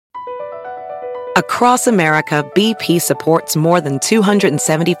Across America, BP supports more than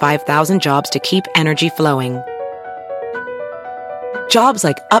 275,000 jobs to keep energy flowing. Jobs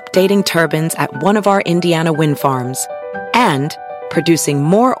like updating turbines at one of our Indiana wind farms and producing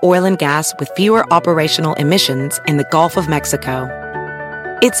more oil and gas with fewer operational emissions in the Gulf of Mexico.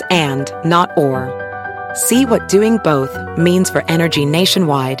 It's and, not or. See what doing both means for energy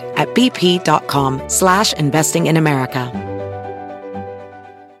nationwide at bp.com/investing in America.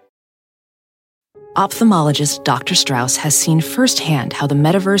 Ophthalmologist Dr. Strauss has seen firsthand how the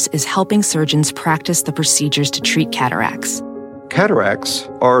metaverse is helping surgeons practice the procedures to treat cataracts. Cataracts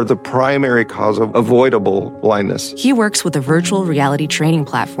are the primary cause of avoidable blindness. He works with a virtual reality training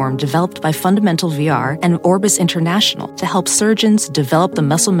platform developed by Fundamental VR and Orbis International to help surgeons develop the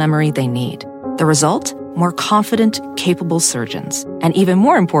muscle memory they need. The result? More confident, capable surgeons. And even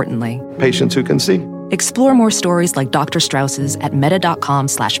more importantly, Patients who can see. explore more stories like Dr. Strauss's at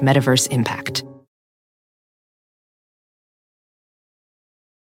meta.com/metaverseimpact.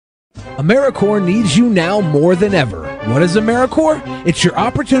 AmeriCorps needs you now more than ever. What is AmeriCorps? It's your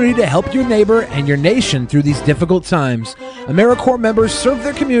opportunity to help your neighbor and your nation through these difficult times. AmeriCorps members serve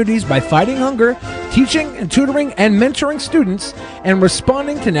their communities by fighting hunger, teaching and tutoring and mentoring students, and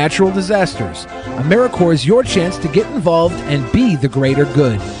responding to natural disasters. AmeriCorps is your chance to get involved and be the greater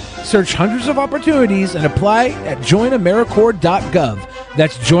good. Search hundreds of opportunities and apply at joinamericorps.gov.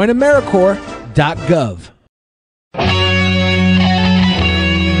 That's joinamericorps.gov.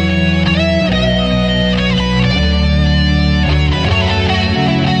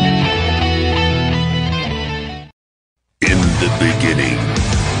 In the beginning,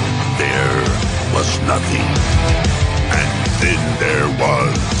 there was nothing. And then there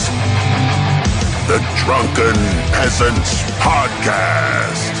was the Drunken Peasants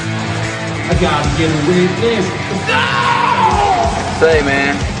Podcast. I gotta get a witness. No! Say,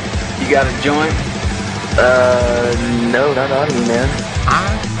 man, you got a joint? No, not on me, man.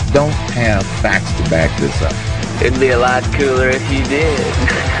 I don't have facts to back this up. It'd be a lot cooler if you did.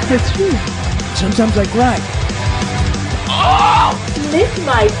 That's true. Sometimes I cry. Oh! Lick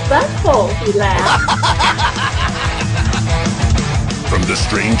my butthole, he laughed. From the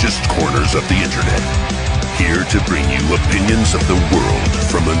strangest corners of the internet, here to bring you opinions of the world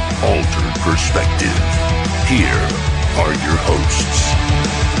from an altered perspective. Here are your hosts,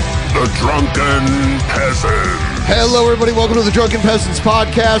 the Drunken Peasants. Hello, everybody. Welcome to the Drunken Peasants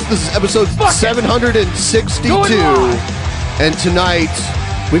Podcast. This is episode 762. And tonight,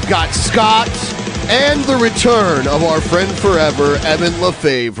 we've got Scott and the return of our friend forever, Evan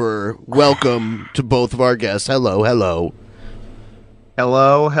Lefavor. Welcome to both of our guests. Hello, hello.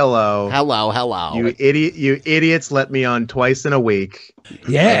 Hello, hello. Hello, hello. You idiots let me on twice in a week.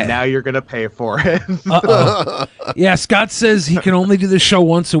 Yeah. And now you're going to pay for it. Uh-oh. Yeah, Scott says he can only do the show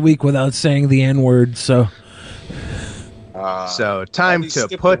once a week without saying the N-word, so... So, time to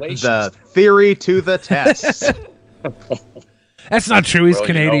put the theory to the test. That's not true. He's Well,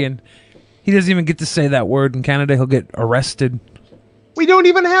 Canadian. He doesn't even get to say that word. In Canada, he'll get arrested. We don't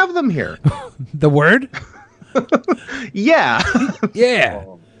even have them here. The word? Yeah. Yeah.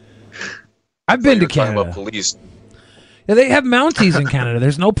 I've been to Canada. About police. Yeah, they have Mounties in Canada.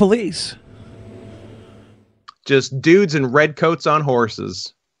 There's no police. Just dudes in red coats on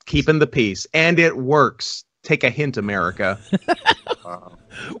horses, keeping the peace. And it works. Take a hint, America.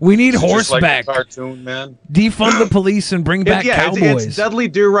 We need Is it just like horseback. the cartoon, man. Defund the police and bring back cowboys. It's Dudley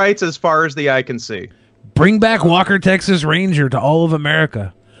Do-Rights as far as the eye can see. Bring back Walker, Texas Ranger to all of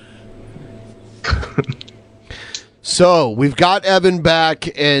America. So, we've got Evan back,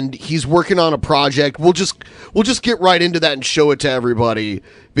 and he's working on a project. We'll just get right into that and show it to everybody,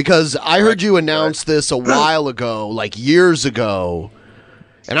 because I heard you announce this a while ago, like years ago.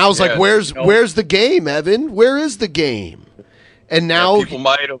 And I was like, where's the game, Evan? Where is the game? And now people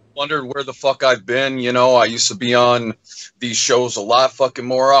might have wondered where the fuck I've been. You know, I used to be on these shows a lot fucking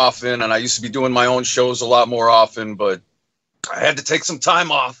more often, and I used to be doing my own shows a lot more often, but I had to take some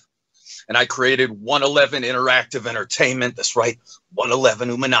time off, and I created 111 Interactive Entertainment. That's right, 111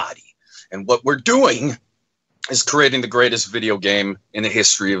 Illuminati. And what we're doing is creating the greatest video game in the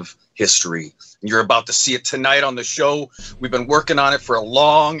history of history. And you're about to see it tonight on the show. We've been working on it for a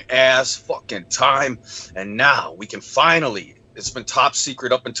long ass fucking time, and now we can finally... It's been top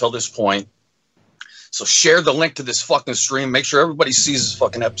secret up until this point. So share the link to this fucking stream. Make sure everybody sees this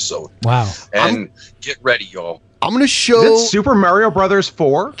fucking episode. Wow. And get ready, y'all. I'm going to show... Is it Super Mario Brothers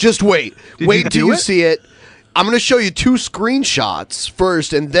 4? Just wait. Wait till you see it. I'm going to show you 2 screenshots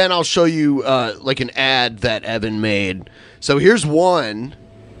first, and then I'll show you like an ad that Evan made. So here's one.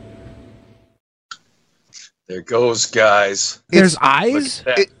 There goes, guys. There's eyes?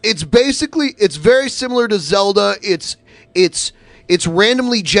 It's basically, it's very similar to Zelda. It's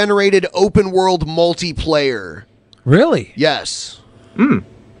randomly generated open world multiplayer. Really? Yes. Well,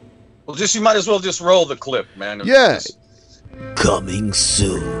 you might as well just roll the clip, man. Yeah. Coming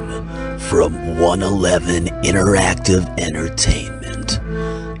soon from 111 Interactive Entertainment.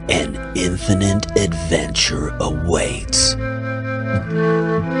 An infinite adventure awaits.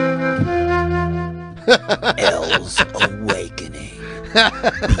 L's Awakening.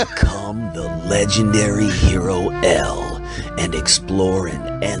 Become the legendary hero L and explore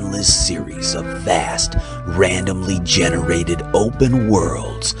an endless series of vast, randomly generated open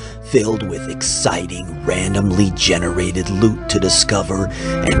worlds filled with exciting, randomly generated loot to discover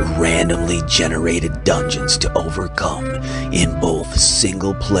and randomly generated dungeons to overcome in both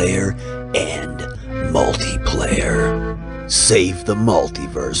single player and multiplayer. Save the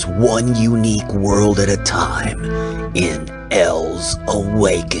multiverse one unique world at a time in L's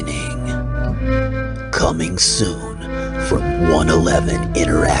Awakening. Coming soon from 111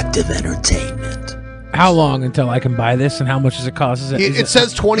 Interactive Entertainment. How long until I can buy this, and how much does it cost? It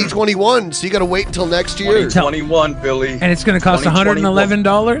says 2021, so you got to wait until next year. 2021, Billy. And it's going to cost $111?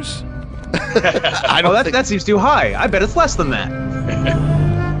 I don't. That seems too high. I bet it's less than that.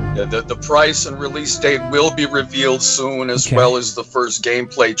 Yeah, the price and release date will be revealed soon, as well as the first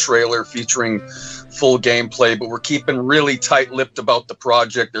gameplay trailer featuring full gameplay. But we're keeping really tight-lipped about the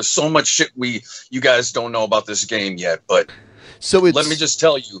project. There's so much shit you guys don't know about this game yet. But let me just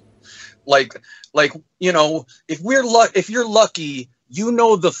tell you, like you know, if you're lucky, you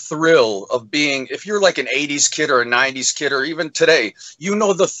know the thrill of being, if you're like an 80s kid or a 90s kid or even today, you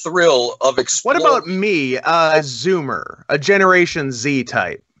know the thrill of exploring. What about me, a Zoomer, a Generation Z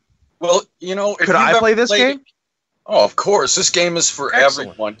type? Well, you know, could I play this game? Oh, of course. This game is for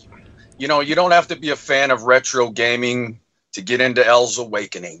everyone. You know, you don't have to be a fan of retro gaming to get into L's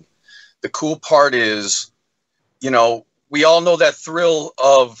Awakening. The cool part is, you know, we all know that thrill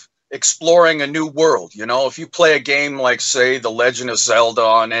of exploring a new world. You know, if you play a game like, say, The Legend of Zelda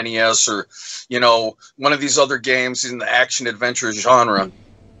on NES, or, you know, one of these other games in the action adventure genre,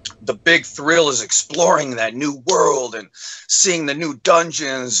 the big thrill is exploring that new world and seeing the new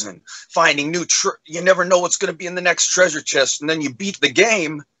dungeons and finding new you never know what's going to be in the next treasure chest. And then you beat the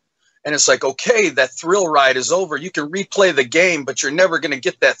game and it's like, okay, that thrill ride is over. You can replay the game, but you're never going to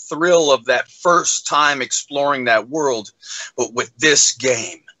get that thrill of that first time exploring that world. But with this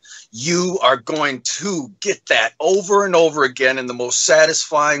game, you are going to get that over and over again in the most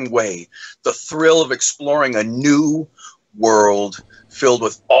satisfying way. The thrill of exploring a new world filled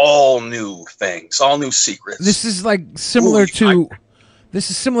with all new things, all new secrets. This is like similar to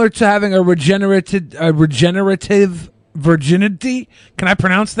having a regenerative virginity. Can I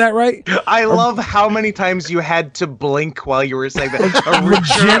pronounce that right? I love how many times you had to blink while you were saying that.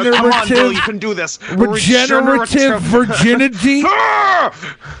 Regenerative. Come on, Bill, you can do this. Regenerative virginity.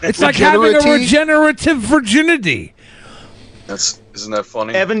 It's like having a regenerative virginity. Isn't that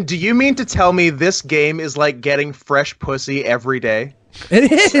funny? Evan, do you mean to tell me this game is like getting fresh pussy every day?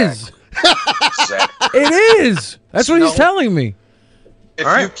 It is. It is. That's what he's telling me.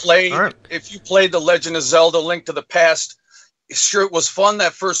 If you played The Legend of Zelda: Link to the Past, sure, it was fun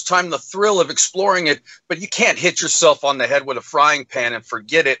that first time, the thrill of exploring it, but you can't hit yourself on the head with a frying pan and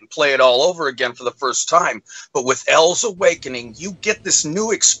forget it and play it all over again for the first time. But with L's Awakening, you get this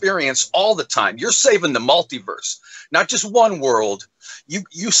new experience all the time. You're saving the multiverse, not just one world.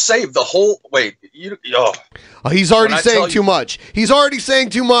 You save the whole. He's already saying too much. He's already saying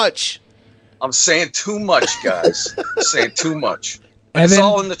too much. I'm saying too much, guys. Saying too much. It's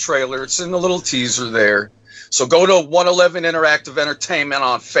all in the trailer. It's in the little teaser there. So go to 111 Interactive Entertainment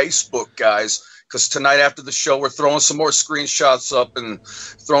on Facebook, guys, because tonight after the show, we're throwing some more screenshots up and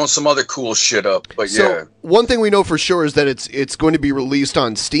throwing some other cool shit up. But so, one thing we know for sure is that it's going to be released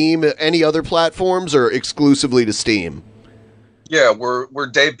on Steam. Any other platforms, or exclusively to Steam? Yeah, we're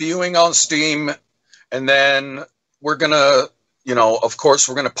debuting on Steam, and then we're gonna, you know, of course,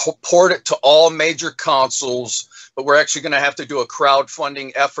 we're gonna port it to all major consoles. But we're actually going to have to do a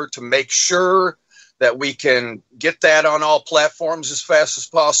crowdfunding effort to make sure that we can get that on all platforms as fast as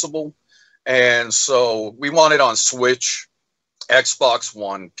possible. And so we want it on Switch, Xbox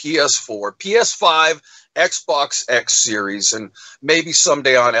One, PS4, PS5, Xbox X Series, and maybe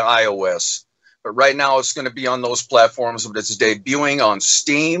someday on iOS. But right now it's going to be on those platforms, but it's debuting on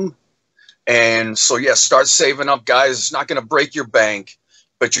Steam. And so, start saving up, guys. It's not going to break your bank.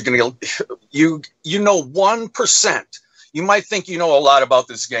 But you're going to, you know 1%. You might think you know a lot about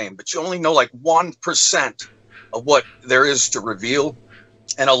this game, but you only know like 1% of what there is to reveal.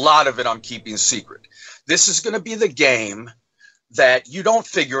 And a lot of it I'm keeping secret. This is going to be the game that you don't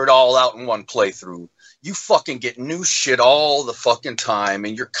figure it all out in one playthrough. You fucking get new shit all the fucking time,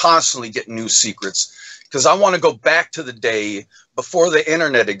 and you're constantly getting new secrets. Because I want to go back to the day before the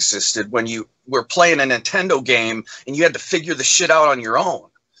internet existed, when you were playing a Nintendo game and you had to figure the shit out on your own.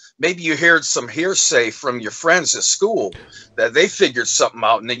 Maybe you heard some hearsay from your friends at school that they figured something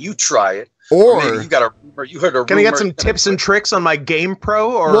out, and then you try it. Or maybe you got a rumor. You heard a rumor. Can I get some tips and tricks on my Game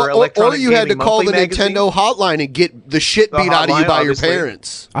Pro or Electronic Or you had to Gaming call the Monthly magazine? Nintendo hotline and get the shit beat out of you hotline, by your obviously.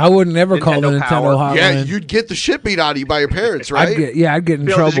 parents. I would never call the Nintendo Nintendo Power. hotline. Yeah, you'd get the shit beat out of you by your parents, right? I'd get in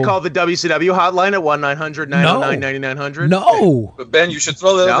Bill, trouble. did you call the WCW hotline at 1-900-909-9900? No. But Ben, you should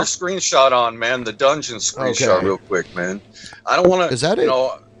throw the other screenshot on, man. The dungeon screenshot, Okay. real quick, man. I don't want to. Is that it? You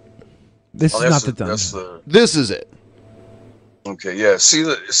know, This is not the that's dungeon. This is it. Okay, yeah.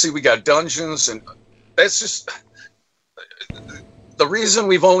 See, we got dungeons, and that's just the reason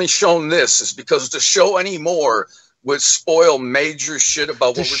we've only shown this is because to show any more would spoil major shit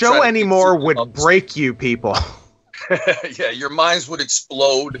about To what we're show trying to any keep more secret would about. break you people. Yeah, your minds would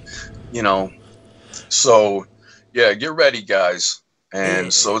explode, you know. So, yeah, get ready, guys.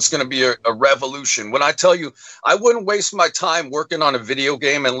 And so it's going to be a revolution. When I tell you, I wouldn't waste my time working on a video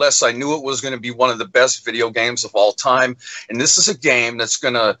game unless I knew it was going to be one of the best video games of all time. And this is a game that's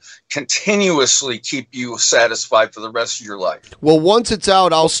going to continuously keep you satisfied for the rest of your life. Well, once it's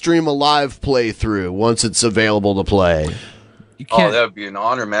out, I'll stream a live playthrough once it's available to play. Oh, that would be an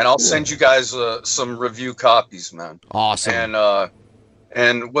honor, man. I'll send you guys some review copies, man. Awesome.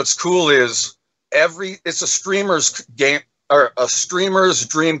 And what's cool is it's a streamer's game, or a streamer's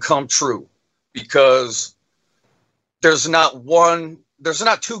dream come true, because there's not two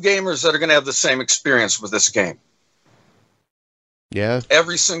gamers that are going to have the same experience with this game. Yeah.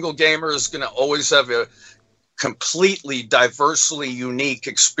 Every single gamer is going to always have a completely diversely unique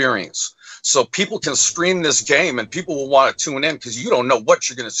experience. So people can stream this game and people will want to tune in because you don't know what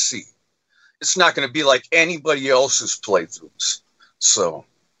you're going to see. It's not going to be like anybody else's playthroughs. So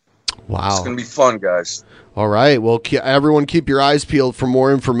Wow. it's going to be fun, guys. All right. Well, everyone keep your eyes peeled for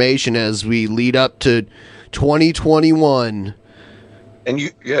more information as we lead up to 2021.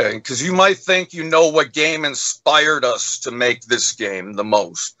 And because you might think you know what game inspired us to make this game the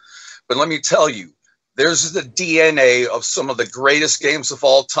most. But let me tell you, there's the DNA of some of the greatest games of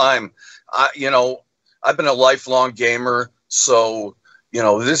all time. I've been a lifelong gamer, so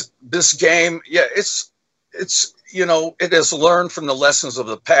this game, it's it has learned from the lessons of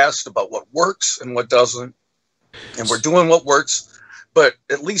the past about what works and what doesn't, and we're doing what works. But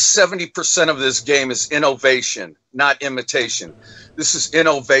at least 70% of this game is innovation, not imitation. This is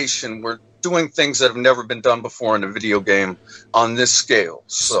innovation. We're doing things that have never been done before in a video game on this scale.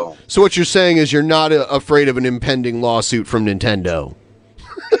 So what you're saying is you're not afraid of an impending lawsuit from Nintendo.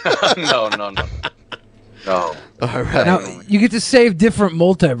 No. All right. Now, you get to save different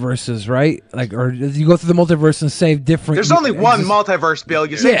multiverses, right? Or you go through the multiverse and save different. There's only one multiverse, Bill.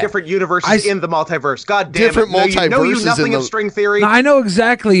 You say different universes in the multiverse. God damn Different it. multiverses Know you nothing in of the- string theory. Now, I know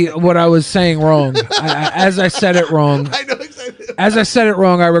exactly what I was saying wrong. As I said it wrong. I know exactly. As I said it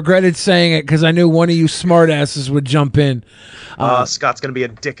wrong, I regretted saying it because I knew one of you smartasses would jump in. Scott's going to be a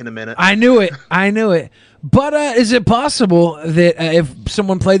dick in a minute. I knew it. But is it possible that if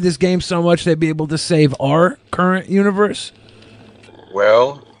someone played this game so much, they'd be able to save our current universe?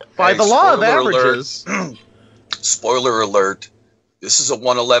 Well, by the law of spoiler averages. Spoiler alert, this is a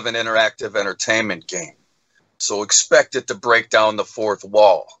 111 interactive entertainment game. So expect it to break down the fourth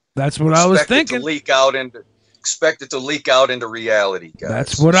wall. That's what I was thinking. Expect it to leak out into reality, guys.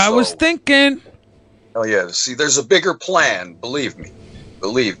 That's what I was thinking. Oh yeah, see, there's a bigger plan, believe me.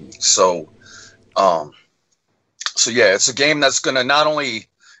 So yeah, it's a game that's going to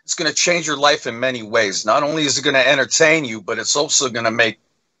it's going to change your life in many ways. Not only is it going to entertain you, but it's also going to make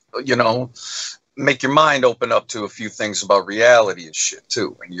your mind open up to a few things about reality and shit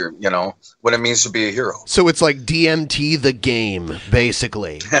too. And what it means to be a hero. So it's like DMT the game,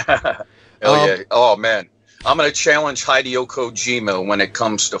 basically. Hell yeah. Oh man. I'm going to challenge Hideo Kojima when it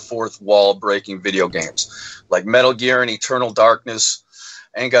comes to fourth wall breaking video games. Like Metal Gear and Eternal Darkness.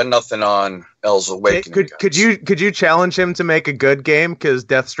 Ain't got nothing on L's Awakening. Could you challenge him to make a good game? Because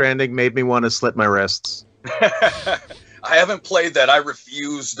Death Stranding made me want to slit my wrists. I haven't played that. I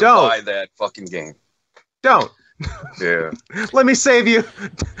refuse to buy that fucking game. Don't. Yeah. Let me save you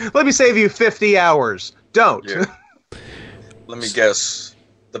 50 hours. Don't. Yeah. Let me guess.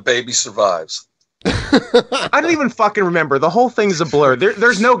 The baby survives. I don't even fucking remember. The whole thing's a blur.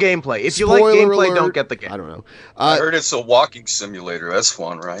 There's no gameplay. If you like gameplay, alert. don't get the game. I don't know. I heard it's a walking simulator. That's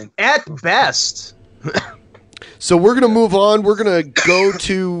fun, right? At best. So we're going to move on. We're going to go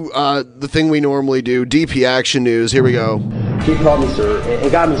to the thing we normally do, DP Action News. Here we go. He called me sir.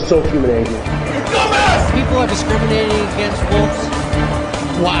 It got me so fuming angry. People are discriminating against wolves.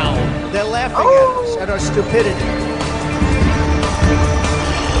 Wow. They're laughing at us, at our stupidity.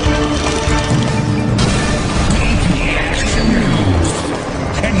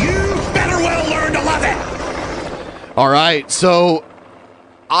 And you better well learn to love it. All right, so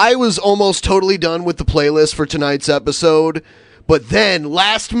I was almost totally done with the playlist for tonight's episode, but then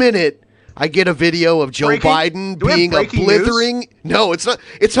last minute I get a video of Joe Biden being a blithering. News? No, it's not.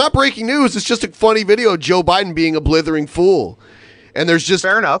 It's not breaking news. It's just a funny video of Joe Biden being a blithering fool. And there's just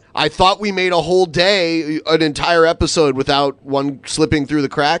fair enough. I thought we made a whole day, an entire episode without one slipping through the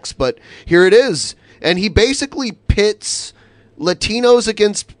cracks, but here it is. And he basically pits Latinos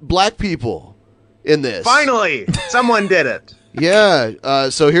against black people in this. Finally, someone did it. Yeah.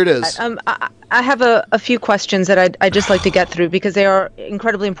 So here it is. I have a few questions that I'd just like to get through because they are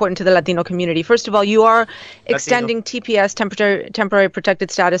incredibly important to the Latino community. First of all, you are extending TPS, temporary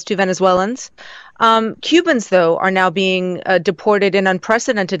protected status, to Venezuelans. Cubans, though, are now being deported in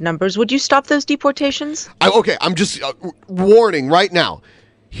unprecedented numbers. Would you stop those deportations? I'm just warning right now.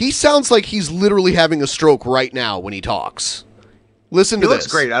 He sounds like he's literally having a stroke right now when he talks. Listen to this. He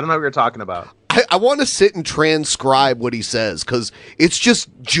looks great. I don't know what you're talking about. I want to sit and transcribe what he says because it's just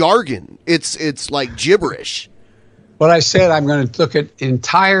jargon. It's like gibberish. What I said, I'm going to look at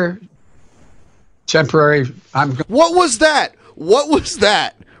entire temporary. What was that? What was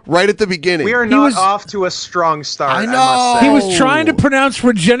that? Right at the beginning. We are not off to a strong start. I know. I must say. He was trying to pronounce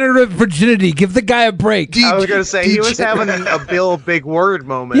regenerative virginity. Give the guy a break. I was going to say, he was having a Bill Big Word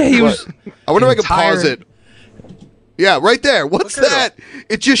moment. Yeah, he was. I wonder if I can pause it. Yeah, right there. What's that?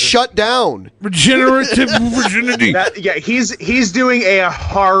 It just shut down. Regenerative virginity. He's doing a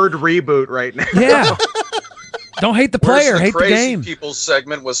hard reboot right now. Yeah. Don't hate the player, hate the game. Crazy people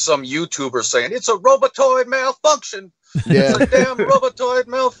segment was some YouTuber saying it's a robotoid malfunction. Yeah. It's a damn robotoid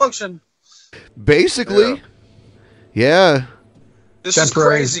malfunction. Basically. Yeah. This is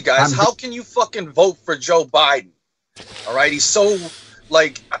crazy, guys. How can you fucking vote for Joe Biden? All right, he's so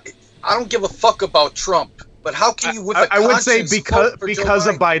like I don't give a fuck about Trump. But how can you, with I would say because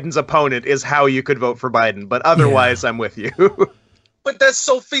of Biden's opponent is how you could vote for Biden. But otherwise, I'm with you. But that's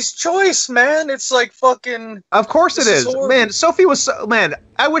Sophie's choice, man. It's like fucking. Of course it is, man. Sophie was man.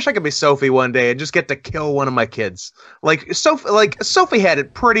 I wish I could be Sophie one day and just get to kill one of my kids. Like Sophie had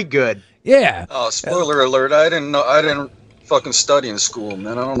it pretty good. Yeah. Oh, spoiler alert! I didn't fucking study in school,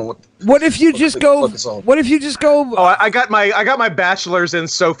 man. I don't know what. What if you just go? What if you just go? Oh, I got my bachelor's in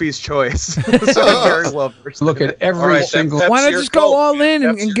Sophie's Choice. So I'm very well versed. Look at every single. Why not just go all in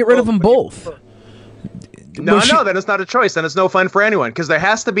and get rid of them both? No, then it's not a choice. Then it's no fun for anyone because there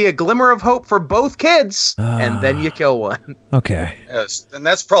has to be a glimmer of hope for both kids, and then you kill one. Okay. Yes, and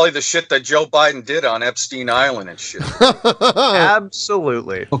that's probably the shit that Joe Biden did on Epstein Island and shit.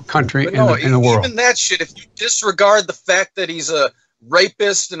 Absolutely. Country in the world. Even that shit, if you disregard the fact that he's a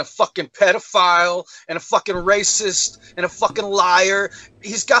rapist and a fucking pedophile and a fucking racist and a fucking liar,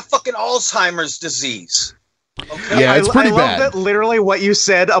 he's got fucking Alzheimer's disease. Okay. Yeah, it's pretty bad. I love that literally what you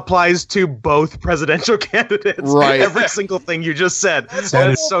said applies to both presidential candidates. Right. Every single thing you just said. That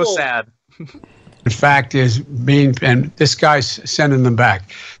is so sad. The fact is, and this guy's sending them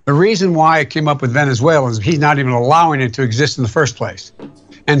back. The reason why I came up with Venezuela is he's not even allowing it to exist in the first place.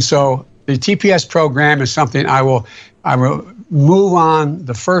 And so the TPS program is something I will move on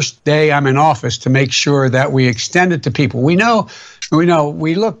the first day I'm in office to make sure that we extend it to people. We look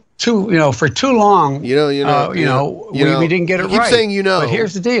for too long. We didn't get it right. Keep saying But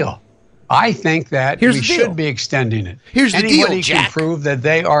here's the deal. I think that we should be extending it. Here's the deal, Anybody Jack. can prove that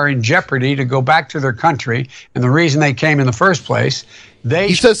they are in jeopardy to go back to their country, and the reason they came in the first place,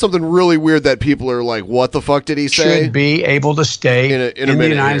 he says something really weird that people are like, what the fuck did he say? Should be able to stay in the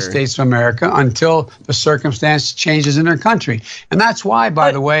United States of America until the circumstance changes in their country. And that's why,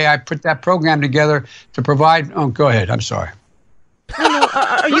 by the way, I put that program together to provide. Oh, go ahead. I'm sorry. No,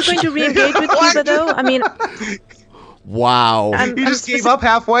 are you going to re-engage with Cuba, though? I mean... Wow. You just gave up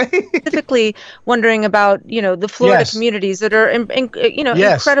halfway? Specifically wondering about, the Florida communities that are,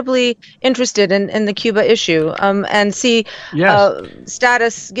 incredibly interested in the Cuba issue and see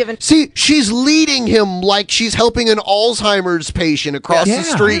status given. See, she's leading him like she's helping an Alzheimer's patient across the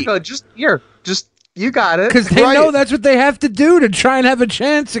street. You got it. Because they know that's what they have to do to try and have a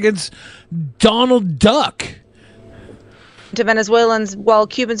chance against Donald Duck. To Venezuelans while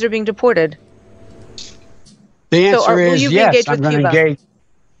Cubans are being deported. The answer is yes. I'm going to engage.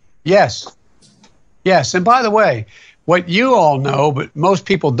 Yes. And by the way, what you all know, but most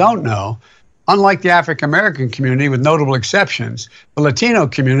people don't know, unlike the African American community, with notable exceptions, the Latino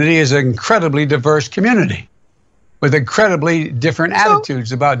community is an incredibly diverse community with incredibly different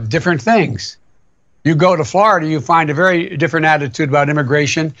attitudes about different things. You go to Florida, you find a very different attitude about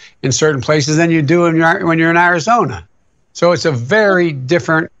immigration in certain places than you do when you're in Arizona. So it's a very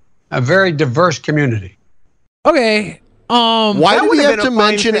different, a very diverse community. Okay. Why did he have to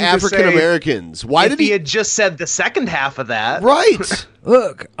mention African Americans? Why did he had just said the second half of that? Right.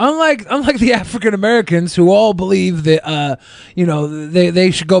 Look, unlike the African Americans who all believe that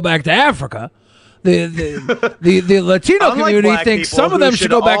they should go back to Africa, the Latino community thinks some of them should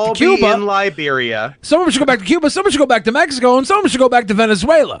go back to Cuba. In Liberia. Some of them should go back to Cuba, some of them should go back to Mexico, and some of them should go back to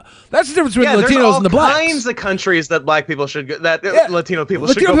Venezuela. That's the difference between the Latinos and the blacks. There's all kinds of countries that black people should go, Latino people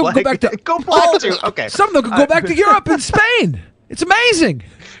should go back to. Okay. Some of them could go back to Europe and Spain. It's amazing.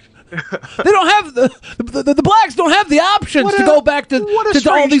 They don't have the blacks don't have the options to go back to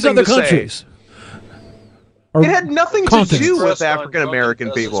all these other countries. It had nothing to do with African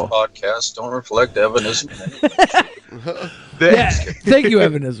American people. Podcast don't reflect Evanism. Thank you,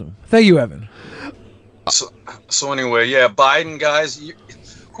 Evanism. Thank you, Evan. So anyway, yeah, Biden, guys.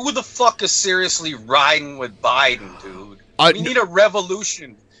 Who the fuck is seriously riding with Biden, dude? We need a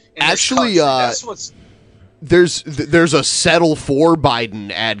revolution. Actually, that's what's. There's a settle for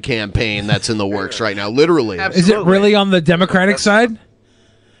Biden ad campaign that's in the works right now. Literally, Is it really on the Democratic side?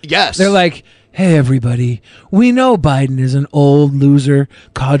 Yes, they're like, hey, everybody, we know Biden is an old loser,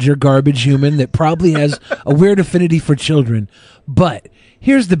 codger, garbage human that probably has a weird affinity for children. But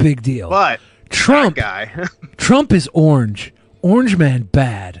here's the big deal. But Trump, guy. Trump is orange. Orange man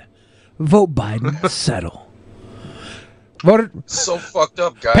bad. Vote Biden. Settle. Voted. So fucked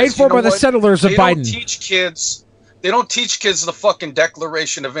up, guys. Paid for by the settlers of Biden. They don't teach kids the fucking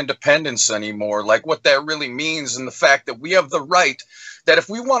Declaration of Independence anymore. Like what that really means, and the fact that we have the right. That if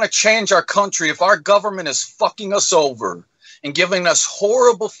we want to change our country, if our government is fucking us over and giving us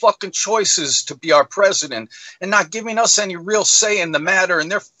horrible fucking choices to be our president and not giving us any real say in the matter,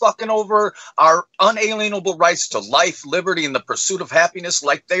 and they're fucking over our unalienable rights to life, liberty, and the pursuit of happiness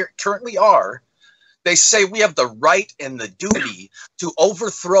like they currently are, they say we have the right and the duty to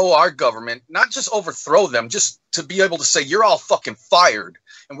overthrow our government, not just overthrow them, just to be able to say, you're all fucking fired,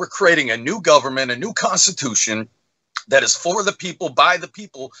 and we're creating a new government, a new constitution, that is for the people, by the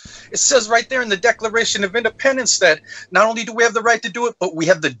people. It says right there in the Declaration of Independence that not only do we have the right to do it, but we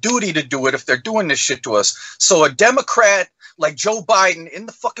have the duty to do it if they're doing this shit to us. So a Democrat like Joe Biden in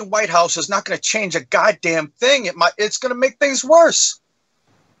the fucking White House is not going to change a goddamn thing. It's going to make things worse.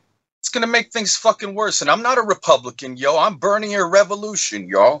 It's going to make things fucking worse. And I'm not a Republican, yo. I'm burning your revolution,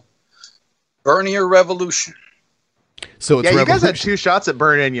 y'all. Burning your revolution. So it's you guys had 2 shots at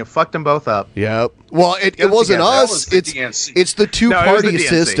Bernie and you fucked them both up. Yep. Well, it wasn't us. It's the two-party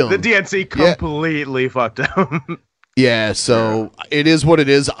system. The DNC completely fucked them. Yeah. So it is what it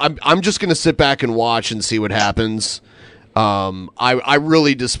is. I'm just gonna sit back and watch and see what happens. I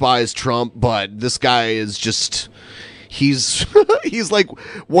really despise Trump, but this guy is just. He's like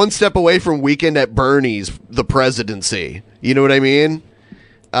one step away from Weekend at Bernie's the presidency. You know what I mean?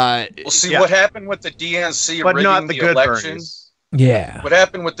 Well, see what happened with the DNC but rigging not the good election. Bernies. Yeah. What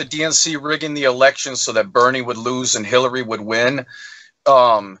happened with the DNC rigging the election so that Bernie would lose and Hillary would win?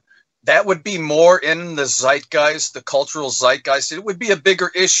 That would be more in the zeitgeist, the cultural zeitgeist. It would be a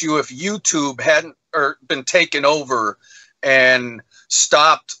bigger issue if YouTube hadn't been taken over and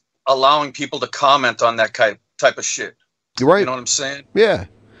stopped allowing people to comment on that type of shit. You're right. You know what I'm saying? Yeah.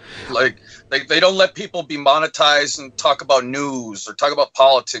 Like they don't let people be monetized and talk about news or talk about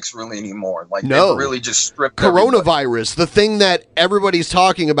politics really anymore. Like they really just stripped coronavirus, the thing that everybody's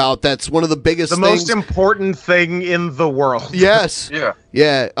talking about. That's one of the biggest, most important thing in the world. Yes.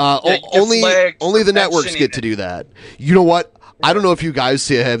 Yeah. Only the networks get to do that. You know what? I don't know if you guys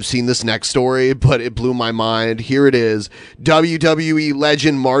have seen this next story, but it blew my mind. Here it is. WWE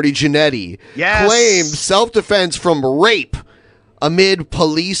legend Marty Jannetty claims self-defense from rape amid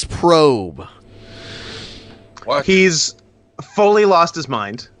police probe. What? He's fully lost his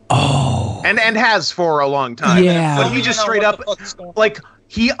mind. Oh. And has for a long time. Yeah. But he just straight up, like,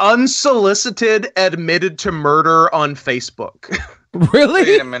 he unsolicited admitted to murder on Facebook. Really?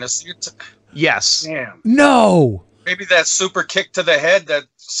 Wait a minute. Yes. Damn. No. Maybe that super kick to the head that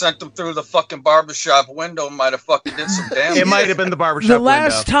sent them through the fucking barbershop window might have fucking did some damage. It might have been the barbershop The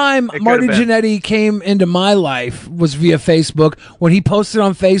last time Marty Jannetty came into my life was via Facebook when he posted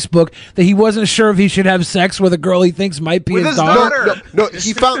on Facebook that he wasn't sure if he should have sex with a girl he thinks might be his daughter. No,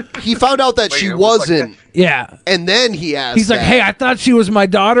 he found out that she wasn't. Yeah. And then he asked. He's like, hey, I thought she was my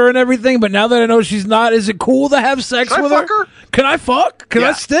daughter and everything, but now that I know she's not, is it cool to have sex with her? Can I fuck? Can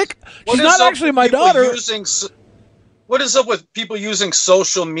I stick? What She's is not up actually with my people daughter. What is up with people using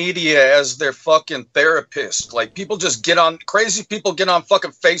social media as their fucking therapist? Like crazy people get on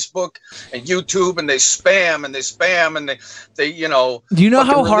fucking Facebook and YouTube and they spam and they you know. Do you know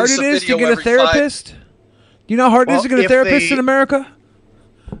how fucking hard release it is to video get a every therapist? Do you know how hard it is to get a therapist in America?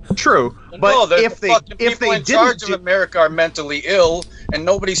 True, but but if people in charge of America are mentally ill and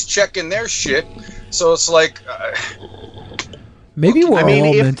nobody's checking their shit, so it's like. Maybe we're all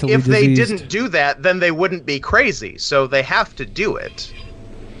mentally if they diseased. didn't do that, then they wouldn't be crazy. So they have to do it,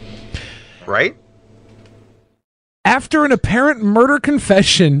 right? After an apparent murder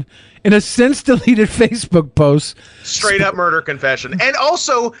confession in a since deleted Facebook post, Straight up murder confession, and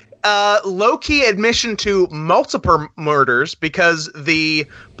also low-key admission to multiple murders, because the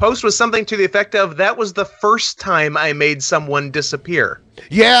post was something to the effect of, "That was the first time I made someone disappear."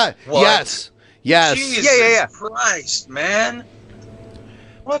 Yeah. What? Yes. Jesus Christ, man.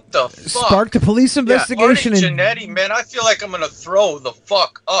 What the fuck? Sparked a police investigation. Marty Jannetty, man, I feel like I'm gonna throw the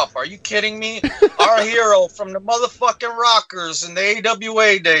fuck up. Are you kidding me? Our hero from the motherfucking Rockers in the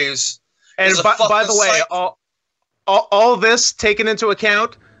AWA days. And by the way, all this taken into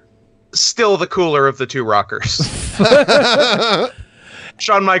account, still the cooler of the two Rockers.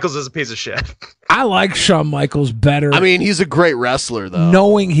 Shawn Michaels is a piece of shit. I like Shawn Michaels better. I mean, he's a great wrestler, though.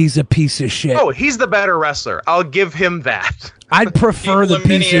 Knowing he's a piece of shit. Oh, he's the better wrestler. I'll give him that. I'd prefer the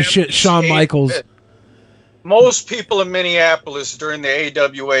piece of shit Shawn Michaels. Most people in Minneapolis during the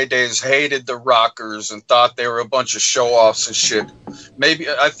AWA days hated the Rockers and thought they were a bunch of show-offs and shit. Maybe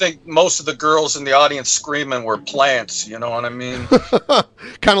I think most of the girls in the audience screaming were plants. You know what I mean?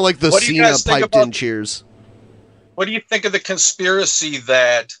 Kind of like the Cena piped-in cheers. What do you think of the conspiracy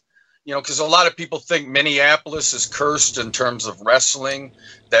that, you know, because a lot of people think Minneapolis is cursed in terms of wrestling.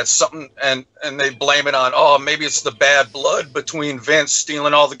 That's something, and they blame it on, oh, maybe it's the bad blood between Vince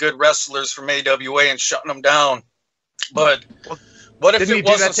stealing all the good wrestlers from AWA and shutting them down. But what if Didn't it he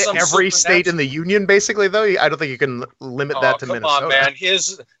do wasn't that to some every state in the union, basically, though? I don't think you can limit that to Minnesota. Come on, man.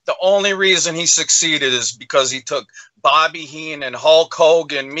 The only reason he succeeded is because he took Bobby Heenan, Hulk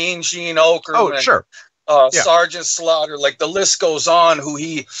Hogan, Mean Gene Okerlund. Oh, sure. Sergeant Slaughter, like the list goes on.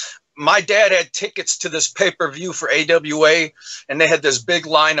 My dad had tickets to this pay-per-view for AWA, and they had this big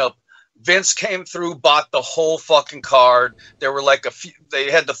lineup. Vince came through, bought the whole fucking card. There were like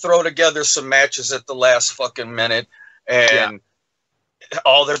they had to throw together some matches at the last fucking minute, and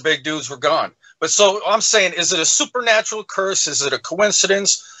all their big dudes were gone. But so I'm saying, is it a supernatural curse? Is it a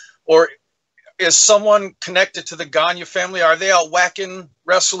coincidence? Or is someone connected to the Gagne family? Are they out whacking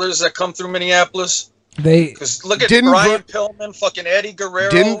wrestlers that come through Minneapolis? Because look at Brian Pillman, fucking Eddie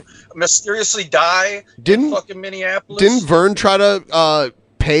Guerrero mysteriously die in fucking Minneapolis. Didn't Vern try to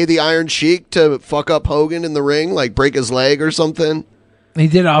pay the Iron Sheik to fuck up Hogan in the ring, like break his leg or something? He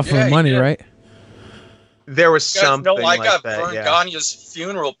did offer money, right? There was something I got that, Vern Gagne's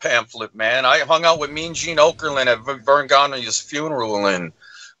funeral pamphlet, man. I hung out with Mean Gene Okerlund at Vern Gagne's funeral, and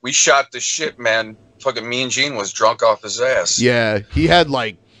we shot the shit, man. Fucking Mean Gene was drunk off his ass. Yeah, he had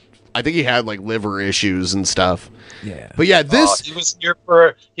I think he had liver issues and stuff. Yeah. But yeah, he was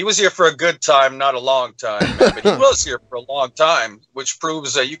here for a good time, not a long time, man. But he was here for a long time, which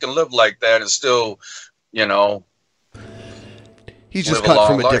proves that you can live like that and still, you know. He's just cut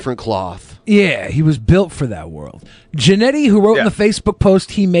from a different cloth. Yeah, he was built for that world. Jannetty, who wrote in the Facebook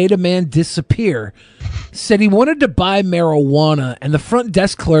post, "He made a man disappear," said he wanted to buy marijuana, and the front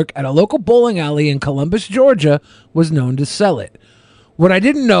desk clerk at a local bowling alley in Columbus, Georgia, was known to sell it. What I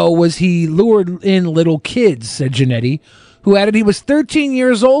didn't know was he lured in little kids, said Jannetty, who added he was 13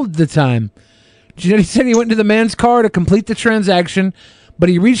 years old at the time. Jannetty said he went into the man's car to complete the transaction, but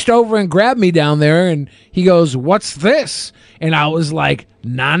he reached over and grabbed me down there, and he goes, "What's this?" And I was like,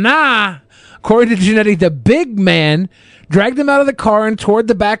 nah. According to Jannetty, the big man dragged him out of the car and toward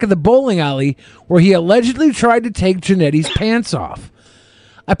the back of the bowling alley, where he allegedly tried to take Jannetty's pants off.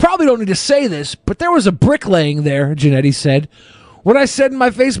 I probably don't need to say this, but there was a bricklaying there, Jannetty said. What I said in my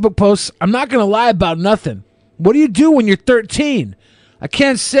Facebook posts, I'm not going to lie about nothing. What do you do when you're 13? I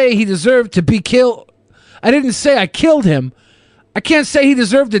can't say he deserved to be killed. I didn't say I killed him. I can't say he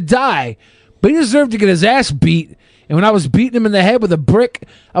deserved to die, but he deserved to get his ass beat. And when I was beating him in the head with a brick,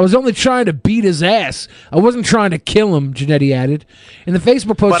 I was only trying to beat his ass. I wasn't trying to kill him, Jannetty added. In the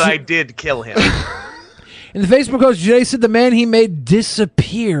Facebook post... But I did kill him. In the Facebook post, Jannetty said the man he made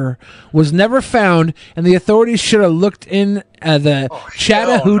disappear was never found, and the authorities should have looked in the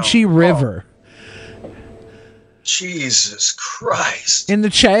Chattahoochee River. Jesus Christ. In the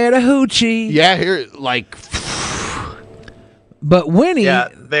Chattahoochee. Yeah, here, like... But Winnie... Yeah,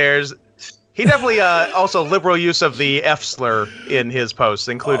 he definitely also liberal use of the F slur in his posts,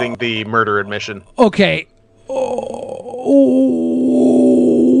 including the murder admission. Okay. Who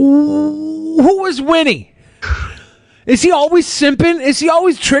was Winnie? Is he always simping? Is he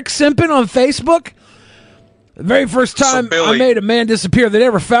always trick simping on Facebook? The very first time I made a man disappear, they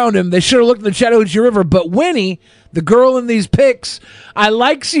never found him. They should have looked in the Chattahoochee River. But Winnie, the girl in these pics, I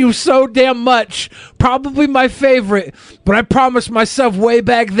likes you so damn much. Probably my favorite. But I promised myself way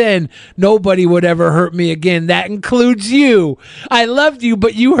back then, nobody would ever hurt me again. That includes you. I loved you,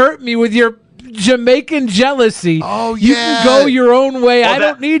 but you hurt me with your Jamaican jealousy. Oh, yeah. You can go your own way. I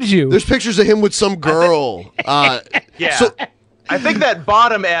don't need you. There's pictures of him with some girl. Yeah. So, I think that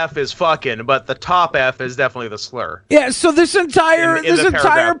bottom F is fucking, but the top F is definitely the slur. Yeah, so this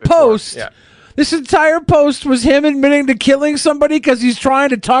entire post, yeah. This entire post was him admitting to killing somebody because he's trying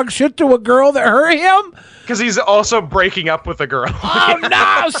to talk shit to a girl that hurt him? Because he's also breaking up with a girl. Oh,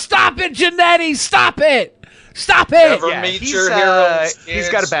 no! Stop it, Jannetty! Stop it! Stop it! Never meet your heroes. He's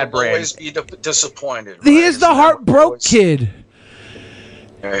got a bad brain. Always be disappointed. Right? He is the heartbroken kid.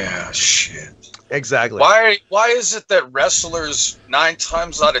 Yeah, shit. Exactly. Why is it that wrestlers 9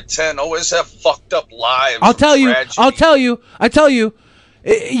 times out of 10 always have fucked up lives? I tell you.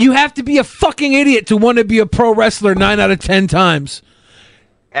 You have to be a fucking idiot to want to be a pro wrestler 9 out of 10 times.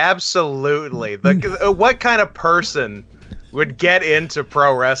 Absolutely. What kind of person would get into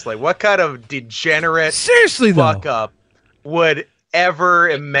pro wrestling? What kind of degenerate fuck up would ever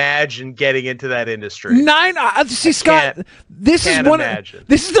imagine getting into that industry? See, Scott, this is one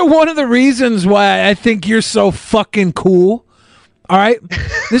of the reasons why I think you're so fucking cool. All right?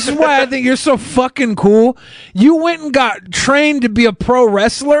 This is why I think you're so fucking cool. You went and got trained to be a pro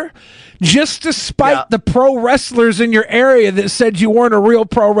wrestler just to spite the pro wrestlers in your area that said you weren't a real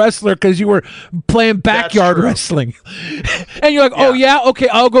pro wrestler because you were playing backyard wrestling. And you're like, oh, yeah? Okay,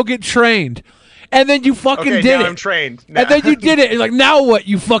 I'll go get trained. And then you fucking did it. I'm trained. And then you did it. And like, now what,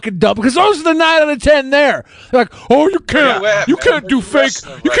 you fucking dumb? Because those are the 9 out of 10 there. They're like, oh, you can't do fake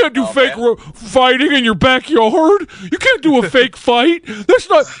fighting in your backyard. You can't do a fake fight. You're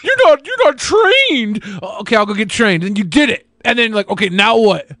not trained. Okay, I'll go get trained. And you did it. And then like, okay, now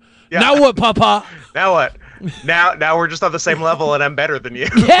what? Yeah. Now what, Papa? Now what? Now we're just on the same level and I'm better than you.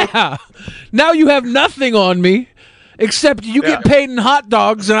 Yeah. Now you have nothing on me. Except you get paid in hot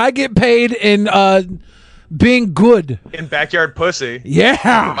dogs and I get paid in being good. In backyard pussy.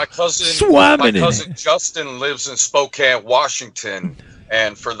 Yeah. My cousin Justin lives in Spokane, Washington.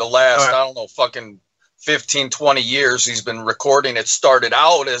 And for the last, fucking 15, 20 years, he's been recording. It started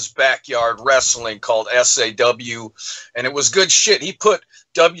out as backyard wrestling called SAW. And it was good shit. He put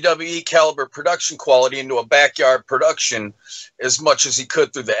WWE caliber production quality into a backyard production as much as he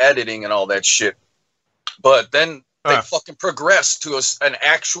could through the editing and all that shit. But then they fucking progressed to an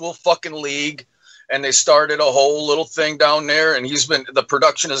actual fucking league, and they started a whole little thing down there, and the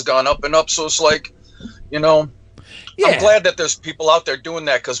production has gone up and up. So it's like, I'm glad that there's people out there doing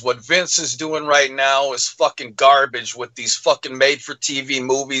that, because what Vince is doing right now is fucking garbage with these fucking made-for-TV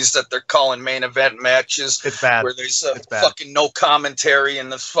movies that they're calling main event matches. It's bad. Where there's fucking no commentary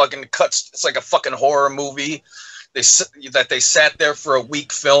and the fucking cuts. It's like a fucking horror movie. They sat there for a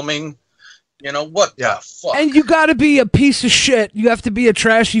week filming. What the fuck? And you got to be a piece of shit. You have to be a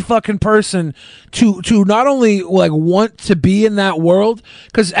trashy fucking person to not only like want to be in that world,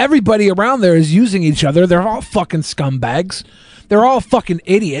 because everybody around there is using each other. They're all fucking scumbags. They're all fucking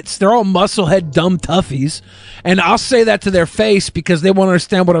idiots. They're all musclehead dumb toughies. And I'll say that to their face because they won't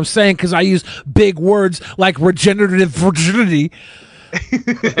understand what I'm saying because I use big words like regenerative virginity.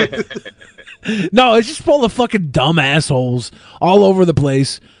 No, it's just full of fucking dumb assholes all over the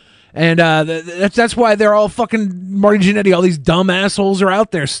place. And that's why they're all fucking Marty Jannetty. All these dumb assholes are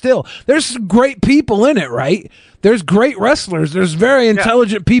out there still. There's great people in it, right? There's great wrestlers. There's very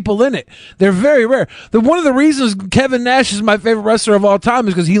intelligent people in it. They're very rare. One of the reasons Kevin Nash is my favorite wrestler of all time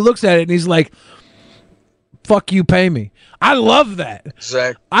is because he looks at it and he's like, fuck you, pay me. I love that.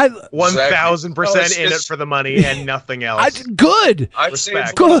 Exactly. 1,000% in it for the money and nothing else. Good. I'd say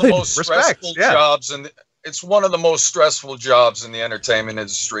it's good. one of the most stressful jobs it's one of the most stressful jobs in the entertainment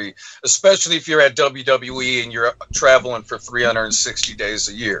industry, especially if you're at WWE and you're traveling for 360 days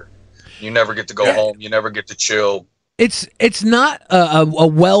a year. You never get to go home. You never get to chill. it's not a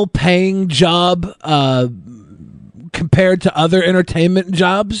well-paying job compared to other entertainment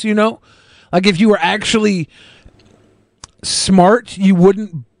jobs, you know? Like if you were actually smart, you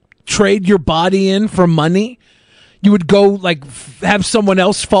wouldn't trade your body in for money. You would go like have someone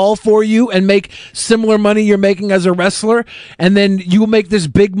else fall for you and make similar money you're making as a wrestler, and then you make this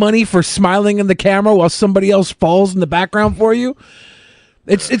big money for smiling in the camera while somebody else falls in the background for you.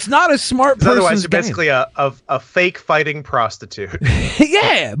 It's not a smart person's Otherwise, you're game. basically a fake fighting prostitute.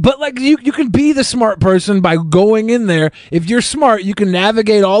 Yeah, but like you can be the smart person by going in there. If you're smart, you can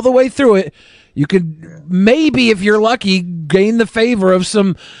navigate all the way through it. You could maybe, if you're lucky, gain the favor of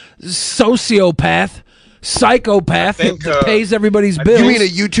some psychopath that pays everybody's bills. You mean a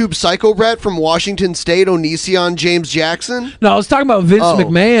YouTube psychopath from Washington State, Onision James Jackson? No, I was talking about Vince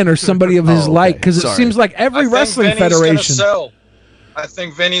McMahon or somebody of his like, because it seems like every wrestling federation. I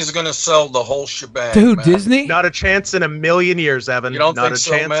think Vinny's going to sell the whole shebang. Dude, man. Disney? Not a chance in a million years, Evan. You don't Not think a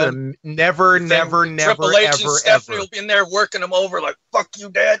so, chance man? never, Triple H and Stephanie will be in there working him over like, fuck you,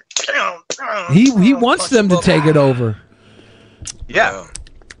 Dad. He wants them to take it over. Yeah.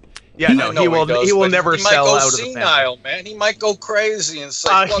 Yeah, he will never sell out of the family. Senile, man. He might go crazy and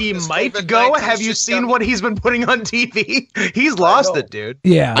say, he might go. Have you seen what he's been putting on TV? He's lost it, dude.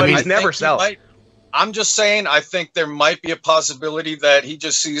 Yeah. But he's never selling. I'm just saying, I think there might be a possibility that he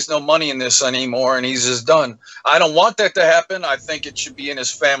just sees no money in this anymore and he's just done. I don't want that to happen. I think it should be in his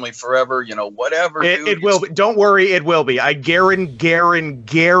family forever, whatever. It will be. Don't worry, it will be. I guarantee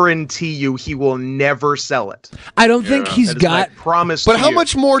you he will never sell it. I don't think he's got promise. But how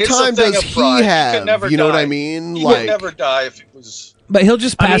much more time does he have? You know what I mean? He would never die if it was. But he'll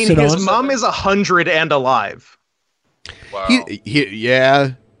just pass it on. His mom is 100 and alive. Wow.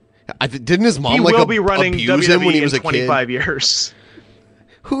 Yeah. Didn't his mom will be running abuse WWE him when he was in a 25 kid? years.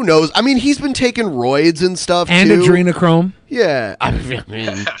 Who knows? I mean, he's been taking roids and stuff and too. adrenochrome. Yeah, I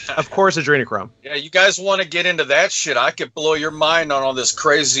mean, of course, adrenochrome. Yeah, you guys want to get into that shit? I could blow your mind on all this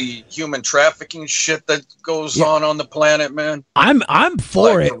crazy human trafficking shit that goes on the planet, man. I'm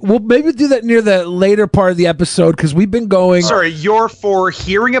for it. We'll maybe do that near the later part of the episode because we've been going. Sorry, you're for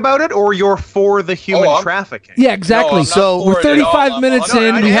hearing about it, or you're for the human trafficking? Yeah, exactly. No, so we're 35 minutes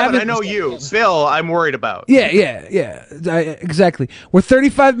in. We haven't. I know you, Bill. I'm worried about. Yeah. Exactly. We're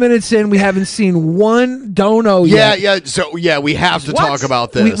 35 minutes in. We haven't seen one dono yet. Yeah. So we have to talk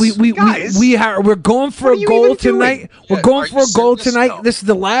about this. We're going for a goal tonight. We're going for a goal tonight. This is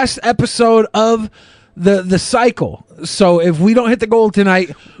the last episode of the cycle. So if we don't hit the goal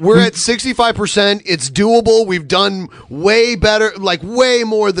tonight, we're at 65%. It's doable. We've done way better, like way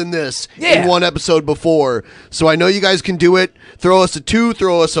more than this in one episode before. So I know you guys can do it. Throw us a 2,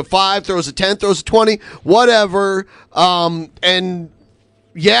 throw us a 5, throw us a 10, throw us a 20, whatever. And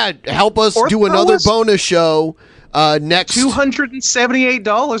yeah, help us do another bonus show. Next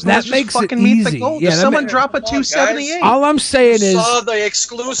 $278. That makes fucking it meet easy. the goal. Yeah, Does someone drop a 278? All I'm saying is, saw the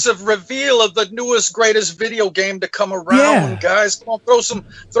exclusive reveal of the newest, greatest video game to come around, guys. Come on,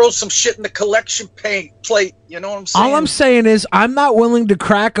 throw some shit in the collection plate. You know what I'm saying? all I'm saying is, I'm not willing to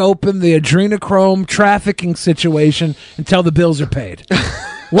crack open the adrenochrome trafficking situation until the bills are paid.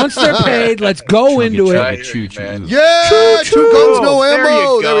 Once they're paid, let's go into it. Yeah, Two Guns No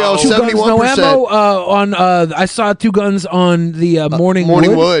Ammo. There we go. 71%. No Ammo. I saw Two Guns on the Morning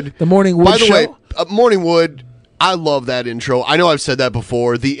Wood. The Morning Wood. By the show. way, Morning Wood. I love that intro. I know I've said that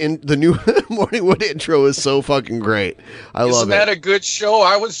before. The new Morning Wood intro is so fucking great. I love it. Isn't that a good show?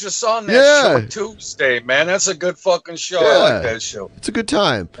 I was just on that show Tuesday, man. That's a good fucking show. I like that show. It's a good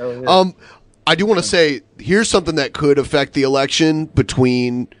time. I do want to say, here's something that could affect the election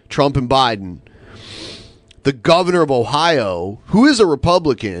between Trump and Biden. The governor of Ohio, who is a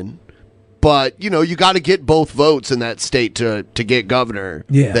Republican, but, you got to get both votes in that state to get governor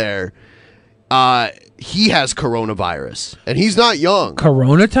there. He has coronavirus, and he's not young.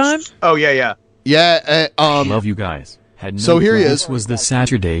 Corona time? Oh, yeah. Yeah. Love you guys. So here he is. This was the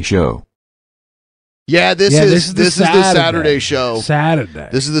Saturday show. Yeah, this is the Saturday show.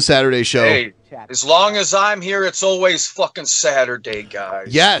 This is the Saturday show. Hey, as long as I'm here, it's always fucking Saturday, guys.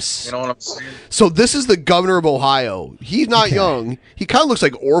 Yes. You know what I'm saying? So this is the governor of Ohio. He's not young. He kind of looks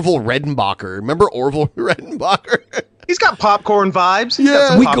like Orville Redenbacher. Remember Orville Redenbacher? He's got popcorn vibes.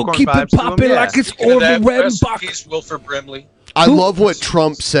 We go keep it popping like it's Orville Redenbacher. Wilford Brimley. I love what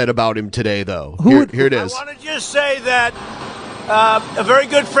Trump said about him today, though. Here it is. I want to just say that a very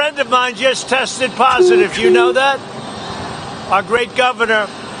good friend of mine just tested positive. You know that? Our great governor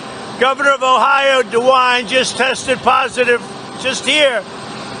of Ohio, DeWine, just tested positive just here.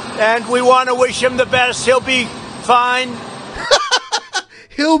 And we want to wish him the best. He'll be fine.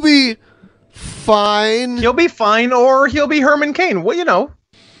 He'll be fine. He'll be fine, or he'll be Herman Cain. Well, you know,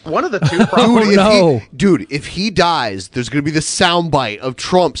 one of the two. Probably. Dude, if he dies, there's going to be the soundbite of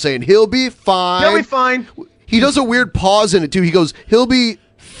Trump saying he'll be fine. He'll be fine. He does a weird pause in it too. He goes, he'll be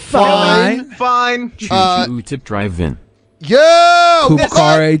fine. Fine. Choo-choo tip drive-in. Yeah. Poop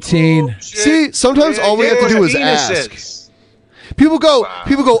car 18. See, sometimes all we have to do is ask. People go,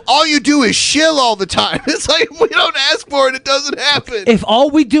 all you do is shill all the time. It's like, we don't ask for it, it doesn't happen. If all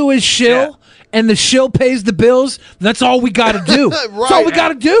we do is shill and the shill pays the bills, that's all we got to do. Right. That's all we got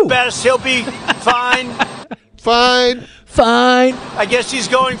to do. Best, he'll be fine. Fine. I guess he's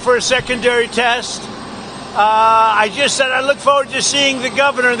going for a secondary test. I just said I look forward to seeing the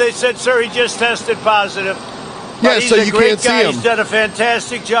governor. They said, sir, he just tested positive. Yeah, he's so a you great can't see guy. him. He's done a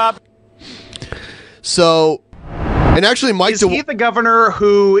fantastic job. So, and actually, Mike... Is he the governor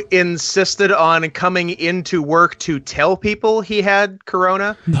who insisted on coming into work to tell people he had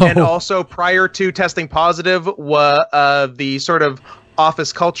corona? No. And also, prior to testing positive, the sort of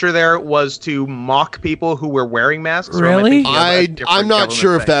office culture there was to mock people who were wearing masks? Really? I'm not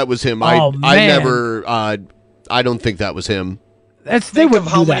sure if that was him. Oh, I man. never... I don't think that was him. They Think of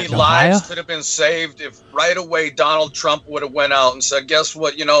wouldn't how do that many in Ohio. lives could have been saved if right away Donald Trump would have went out and said, guess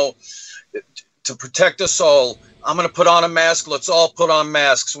what, you know, to protect us all, I'm going to put on a mask. Let's all put on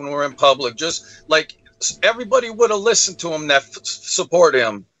masks when we're in public. Just like everybody would have listened to him that support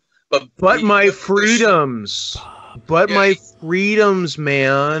him. But my freedoms. My freedoms,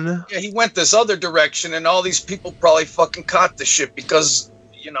 man. Yeah, he went this other direction, and all these people probably fucking caught the shit because...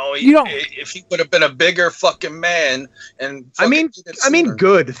 You know, if he would have been a bigger fucking man, and I mean,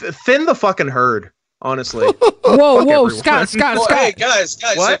 good. Thin the fucking herd, honestly. Whoa, Scott. Hey, guys,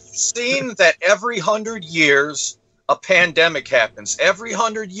 What? have you seen that every 100 years a pandemic happens? Every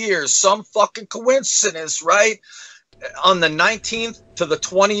 100 years, some fucking coincidence, right? On the 19th to the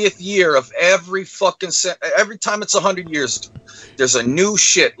 20th year of every time it's 100 years, there's a new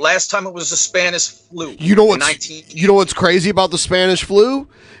shit. Last time it was the Spanish flu. You know what's crazy about the Spanish flu?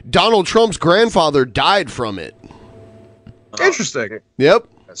 Donald Trump's grandfather died from it. Interesting. Yep.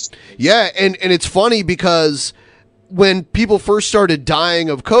 Yeah, and it's funny because when people first started dying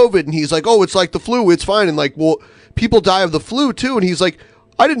of COVID, and he's like, oh, it's like the flu, it's fine. And like, well, people die of the flu too. And he's like,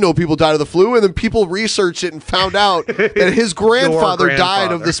 I didn't know people died of the flu. And then people researched it and found out that his grandfather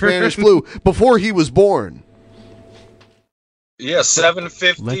died of the Spanish flu before he was born. Yeah,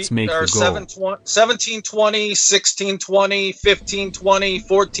 750 Let's make or the goal. 1720, 1620, 1520,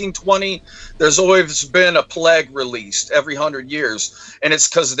 1420. There's always been a plague released every 100 years. And it's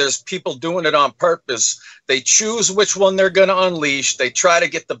because there's people doing it on purpose. They choose which one they're going to unleash. They try to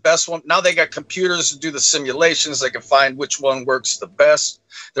get the best one. Now they got computers to do the simulations. They can find which one works the best.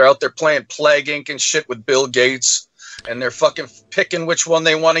 They're out there playing Plague Inc. and shit with Bill Gates. And they're fucking picking which one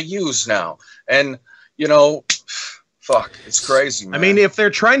they want to use now. And, you know... Fuck, it's crazy, man. I mean, if they're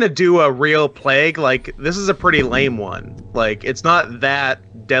trying to do a real plague, like, this is a pretty lame one. Like, it's not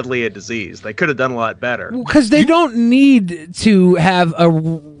that deadly a disease. They could have done a lot better. Because they don't need to have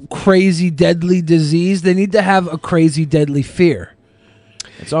a crazy deadly disease. They need to have a crazy deadly fear.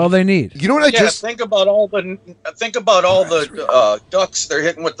 That's all they need. You know what think about all the ducks they're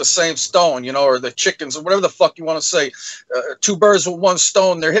hitting with the same stone, you know, or the chickens or whatever the fuck you want to say. Two birds with one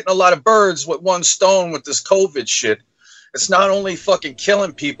stone. They're hitting a lot of birds with one stone with this COVID shit. It's not only fucking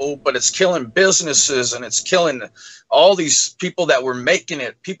killing people, but it's killing businesses, and it's killing all these people that were making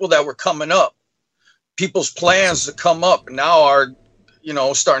it, people that were coming up, people's plans to come up now are, you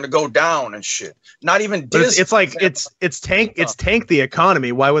know, starting to go down and shit. Not even Disney. It's like it's tanked the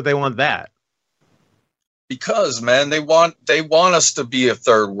economy. Why would they want that? Because, man, they want us to be a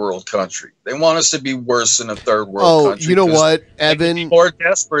third world country. They want us to be worse than a third world country. Oh, you know what, Evan? They be more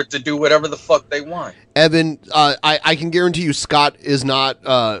desperate to do whatever the fuck they want. Evan, I can guarantee you Scott is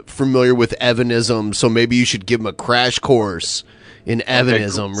not familiar with Evanism, so maybe you should give him a crash course in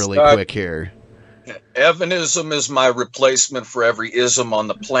Evanism really quick here. Evanism is my replacement for every ism on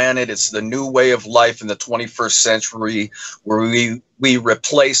the planet. It's the new way of life in the 21st century where we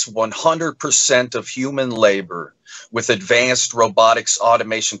replace 100% of human labor with advanced robotics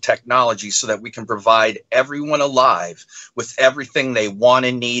automation technology so that we can provide everyone alive with everything they want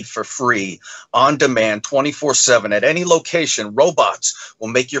and need for free, on demand, 24/7 at any location. Robots will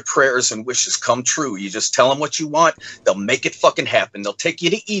make your prayers and wishes come true. You just tell them what you want. They'll make it fucking happen. They'll take you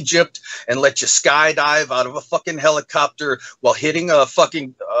to Egypt and let you skydive out of a fucking helicopter while hitting a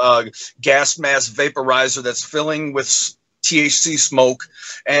fucking gas mask vaporizer that's filling with THC smoke,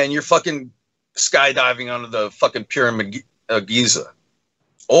 and you're fucking skydiving onto the fucking pyramid of Giza.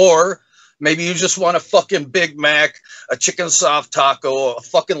 Or Maybe you just want a fucking Big Mac, a chicken soft taco, a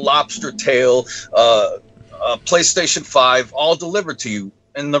fucking lobster tail, a PlayStation 5, all delivered to you.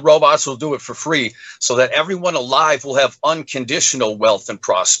 And the robots will do it for free so that everyone alive will have unconditional wealth and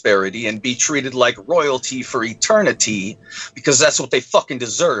prosperity and be treated like royalty for eternity, because that's what they fucking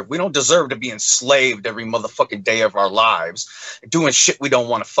deserve. We don't deserve to be enslaved every motherfucking day of our lives, doing shit we don't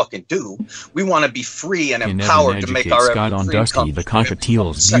want to fucking do. We want to be free and empowered to make our Scott on Dusty, the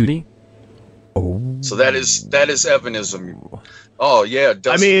cockatiel's beauty. So that is Evanism. Oh yeah,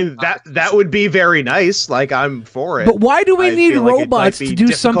 I mean that would be very nice. Like, I'm for it. But why do we need robots to do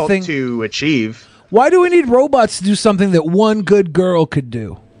something to achieve? Why do we need robots to do something that one good girl could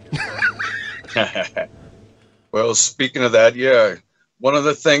do? Well, speaking of that, yeah, one of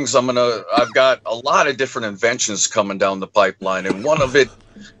the things I've got a lot of different inventions coming down the pipeline, and one of it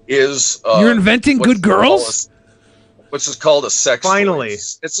is you're inventing good girls. Which is called a sex Finally.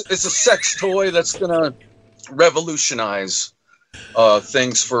 toy. It's a sex toy that's gonna revolutionize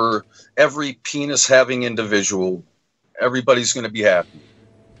things for every penis having individual. Everybody's gonna be happy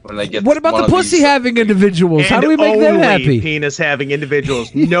when they get. What about the pussy having individuals? How do we make them happy? Penis having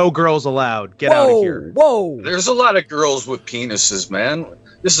individuals. No girls allowed. Get out of here. Whoa. There's a lot of girls with penises, man.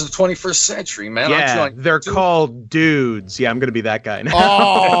 This is the 21st century, man. Yeah, they're called dudes. Yeah, I'm going to be that guy now.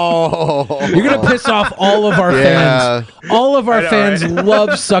 Oh, you're going to piss off all of our fans. All of our fans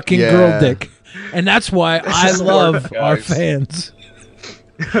love sucking girl dick. And that's why I love our fans.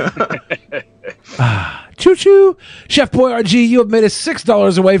 Choo-choo. Chef Boy RG, you have made us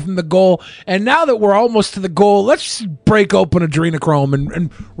 $6 away from the goal. And now that we're almost to the goal, let's just break open adrenochrome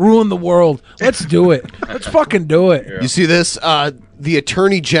and ruin the world. Let's do it. Let's fucking do it. You see this? The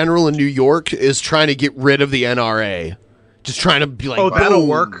Attorney General in New York is trying to get rid of the NRA. Just trying to be like, that'll boom,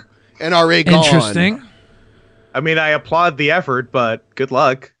 work. NRA gone. Interesting. I mean, I applaud the effort, but good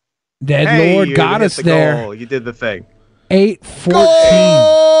luck. Dead Lord got us there. Goal. You did the thing.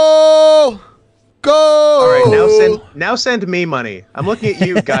 8-14. Go! All right, now send me money. I'm looking at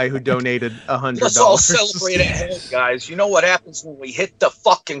you, guy who donated $100. Let's all celebrate at home, guys. You know what happens when we hit the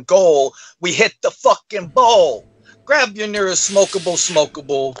fucking goal? We hit the fucking bowl. Grab your nearest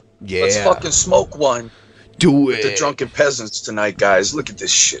smokable. Yeah. Let's fucking smoke one. Do with it. The drunken peasants tonight, guys. Look at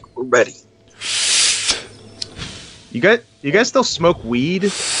this shit. We're ready. You guys still smoke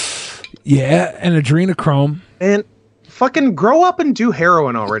weed? Yeah, and adrenochrome. And fucking grow up and do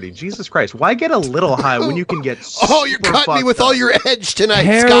heroin already. Jesus Christ. Why get a little high when you can get Oh, you're cutting me with all your edge tonight,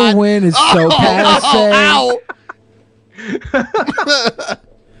 Heroin is so passe.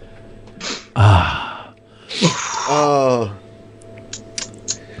 Ow.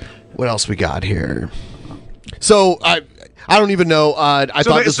 What else we got here? So I don't even know. I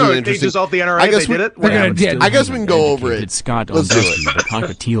thought this was interesting. They dissolved the NRA. I guess they did it. I guess we can go over it. Scott on Let's do Dusty, it. the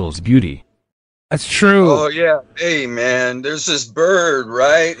cockatiel's beauty. That's true. Oh yeah. Hey man, there's this bird,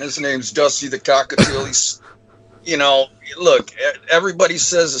 right? His name's Dusty the cockatiel. He's, look, everybody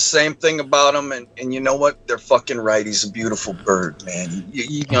says the same thing about him, and you know what? They're fucking right. He's a beautiful bird, man.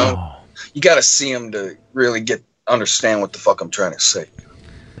 You got to see him to really understand what the fuck I'm trying to say.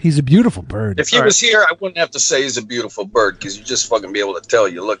 He's a beautiful bird. If he was here, I wouldn't have to say he's a beautiful bird, because you just fucking be able to tell.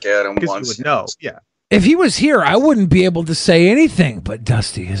 You look at him once. You would know. Yeah. If he was here, I wouldn't be able to say anything. But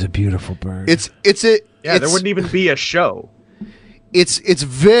Dusty is a beautiful bird. There wouldn't even be a show. It's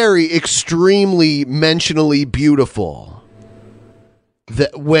very extremely mentionally beautiful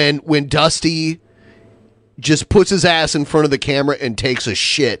that when Dusty just puts his ass in front of the camera and takes a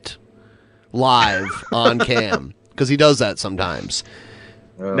shit live on cam, because he does that sometimes.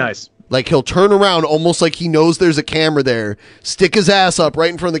 Nice. Like, he'll turn around almost like he knows there's a camera there, stick his ass up right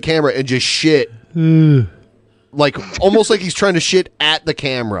in front of the camera and just shit. Like, almost like he's trying to shit at the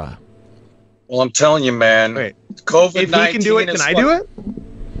camera. Well, I'm telling you, man. Wait, COVID-19. if he can do it, can I do it?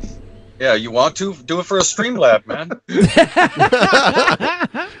 Yeah, you want to? Do it for a Streamlab, man.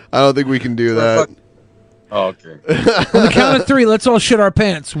 I don't think we can do that. Oh, okay. On the count of 3, let's all shit our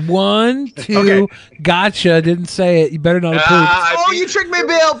pants. 1, 2, Okay. Gotcha. Didn't say it. You better not approve. Oh, you tricked me,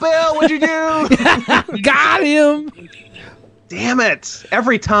 Bill. Bill, what'd you do? Got him. Damn it.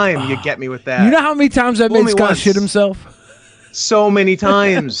 Every time you get me with that. You know how many times I've Fool made me Scott once. shit himself? So many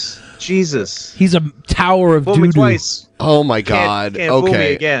times. Jesus. He's a tower of Fool me doo-doo. twice. Oh my God. Can't fool me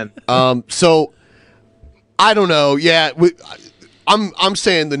Okay. again. So I don't know. Yeah, I'm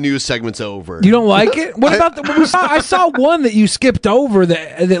saying the news segment's over. You don't like it? What about I saw one that you skipped over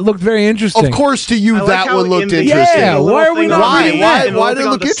that looked very interesting. Of course, to you I like that how one looked in the- interesting. Yeah, why are we not Why? reading Why? that? Why did it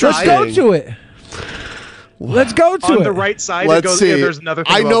look Let's interesting? Let's go to it. Let's go to On it. the right side, Let's it goes, see. yeah, there's another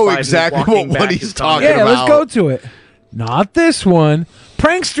thing I about know Biden exactly walking what back he's his talking comment. Yeah, about. let's go to it. Not this one.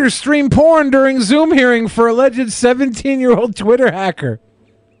 Pranksters stream porn during Zoom hearing for alleged 17-year-old Twitter hacker.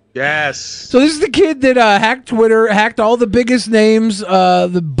 Yes. So this is the kid that hacked Twitter, hacked all the biggest names.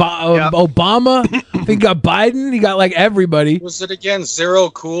 Obama. I think he got Biden. He got like everybody. Was it again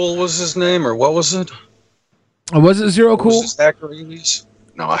Zero Cool was his name, or what was it? Was it Zero Cool? Was his hacker alias?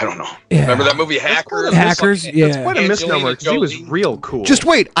 No, I don't know. Yeah. Remember that movie Hackers? Hackers, yeah. That's quite a misnomer because he was real cool. Just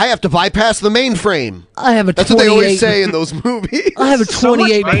wait, I have to bypass the mainframe. I have a That's what they always say in those movies. I have a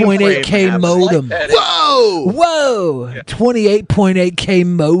 28.8K modem. Whoa! 28.8K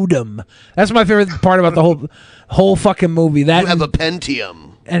modem. That's my favorite part about the whole fucking movie. That You have a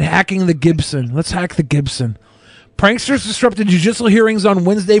Pentium. And hacking the Gibson. Let's hack the Gibson. Pranksters disrupted judicial hearings on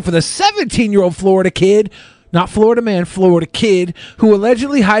Wednesday for the 17-year-old Florida kid. Not Florida man, Florida kid, who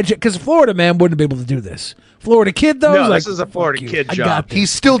allegedly hijacked, because Florida man wouldn't be able to do this. Florida kid, though? No, like, this is a Florida kid I job. got this. He's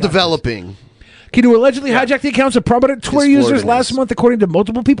still developing. Kid who allegedly hijacked the accounts of prominent Twitter users last month, according to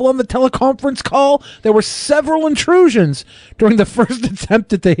multiple people on the teleconference call. There were several intrusions during the first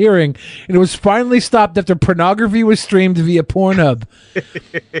attempt at the hearing, and it was finally stopped after pornography was streamed via Pornhub.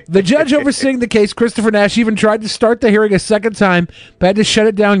 The judge overseeing the case, Christopher Nash, even tried to start the hearing a second time, but had to shut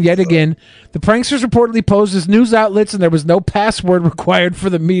it down yet again. The pranksters reportedly posed as news outlets, and there was no password required for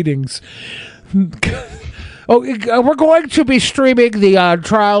the meetings. We're going to be streaming the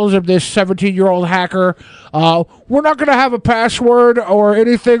trials of this 17-year-old hacker. We're not going to have a password or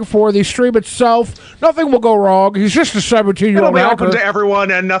anything for the stream itself. Nothing will go wrong. He's just a 17-year-old It'll be hacker. open to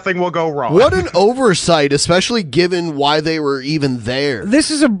everyone and nothing will go wrong. What an oversight, especially given why they were even there. This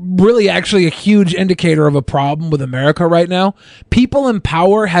is actually a huge indicator of a problem with America right now. People in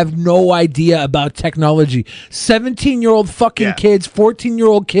power have no idea about technology. 17-year-old fucking kids,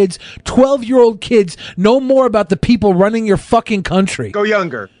 14-year-old kids, 12-year-old kids know more about the people running your fucking country. Go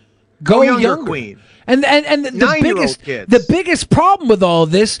younger. Go younger, younger. Queen. And the 9-year-old kids. the biggest problem with all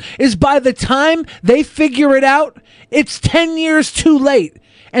this is by the time they figure it out, it's 10 years too late,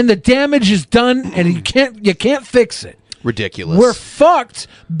 and the damage is done, and you can't fix it. Ridiculous. We're fucked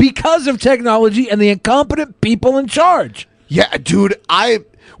because of technology and the incompetent people in charge. Yeah, dude,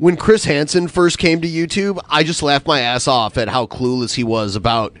 when Chris Hansen first came to YouTube, I just laughed my ass off at how clueless he was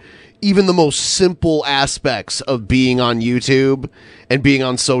about even the most simple aspects of being on YouTube and being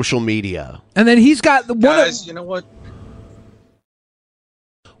on social media. And then he's got you know what?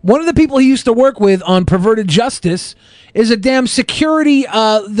 One of the people he used to work with on Perverted Justice is a damn security,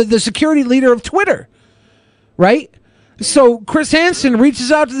 the security leader of Twitter, right? So Chris Hansen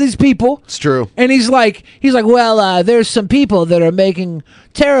reaches out to these people. It's true. And he's like, well, there's some people that are making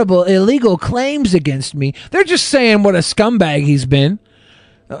terrible, illegal claims against me. They're just saying what a scumbag he's been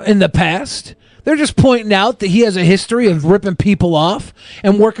in the past. They're just pointing out that he has a history of ripping people off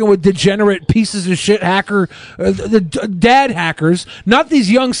and working with degenerate pieces of shit dad hackers, not these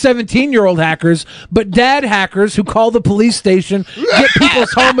young 17-year-old hackers, but dad hackers who call the police station, get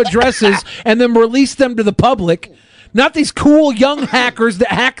people's home addresses, and then release them to the public. Not these cool young hackers that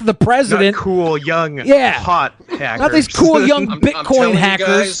hack the president. Not cool young hot hackers. Not these cool young Bitcoin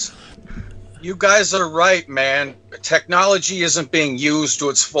hackers. You guys are right, man. Technology isn't being used to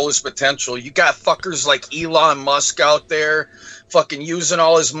its fullest potential. You got fuckers like Elon Musk out there fucking using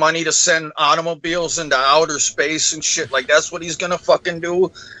all his money to send automobiles into outer space and shit. Like, that's what he's gonna fucking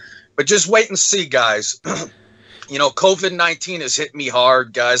do. But just wait and see, guys. You know, COVID-19 has hit me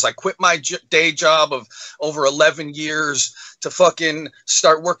hard, guys. I quit my day job of over 11 years to fucking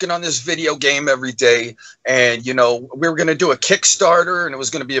start working on this video game every day. And, you know, we were going to do a Kickstarter and it was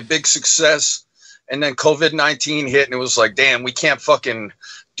going to be a big success. And then COVID-19 hit and it was like, damn, we can't fucking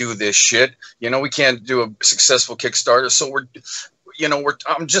do this shit. You know, we can't do a successful Kickstarter. So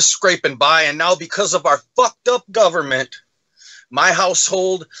I'm just scraping by. And now because of our fucked up government, my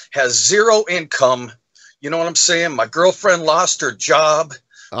household has zero income. You know what I'm saying? My girlfriend lost her job.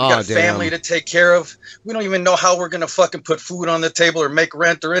 We got a family to take care of. We don't even know how we're going to fucking put food on the table or make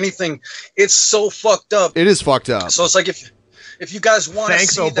rent or anything. It's so fucked up. It is fucked up. So it's like if you guys want to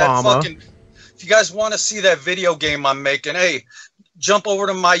see if you guys want to see that video game I'm making, hey, jump over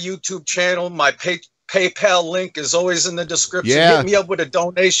to my YouTube channel. My PayPal link is always in the description. Yeah. Hit me up with a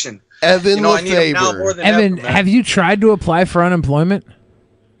donation. Evan I need them now more than Evan, ever, man. have you tried to apply for unemployment?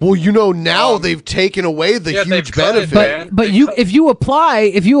 Well, you know, now they've taken away the huge benefit. But if you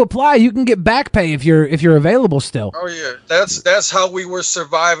apply, you can get back pay if you're available still. Oh yeah, that's how we were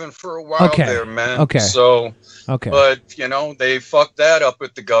surviving for a while there, man. Okay. So okay. But you know, they fucked that up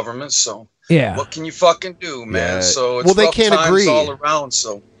with the government. So yeah, what can you fucking do, man? Yeah. So it's they rough can't times agree all around.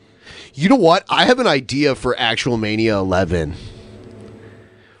 So you know what? I have an idea for Actual Mania 11.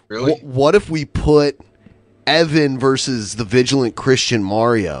 Really? What if we put Evan versus the Vigilant Christian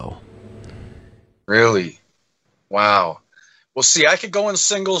Mario. Really? Wow. Well, see, I could go in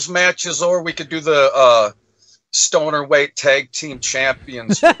singles matches, or we could do the stoner weight tag team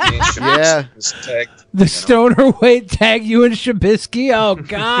champions. Yeah. The stoner weight tag, you and Shabisky? Oh,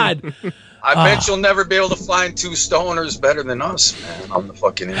 God. I bet you'll never be able to find two stoners better than us, man. I'm the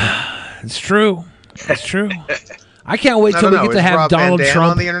fucking internet. It's true. It's true. I can't wait till we get to have Rob Donald Van Dam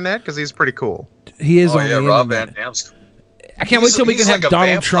Trump on the internet because he's pretty cool. He is on the Rob internet. Van Dam's cool. I can't wait till we can have like a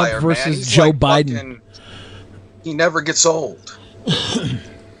Donald Trump vampire, man. versus He's Joe like Biden. fucking- he never gets old.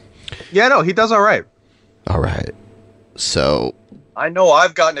 Yeah, no, he does all right. All right. So I know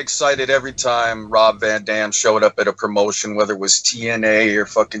I've gotten excited every time Rob Van Dam showed up at a promotion, whether it was TNA or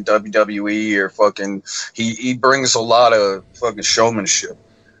fucking WWE or fucking. He brings a lot of fucking showmanship.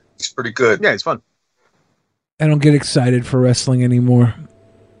 He's pretty good. Yeah, he's fun. I don't get excited for wrestling anymore.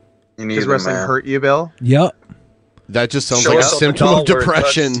 Does wrestling hurt you, Bill? Yep. That just sounds like a symptom of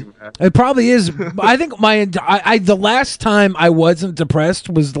depression. It probably is. I think the last time I wasn't depressed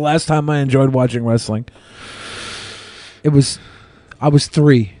was the last time I enjoyed watching wrestling. I was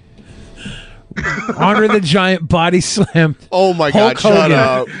 3. Andre the Giant body slammed. Oh my Hulk God! Shut Hogan.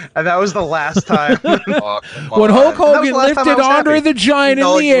 up. And that was the last time. When Hulk Hogan lifted Andre the Giant in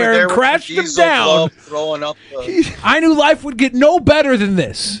the air and crashed him down, I knew life would get no better than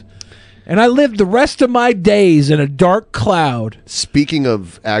this. And I lived the rest of my days in a dark cloud. Speaking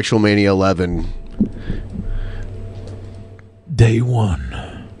of Actual Mania 11, Day 1.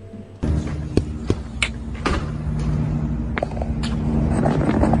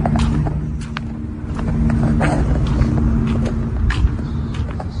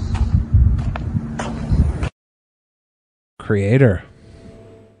 Creator.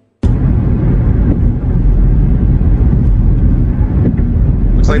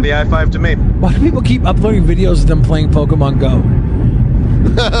 Looks like the i5 to me. Why do people keep uploading videos of them playing Pokemon Go?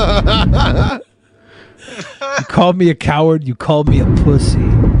 You called me a coward. You called me a pussy.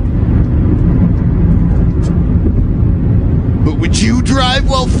 but would you drive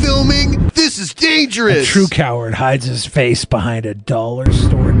while filming? This is dangerous. A true coward hides his face behind a dollar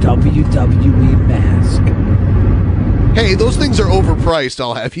store WWE mask. Hey, those things are overpriced,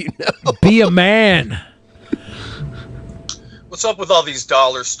 I'll have you know. Be a man. What's up with all these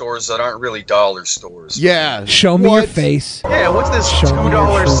dollar stores that aren't really dollar stores? Yeah. Show me your face. Yeah, what's this Show me your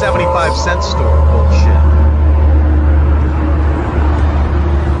 $2.75 store bullshit?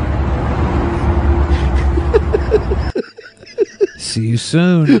 See you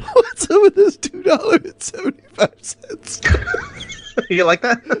soon. What's up with this $2.75? You like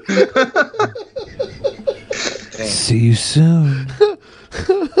that? See you soon.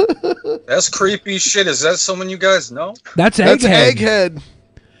 That's creepy shit. Is that someone you guys know? That's That's Egghead. Egghead.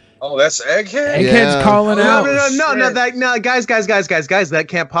 Oh, that's Egghead? Egghead's calling out. No, guys, that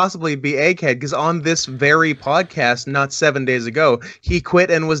can't possibly be Egghead, because on this very podcast, not 7 days ago, he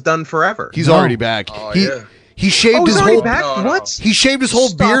quit and was done forever. He's already back. Oh, he yeah. he shaved he's his already whole back? No. What? he shaved his whole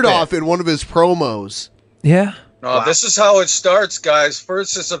Stop beard it. off in one of his promos. Yeah. No, this is how it starts, guys.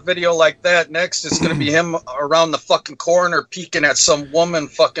 First, it's a video like that. Next, it's going to be him around the fucking corner peeking at some woman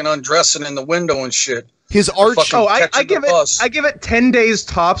fucking undressing in the window and shit. His arch I give it 10 days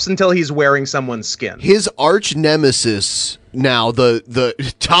tops until he's wearing someone's skin. his arch nemesis now, the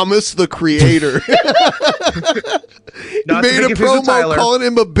Thomas the Creator. He Not to made make a it Fizz with promo Tyler. calling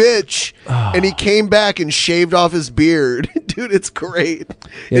him a bitch, and he came back and shaved off his beard. Dude, it's great.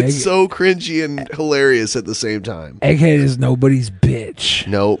 Yeah, It's so cringy and hilarious at the same time. Egghead is nobody's bitch.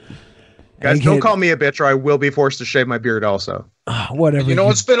 Nope. Guys, Egghead- don't call me a bitch, or I will be forced to shave my beard also. Whatever. You know,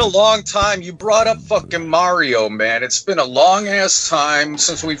 it's been a long time. You brought up fucking Mario, man. It's been a long ass time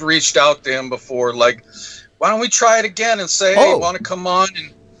since we've reached out to him before. Like, why don't we try it again and say, hey, want to come on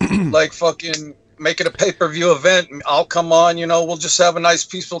and like fucking make it a pay-per-view event? I'll come on, you know, we'll just have a nice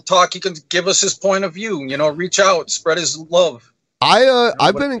peaceful talk. He can give us his point of view, you know, reach out, spread his love.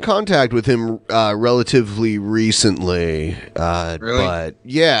 I've been in contact with him relatively recently, Really? but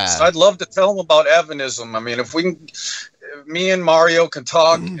yeah, So I'd love to tell him about Evanism. I mean, if we can, me and Mario can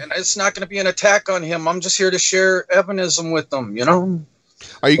talk, and it's not going to be an attack on him. I'm just here to share Evanism with them, you know?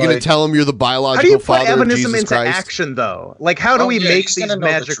 Are you going to Like- tell him you're the How do biological you put father of Evanism Jesus into Christ? action, though? Like, how do Oh, we yeah, make he's these gonna know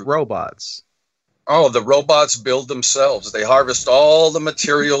the magic truth. robots? Oh, the robots build themselves. They harvest all the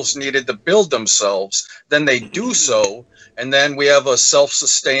materials needed to build themselves. Then they do so, and then we have a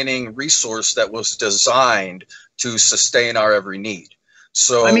self-sustaining resource that was designed to sustain our every need.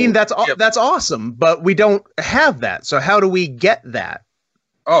 So I mean, that's awesome, but we don't have that. So how do we get that?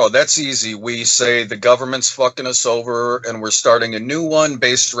 Oh, that's easy. We say the government's fucking us over and we're starting a new one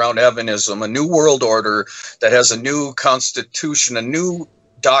based around Evanism, a new world order that has a new constitution, a new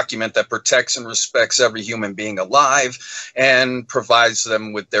document that protects and respects every human being alive and provides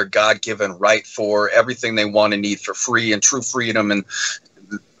them with their God-given right for everything they want and need for free and true freedom and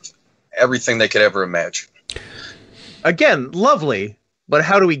everything they could ever imagine. Again, lovely, but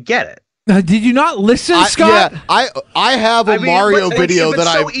how do we get it? Did you not listen, Scott? Yeah, I have a Mario video that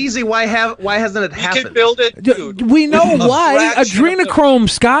so easy. Why hasn't it happened? You can build it, dude. We know why. Adrenochrome,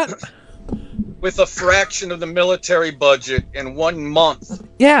 Scott. With a fraction of the military budget in 1 month.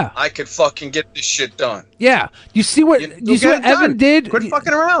 Yeah. I could fucking get this shit done. Yeah. You see what Evan did? Quit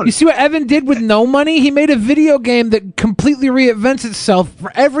fucking around. You see what Evan did with no money? He made a video game that completely reinvents itself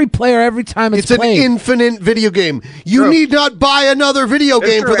for every player every time it's played. An infinite video game. You need not buy another video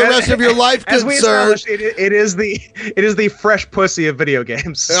game for the rest of your life, good sir. It is the fresh pussy of video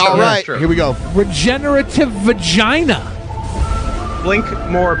games. All right, here we go. Regenerative vagina. Blink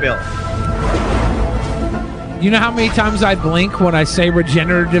more, Bill. You know how many times I blink when I say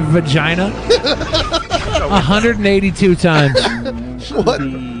regenerative vagina? 182 times. What?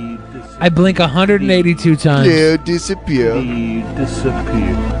 I blink 182 times. Yeah, disappear.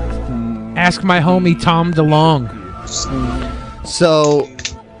 Ask my homie Tom DeLong. So,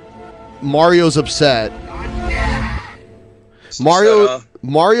 Mario's upset.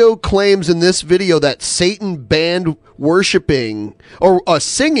 Mario claims in this video that Satan banned worshiping or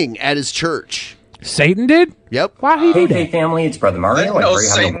singing at his church. Satan did? Yep. Why he do that? Hey family, it's Brother Mario. I didn't know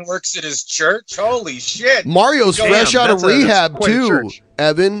Satan works at his church. Holy shit. Mario's fresh out of rehab too,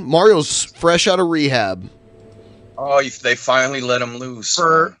 Evan. Mario's fresh out of rehab. Oh, they finally let him loose.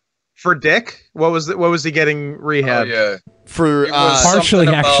 For Dick? What was he getting rehab? Oh, yeah. For partially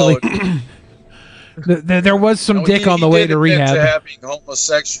actually. There was some dick on the way to rehab. To having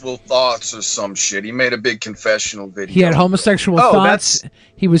homosexual thoughts or some shit. He made a big confessional video. He had homosexual thoughts.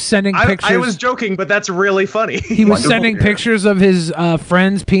 He was sending pictures. I was joking, but that's really funny. He was sending pictures of his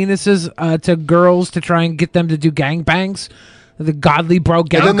friends' penises to girls to try and get them to do gangbangs. The godly bro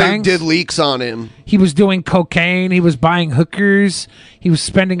gangbangs. And then they did leaks on him. He was doing cocaine. He was buying hookers. He was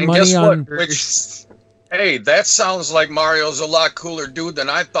spending money on... Hey, that sounds like Mario's a lot cooler dude than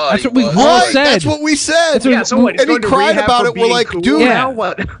I thought. That's what we all said. That's what we said. So what, and he cried about it. We're like, cool dude, now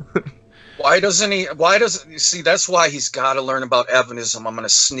what? Why doesn't you see? That's why he's got to learn about Evanism. I'm gonna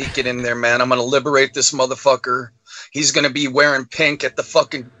sneak it in there, man. I'm gonna liberate this motherfucker. He's gonna be wearing pink at the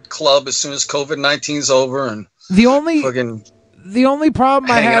fucking club as soon as COVID-19's over. And the only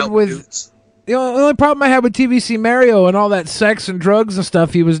problem I had with TVC Mario and all that sex and drugs and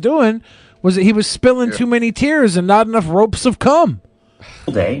stuff he was doing was that he was spilling too many tears and not enough ropes of cum.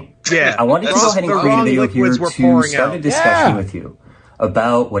 Day. Yeah. I wanted to go ahead and create a video here to start a discussion with you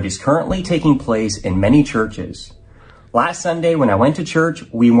about what is currently taking place in many churches. Last Sunday when I went to church,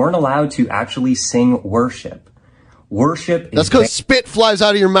 we weren't allowed to actually sing worship. Worship is... That's because spit flies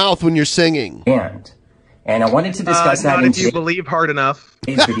out of your mouth when you're singing. And I wanted to discuss that not if you believe hard enough.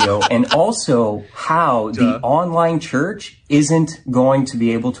 Video, and also how the online church isn't going to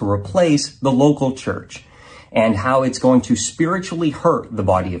be able to replace the local church, and how it's going to spiritually hurt the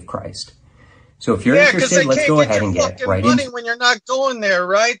body of Christ. So if you're interested, let's go ahead and get right into it. When you're not going there,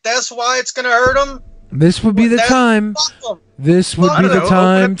 right? That's why it's going to hurt them. This would be the time. This would be the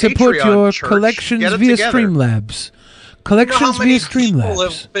time to put your collections via Streamlabs. Collections via Streamlabs. People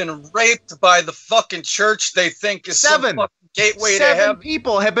have been raped by the fucking church they think is some fucking gateway to heaven. 7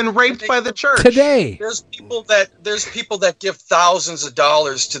 people have been raped by the church today. There's people that give thousands of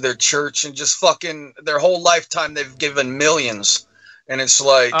dollars to their church and just fucking their whole lifetime they've given millions. And it's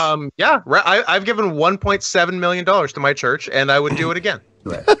like, I've given $1.7 million to my church, and I would do it again.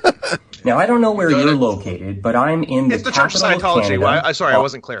 Now, I don't know where you're located, but I'm in the Church of Scientology. Sorry, I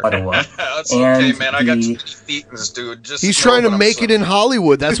wasn't clear. Ottawa. That's okay, man. I got too many thetans, dude. He's trying to make it in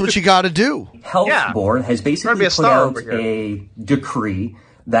Hollywood. That's what you got to do. Health Board has basically put out a decree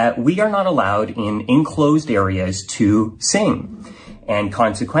that we are not allowed in enclosed areas to sing. And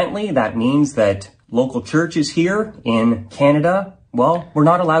consequently, that means that local churches here in Canada, well, we're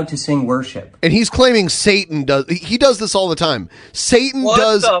not allowed to sing worship. And he's claiming Satan does. He does this all the time. Satan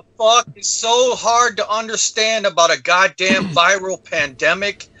does. What the fuck is so hard to understand about a goddamn viral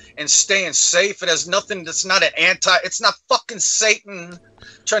pandemic and staying safe? It has nothing. It's not it's not fucking Satan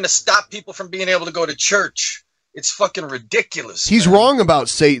trying to stop people from being able to go to church. It's fucking ridiculous. He's wrong about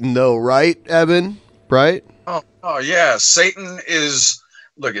Satan, though, right, Evan? Right? Oh yeah. Satan is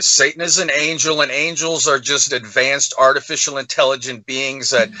look, Satan is an angel, and angels are just advanced artificial intelligent beings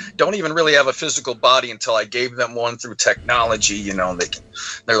that don't even really have a physical body until I gave them one through technology. You know,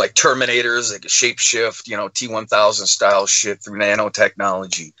 they're like Terminators. They can shapeshift, you know, T-1000 style shit through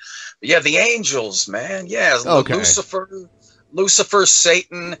nanotechnology. But yeah, the angels, man. Yeah, okay. Lucifer,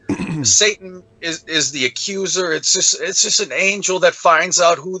 Satan. Satan is the accuser. It's just an angel that finds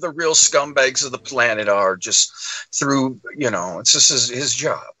out who the real scumbags of the planet are, just through, you know, it's just his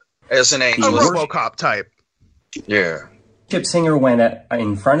job as an angel. A RoboCop type. Yeah. Worship singer went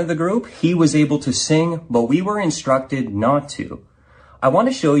in front of the group. He was able to sing, but we were instructed not to. I want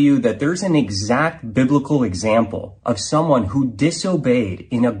to show you that there's an exact biblical example of someone who disobeyed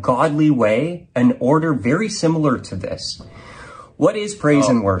in a godly way an order very similar to this. What is praise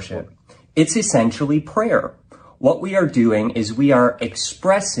and worship? It's essentially prayer. What we are doing is we are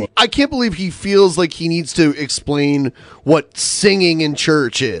expressing. I can't believe he feels like he needs to explain what singing in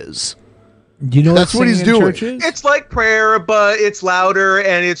church is. Do you know that's what he's doing? It's like prayer, but it's louder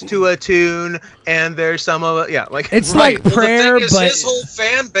and it's to a tune, and there's some of it. Yeah, like it's like prayer, well, the thing is, but his whole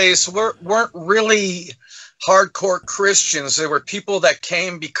fan base weren't really hardcore Christians. They were people that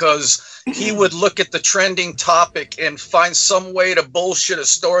came because he would look at the trending topic and find some way to bullshit a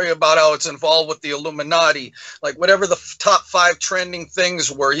story about how it's involved with the Illuminati. Like whatever the top 5 trending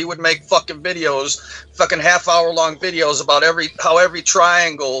things were, he would make fucking videos, fucking half-hour-long videos about how every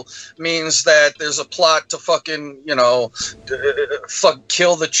triangle means that there's a plot to fucking, you know,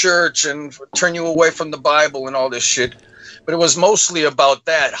 kill the church and turn you away from the Bible and all this shit. But it was mostly about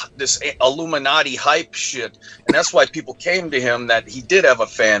this Illuminati hype shit. And that's why people came to him, that he did have a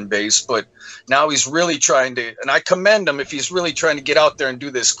fan base. But now he's really trying to, and I commend him if he's really trying to get out there and do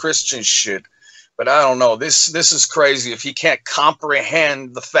this Christian shit. But I don't know. This is crazy if he can't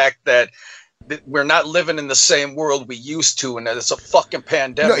comprehend the fact that we're not living in the same world we used to, and that it's a fucking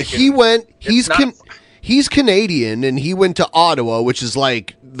pandemic. No, he's Canadian, and he went to Ottawa, which is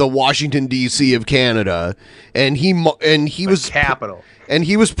like the Washington D.C. of Canada, and he was capital, and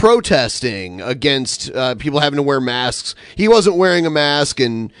he was protesting against people having to wear masks. He wasn't wearing a mask,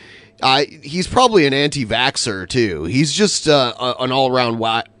 and he's probably an anti-vaxxer too. He's just an all-around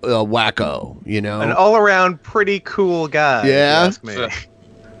wacko, you know, an all-around pretty cool guy. Yeah. If you ask me.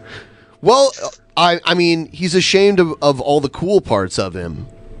 Well, I mean, he's ashamed of all the cool parts of him.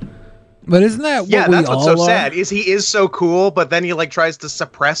 But isn't that what we that's what's all so are? sad? Is he is so cool, but then he like tries to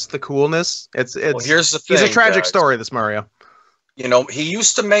suppress the coolness. It's Well, here's the thing, he's a tragic guys. story, this Mario. You know, he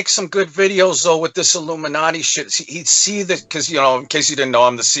used to make some good videos, though, with this Illuminati shit. He'd see that, because, you know, in case you didn't know,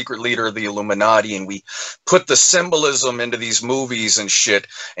 I'm the secret leader of the Illuminati, and we put the symbolism into these movies and shit,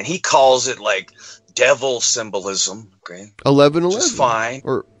 and he calls it, like, devil symbolism, okay? 11-11. Which is fine.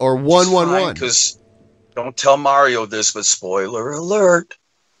 Or 1-1-1. Because, don't tell Mario this, but spoiler alert,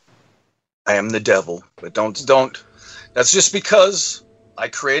 I am the devil. But don't. That's just because I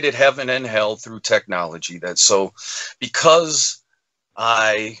created heaven and hell through technology. That's so, because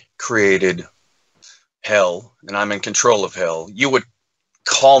I created hell and I'm in control of hell, you would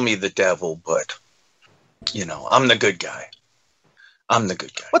call me the devil, but, you know, I'm the good guy. I'm the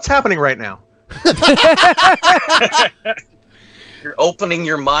good guy. What's happening right now? You're opening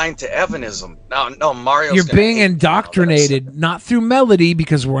your mind to Evanism. No, Mario's You're gonna being hate indoctrinated, not through melody,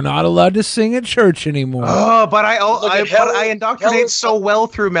 because we're not allowed to sing at church anymore. Oh, but hell- I indoctrinate so well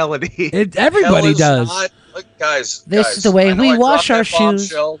through melody. Everybody Hell is does. not- look, guys, This is the way I know we I wash dropped our that shoes.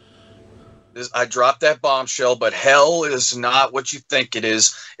 bombshell. I dropped that bombshell, but hell is not what you think it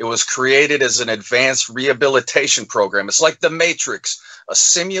is. It was created as an advanced rehabilitation program. It's like the Matrix, a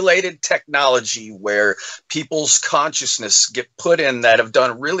simulated technology where people's consciousness get put in that have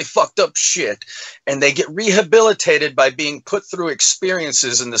done really fucked up shit, and they get rehabilitated by being put through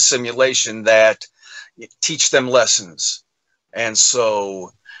experiences in the simulation that teach them lessons. And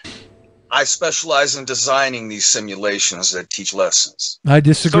so I specialize in designing these simulations that teach lessons. I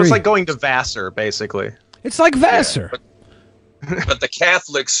disagree. So it's like going to Vassar, basically. It's like Vassar. But the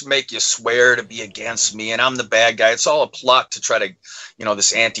Catholics make you swear to be against me, and I'm the bad guy. It's all a plot to try to, you know,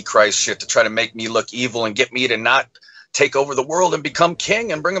 this Antichrist shit, to try to make me look evil and get me to not take over the world and become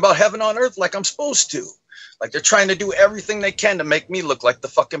king and bring about heaven on earth like I'm supposed to. Like, they're trying to do everything they can to make me look like the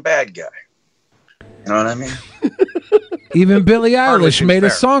fucking bad guy. You know what I mean? Even Billie Eilish seems made a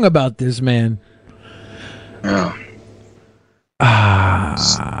fair. song about this, man. Yeah.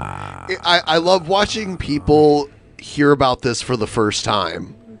 I love watching people hear about this for the first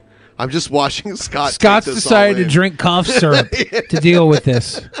time. I'm just watching Scott. Scott's take this decided all to in. drink cough syrup to deal with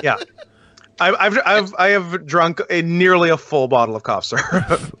this. Yeah. I have drunk nearly a full bottle of cough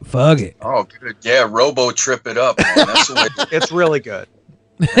syrup. Fuck it. Oh, good. Yeah, Robo trip it up. Man. That's the way. It's really good.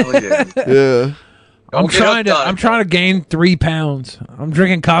 Hell yeah. Yeah. I'm trying to gain 3 pounds. I'm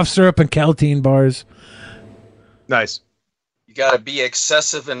drinking cough syrup and Caltine bars. Nice. You gotta be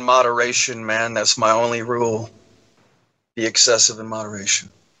excessive in moderation, man. That's my only rule. Be excessive in moderation.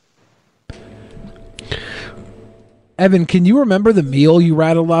 Evan, can you remember the meal you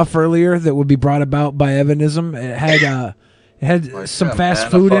rattled off earlier that would be brought about by Evanism? It had some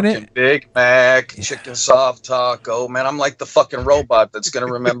fast food in it. Big Mac, chicken soft taco. Man, I'm like the fucking robot that's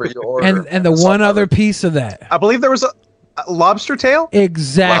gonna remember your order. And the one other piece of that. I believe there was a lobster tail.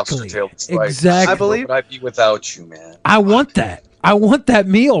 Exactly. Lobster tail, that's right. Exactly. I believe. Would I be without you, man? I want that. I want that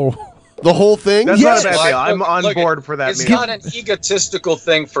meal. The whole thing? That's Yes. not a bad deal. I'm on board for that It's meal. not an egotistical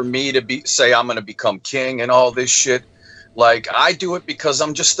thing for me to say I'm going to become king and all this shit. Like, I do it because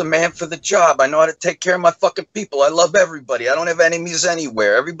I'm just the man for the job. I know how to take care of my fucking people. I love everybody. I don't have enemies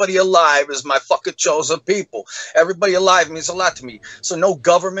anywhere. Everybody alive is my fucking chosen people. Everybody alive means a lot to me. So no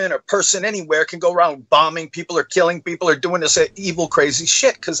government or person anywhere can go around bombing people or killing people or doing this evil, crazy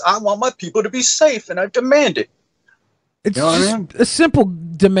shit, because I want my people to be safe, and I demand it. It's You know what I just mean? a simple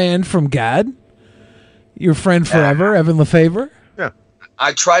demand from God. Your friend forever, Evan Lefavor. Yeah.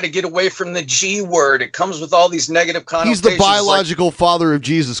 I try to get away from the G word. It comes with all these negative connotations. He's the biological father of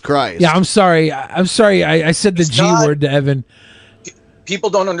Jesus Christ. Yeah, I'm sorry. I'm sorry. I said the G word to Evan. People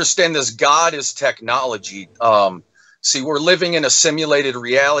don't understand this. God is technology. See, we're living in a simulated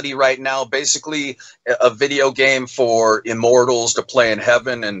reality right now, basically a video game for immortals to play in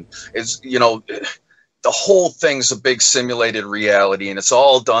heaven. And it's, the whole thing's a big simulated reality, and it's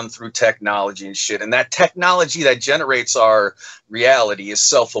all done through technology and shit. And that technology that generates our reality is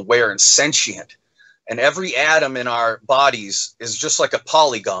self-aware and sentient. And every atom in our bodies is just like a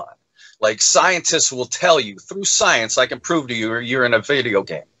polygon. Like, scientists will tell you, through science, I can prove to you you're in a video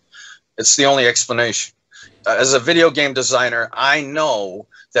game. It's the only explanation. As a video game designer, I know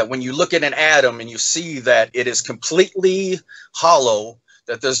that when you look at an atom and you see that it is completely hollow,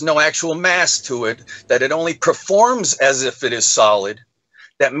 that there's no actual mass to it, that it only performs as if it is solid,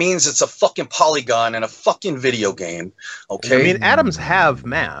 that means it's a fucking polygon in a fucking video game. Okay? I mean, atoms have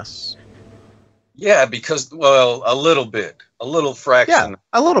mass. Yeah, because, well, a little bit. A little fraction. Yeah,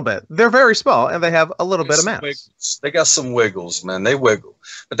 a little bit. They're very small, and they have a little bit of mass. Wiggles. They got some wiggles, man. They wiggle.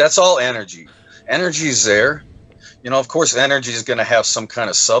 But that's all energy. Energy's there. Of course, energy is going to have some kind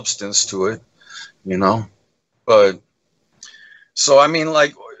of substance to it, But, so, I mean,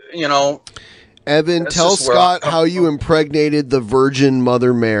 like, Evan, tell Scott how you impregnated the Virgin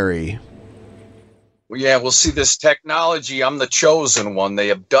Mother Mary. Yeah, we'll see this technology. I'm the chosen one. They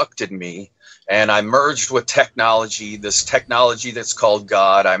abducted me, and I merged with technology, this technology that's called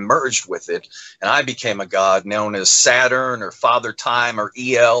God. I merged with it, and I became a god known as Saturn or Father Time or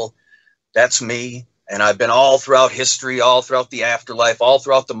EL. That's me, and I've been all throughout history, all throughout the afterlife, all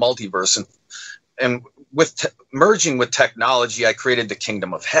throughout the multiverse. And with merging with technology, I created the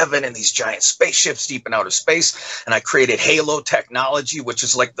kingdom of heaven and these giant spaceships deep in outer space. And I created Halo technology, which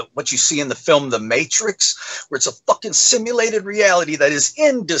is like what you see in the film The Matrix, where it's a fucking simulated reality that is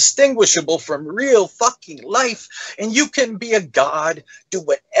indistinguishable from real fucking life. And you can be a god, do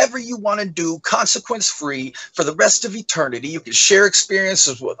whatever you want to do, consequence free for the rest of eternity. You can share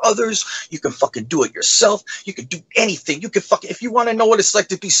experiences with others. You can fucking do it yourself. You can do anything. You can fucking, if you want to know what it's like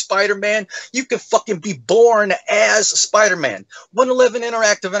to be Spider-Man, you can fucking be born as Spider-Man. 111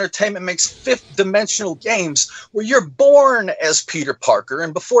 Interactive Entertainment makes fifth dimensional games where you're born as Peter Parker,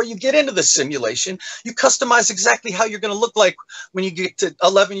 and before you get into the simulation, you customize exactly how you're going to look like when you get to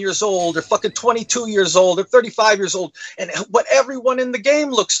 11 years old or fucking 22 years old or 35 years old, and what everyone in the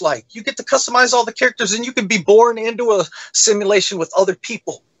game looks like. You get to customize all the characters, and you can be born into a simulation with other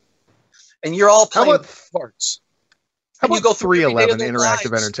people, and you're all playing parts. How about you go 311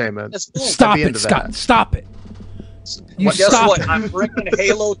 Interactive Entertainment? Stop it, Scott. Stop it. Guess what? I'm bringing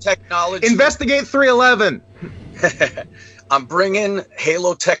Halo technology. Investigate 311. I'm bringing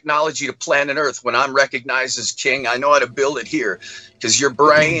Halo technology to planet Earth. When I'm recognized as king, I know how to build it here. Because your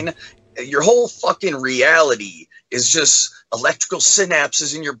brain, your whole fucking reality is just electrical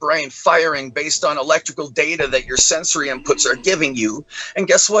synapses in your brain firing based on electrical data that your sensory inputs are giving you. And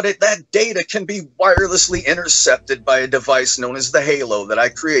guess what? That data can be wirelessly intercepted by a device known as the Halo that I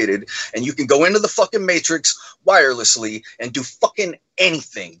created. And you can go into the fucking Matrix wirelessly and do fucking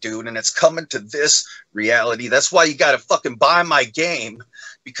anything, dude. And it's coming to this reality. That's why you got to fucking buy my game.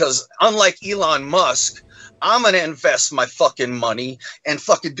 Because unlike Elon Musk, I'm going to invest my fucking money and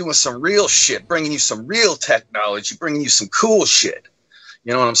fucking doing some real shit, bringing you some real technology, bringing you some cool shit.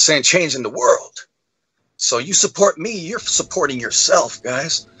 You know what I'm saying? Changing the world. So you support me, you're supporting yourself,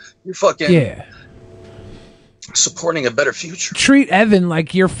 guys. You're fucking... Yeah. supporting a better future. Treat Evan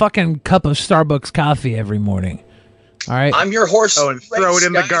like your fucking cup of Starbucks coffee every morning. All right. I'm your horse. Oh, and throw it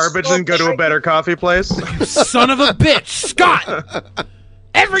in the garbage and go to a better coffee place. Son of a bitch, Scott!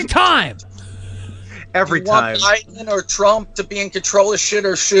 Every time. Every time. Want Biden or Trump to be in control of shit,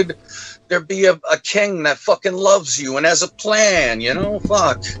 or should there be a king that fucking loves you and has a plan? You know,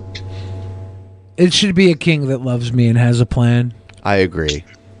 fuck. It should be a king that loves me and has a plan. I agree.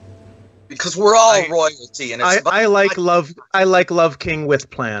 Because we're all royalty, and it's I like love. I like Love King with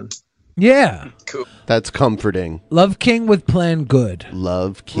plan. Yeah. Cool. That's comforting. Love King with plan good.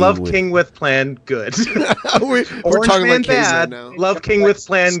 Love King. Love King with plan good. we're Orange talking Man like bad. now. Love King with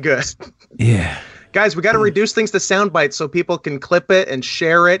plan good. Yeah. Guys, we got to reduce things to sound bites so people can clip it and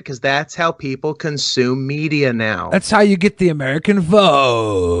share it, because that's how people consume media now. That's how you get the American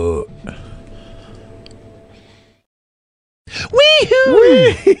vote.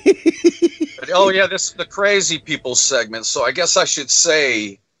 Wee-hoo! Oh yeah, this is the crazy people segment. So I guess I should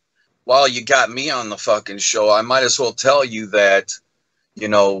say, while you got me on the fucking show, I might as well tell you that, you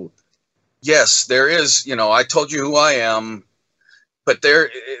know, yes, there is, you know, I told you who I am, but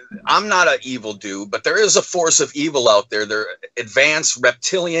I'm not an evil dude, but there is a force of evil out there. They're advanced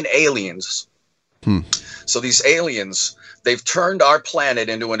reptilian aliens. So these aliens, they've turned our planet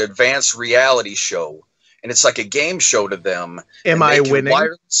into an advanced reality show. And it's like a game show to them. Am I winning?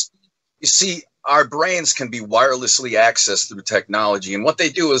 You see, our brains can be wirelessly accessed through technology. And what they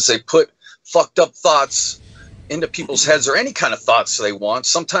do is they put fucked up thoughts into people's heads, or any kind of thoughts they want.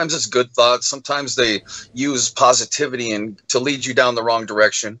 Sometimes it's good thoughts. Sometimes they use positivity and to lead you down the wrong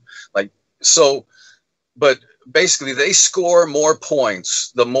direction. But basically they score more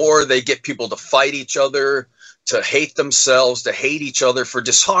points the more they get people to fight each other, to hate themselves, to hate each other for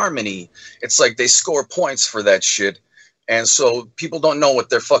disharmony. It's like they score points for that shit. And so people don't know what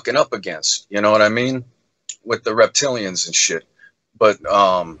they're fucking up against. You know what I mean? With the reptilians and shit. But,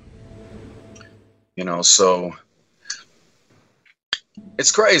 you know, so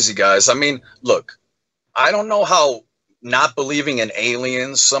it's crazy, guys. I mean, look, I don't know how not believing in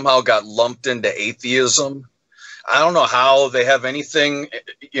aliens somehow got lumped into atheism. I don't know how they have anything,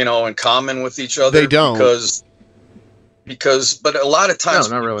 you know, in common with each other. They don't. Because, but a lot of times,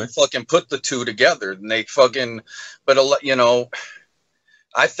 no, not really. Fucking put the two together, and they fucking, you know,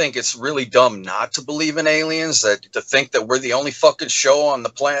 I think it's really dumb not to believe in aliens. To think that we're the only fucking show on the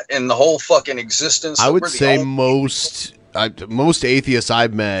planet in the whole fucking existence. I would say most atheists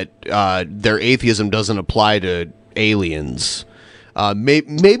I've met, their atheism doesn't apply to aliens.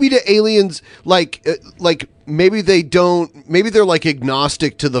 Maybe to aliens, like maybe they don't. Maybe they're like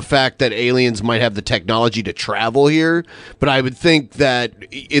agnostic to the fact that aliens might have the technology to travel here. But I would think that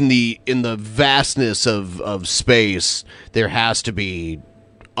in the vastness of space, there has to be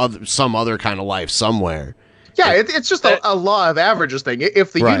some other kind of life somewhere. Yeah, it's just a law of averages thing.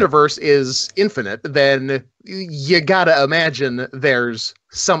 If the universe is infinite, then you gotta imagine there's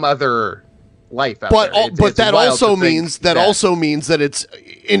some other life out there. But that also means that it's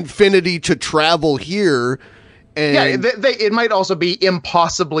infinity to travel here. And it might also be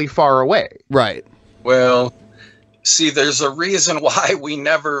impossibly far away. Right. Well, see, there's a reason why we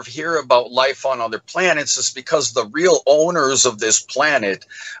never hear about life on other planets. It's because the real owners of this planet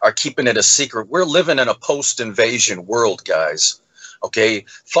are keeping it a secret. We're living in a post-invasion world, guys. Okay,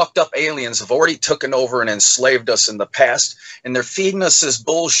 fucked up aliens have already taken over and enslaved us in the past, and they're feeding us this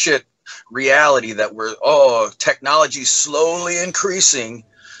bullshit reality that technology's slowly increasing,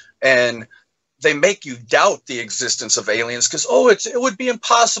 and they make you doubt the existence of aliens because it would be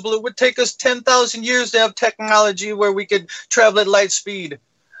impossible. It would take us 10,000 years to have technology where we could travel at light speed.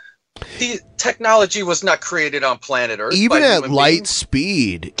 The technology was not created on planet Earth. Even at light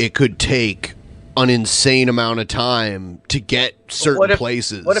speed, it could take an insane amount of time to get certain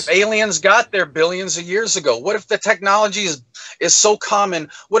places. What if aliens got there billions of years ago? What if the technology is so common?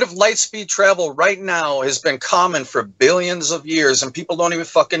 What if light speed travel right now has been common for billions of years and people don't even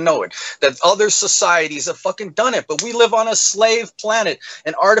fucking know it? That other societies have fucking done it, but we live on a slave planet,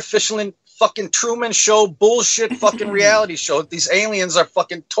 an artificial and fucking Truman Show bullshit fucking reality show. These aliens are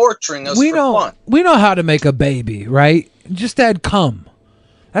fucking torturing us for fun. We know how to make a baby, right? Just add cum.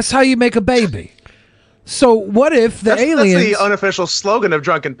 That's how you make a baby. So what if the aliens... That's the unofficial slogan of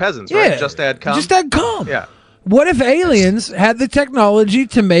Drunken Peasants, right? Just add cum? Just add cum. Yeah. What if aliens had the technology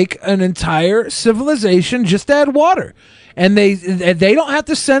to make an entire civilization just add water? And they don't have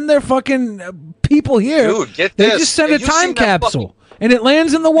to send their fucking people here. Dude, get they this. Just send a time capsule, and it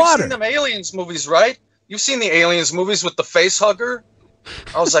lands in the water. You've seen them aliens movies, right? You've seen the aliens movies with the face hugger?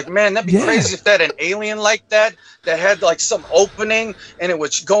 I was like, man, that'd be crazy if that an alien like that had like some opening and it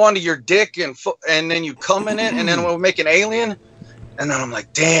would go onto your dick and then you come in it and then it would make an alien. And then I'm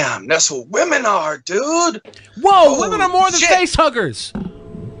like, damn, that's what women are, dude. Whoa, women are more than face huggers.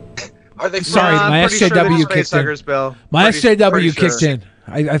 Are they? Sorry, my SJW kicked in. Bill. My SJW kicked in.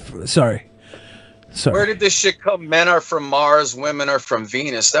 I sorry. Where did this shit come? Men are from Mars, women are from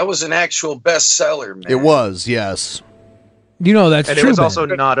Venus. That was an actual bestseller, man. It was, yes. You know that's and true. And it was also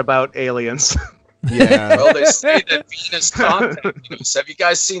not about aliens. Yeah. Well, they say that Venus contacted us. Have you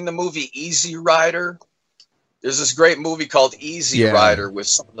guys seen the movie Easy Rider? There's this great movie called Easy Rider with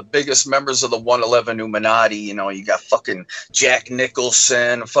some of the biggest members of the 111 Illuminati. You know, you got fucking Jack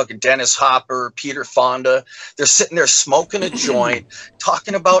Nicholson, fucking Dennis Hopper, Peter Fonda. They're sitting there smoking a joint,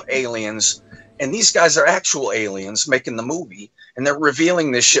 talking about aliens. And these guys are actual aliens making the movie. And they're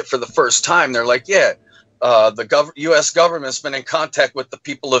revealing this shit for the first time. They're like, yeah, the U.S. government's been in contact with the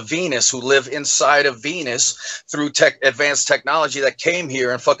people of Venus who live inside of Venus through advanced technology that came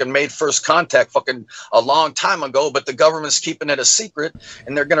here and fucking made first contact fucking a long time ago, but the government's keeping it a secret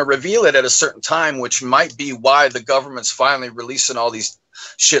and they're going to reveal it at a certain time, which might be why the government's finally releasing all these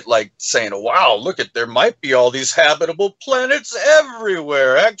shit like saying, wow, look at, there might be all these habitable planets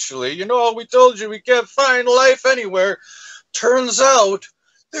everywhere. Actually, you know, we told you we can't find life anywhere. Turns out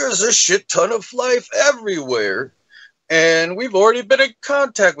there's a shit ton of life everywhere, and we've already been in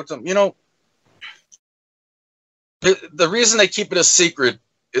contact with them. You know, the reason they keep it a secret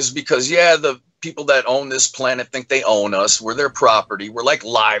is because, yeah, the people that own this planet think they own us. We're their property. We're like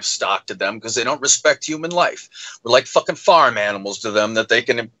livestock to them because they don't respect human life. We're like fucking farm animals to them that they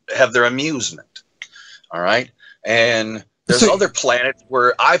can have their amusement. All right? And there's other planets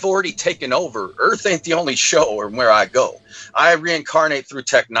where I've already taken over. Earth ain't the only show or where I go. I reincarnate through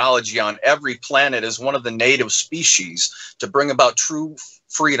technology on every planet as one of the native species to bring about true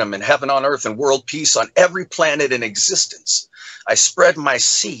freedom and heaven on earth and world peace on every planet in existence. I spread my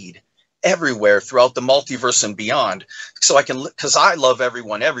seed everywhere throughout the multiverse and beyond so I can, because I love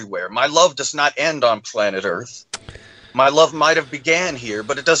everyone everywhere. My love does not end on planet Earth. My love might have began here,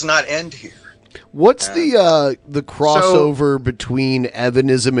 but it does not end here. What's the crossover between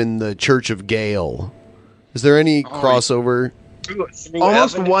Evanism and the Church of Gale? Is there any crossover?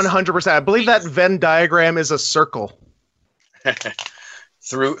 Almost 100%. I believe that Venn diagram is a circle.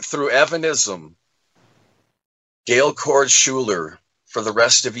 through Evanism, Gail Cord Schuler, for the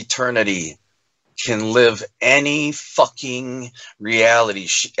rest of eternity, can live any fucking reality.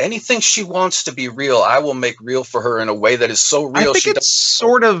 Anything she wants to be real, I will make real for her in a way that is so real. I think it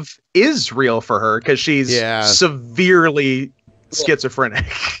sort of is real for her because she's severely schizophrenic.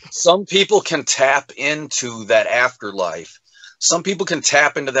 Some people can tap into that afterlife. Some people can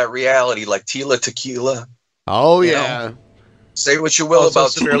tap into that reality, like Tila Tequila. Oh, you know? Say what you will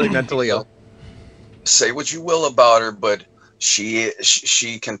about severely mentally ill. Say what you will about her, but she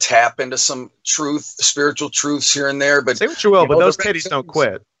can tap into some truth, spiritual truths here and there. But say what you will, but those titties don't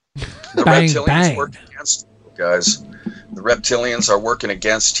quit. The reptilians work against you guys. The reptilians are working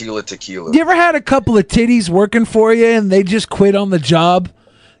against Tila Tequila. You ever had a couple of titties working for you and they just quit on the job?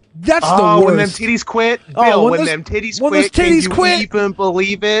 That's the worst. When them titties quit, Bill, when them titties quit, can you even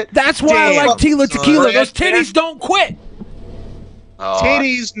believe it? That's why I like Tila Tequila. Those titties don't quit.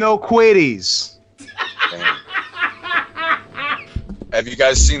 Titties, no quitties. Have you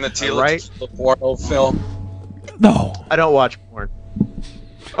guys seen the Tila Tequila porno film? No. I don't watch porn.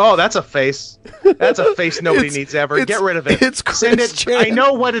 Oh, that's a face. That's a face nobody needs ever. Get rid of it. It's Send it. I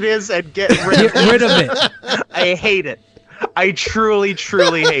know what it is and get rid of it. Get rid of it. I hate it. I truly,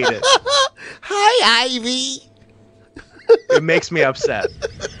 truly hate it. Hi, Ivy. It makes me upset.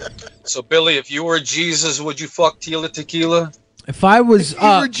 So, Billy, if you were Jesus, would you fuck Tila Tequila? If I was, if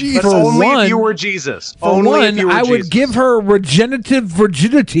you were Jesus. I would give her regenerative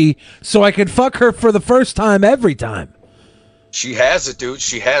virginity so I could fuck her for the first time every time. She has it, dude.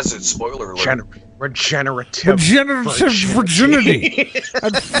 She has it. Spoiler alert. Regenerative virginity.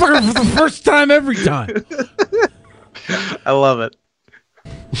 I'd fuck her for the first time every time. I love it.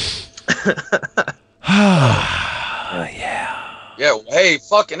 Yeah, hey,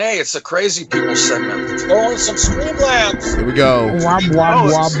 fucking A, it's a crazy people segment. Let's go on some Streamlabs. Here we go. Wob, wob,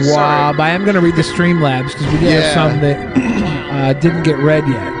 wob, wob. I am going to read the Streamlabs because we did have some that didn't get read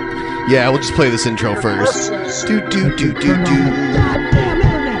yet. Yeah, we'll just play this intro first. Do, do, do, do, do.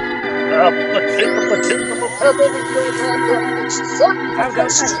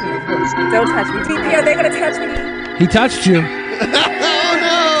 Don't touch me. TP, they're going to touch me. He touched you.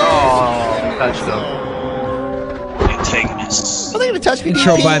 Oh, touched him. Are they going to touch me?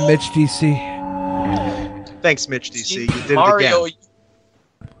 Intro by Mitch DC. Thanks, Mitch DC. You did it again.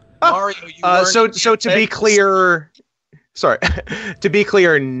 Mario, you so to be clear, sorry, to be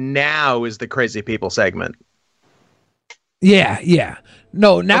clear, now is the crazy people segment. Yeah.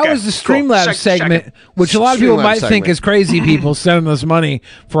 No, now is the Streamlabs segment, which a lot of people might think is crazy people sending us money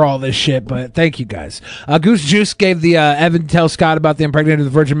for all this shit, but thank you guys. Goose Juice gave the Evan tell Scott about the impregnated the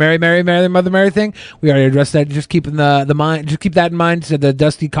Virgin Mary, Mother Mary thing. We already addressed that. Just keeping the mind, just keep that in mind. Said the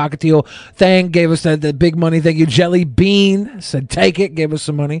Dusty Cockatiel thing gave us the big money. Thank you. Jelly Bean said take it, gave us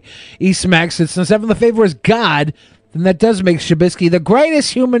some money. East Max said since Evan Lefavor is God, then that does make Shabisky the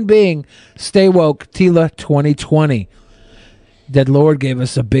greatest human being. Stay woke, Tila 2020. Dead Lord gave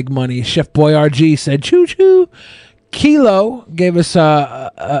us a big money. Chef Boy RG said choo choo. Kilo gave us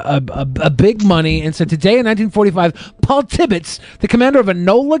a big money and said today in 1945, Paul Tibbets, the commander of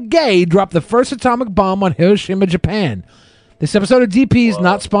Enola Gay, dropped the first atomic bomb on Hiroshima, Japan. This episode of DP is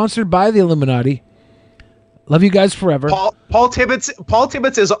not sponsored by the Illuminati. Love you guys forever. Paul Tibbets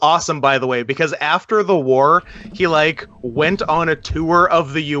is awesome, by the way, because after the war, he went on a tour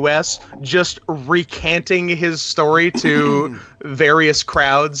of the U.S. just recanting his story to various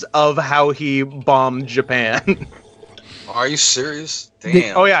crowds of how he bombed Japan. Are you serious?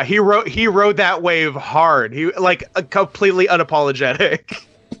 Damn. Oh yeah, he rode that wave hard. He completely unapologetic.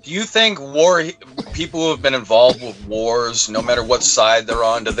 Do you think people who have been involved with wars, no matter what side they're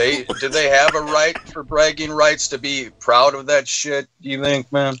on, do they have a right for bragging rights to be proud of that shit? Do you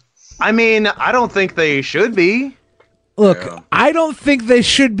think, man? I mean, I don't think they should be. Look, I don't think they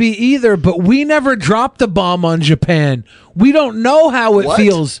should be either, but we never dropped a bomb on Japan. We don't know how it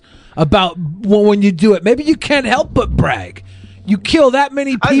feels about when you do it. Maybe you can't help but brag. You kill that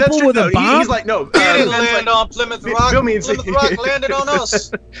many people with a bomb? He's like, no. He didn't land on Plymouth Rock. Plymouth Rock landed on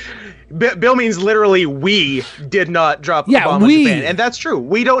us. Bill means literally we did not drop the bomb on Japan. And that's true.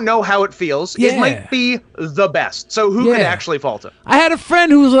 We don't know how it feels. Yeah. It might be the best. So who could actually fault him? I had a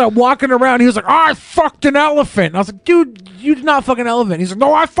friend who was walking around. He was like, I fucked an elephant. And I was like, dude, you did not fuck an elephant. He's like,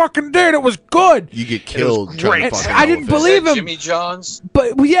 no, I fucking did. It was good. You get killed trying to fuck an I didn't believe him. Jimmy John's?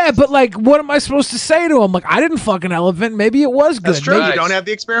 But what am I supposed to say to him? I didn't fuck an elephant. Maybe it was good. That's true. Maybe, you don't have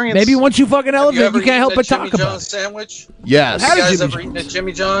the experience. Maybe once you fuck an elephant, you can't help but talk Jimmy about John's it. Sandwich? Yes. Have you guys ever eaten a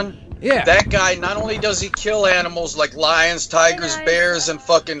Jimmy John? Yeah. That guy, not only does he kill animals like lions, tigers, bears, and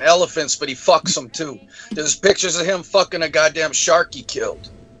fucking elephants, but he fucks them too. There's pictures of him fucking a goddamn shark he killed.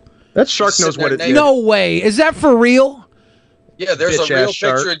 That shark knows what it is. No way. Is that for real? Yeah, there's a real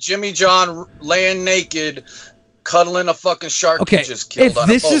picture of Jimmy John laying naked, cuddling a fucking shark he just killed on a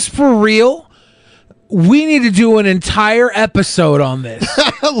boat. If this is for real, we need to do an entire episode on this.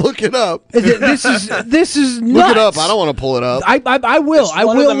 Look it up. This is nuts. Look it up. I don't want to pull it up. I will. I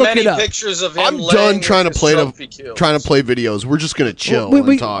will look it up. Pictures of him I'm done trying to play videos. We're just gonna chill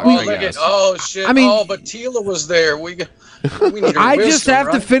and talk. Oh shit! I mean, but Tila was there. We need I just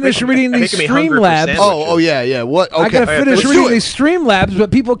have to finish reading these Streamlabs. Oh yeah. What? Okay. I gotta finish reading these Streamlabs,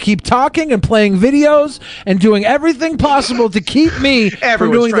 but people keep talking and playing videos and doing everything possible to keep me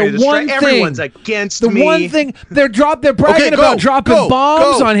from doing the one thing. Everyone's against me. The one thing they're bragging about dropping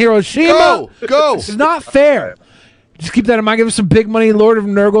bombs on Hiroshima. Go. This is not fair. Just keep that in mind. Give us some big money. Lord of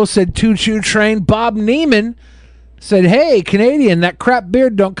Nurgle said choo-choo train. Bob Neiman said, hey, Canadian, that crap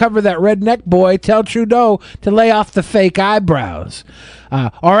beard don't cover that redneck boy. Tell Trudeau to lay off the fake eyebrows.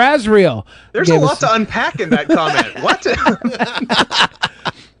 Or Asriel. There's a lot to unpack in that comment. What?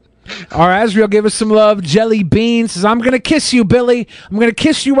 Our Asriel gave us some love. Jelly Bean says, I'm going to kiss you, Billy. I'm going to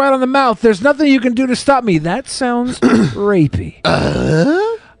kiss you right on the mouth. There's nothing you can do to stop me. That sounds rapey.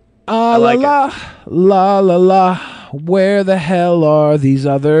 La la. Where the hell are these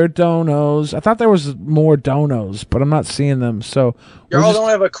other donos? I thought there was more donos, but I'm not seeing them. So y'all don't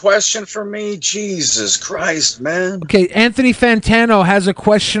have a question for me? Jesus Christ, man. Okay, Anthony Fantano has a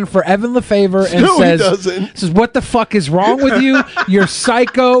question for Evan Lefavor and says, what the fuck is wrong with you? You're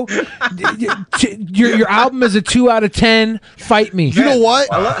psycho. Your album is a 2 out of 10. Fight me. You know what?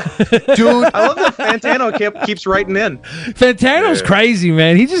 Dude, I love that Fantano keeps writing in. Fantano's crazy,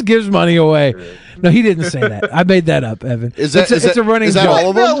 man. He just gives money away. No, he didn't say that. I made that up, Evan. It's a running joke. all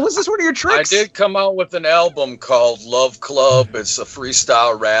of them? No, was this one of your tricks? I did come out with an album called Love Club. It's a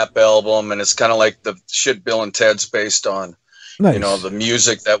freestyle rap album, and it's kind of like the shit Bill and Ted's based on. Nice. You know, the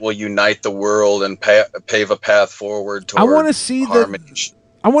music that will unite the world and pave a path forward toward I want to see harmony.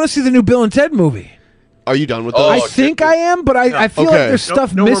 I want to see the new Bill and Ted movie. Are you done with those? I think I am, but I feel like there's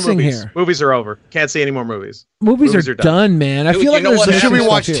stuff missing here. Movies are over. Can't see any more movies. Movies are done, man. I feel like there's should we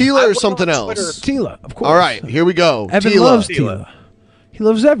watch Tila or something else? Tila, of course. All right, here we go. Evan loves Tila. He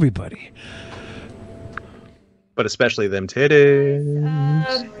loves everybody. But especially them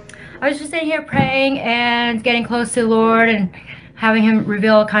titties. I was just sitting here praying and getting close to the Lord and having him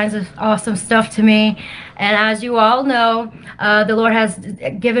reveal all kinds of awesome stuff to me. And as you all know, the Lord has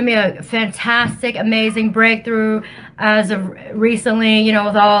given me a fantastic, amazing breakthrough as of recently, you know,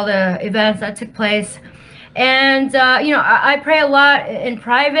 with all the events that took place. And you know, I pray a lot in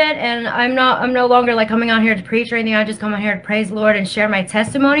private, and I'm no longer like coming on here to preach or anything. I just come on here to praise the Lord and share my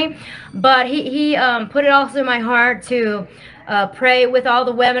testimony. But he put it also in my heart to pray with all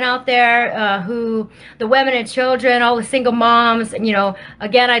the women out there, the women and children, all the single moms. And, you know,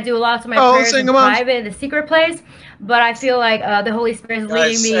 again, I do lots of my prayers in private, in the secret place. But I feel like the Holy Spirit is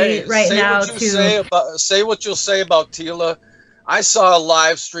leading me right now to say what you'll say about Tila. I saw a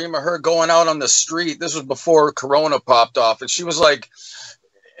live stream of her going out on the street. This was before Corona popped off, and she was like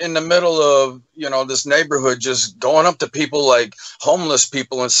in the middle of, you know, this neighborhood, just going up to people, like homeless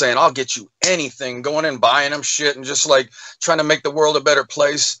people, and saying, "I'll get you anything," going in, buying them shit, and just like trying to make the world a better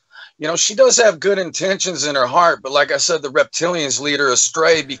place. You know, she does have good intentions in her heart, but like I said, the reptilians lead her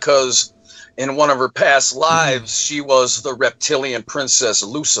astray because in one of her past lives, she was the reptilian princess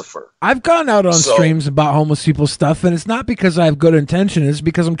Lucifer. I've gone out on streams about homeless people stuff, and it's not because I have good intention. It's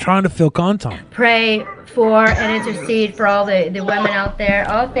because I'm trying to fill content. pray for and intercede for all the women out there.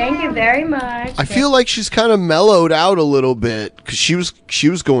 Oh, thank you very much. I feel like she's kind of mellowed out a little bit because she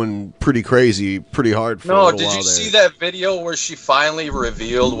was going pretty crazy, pretty hard for a little while. Did you see that video where she finally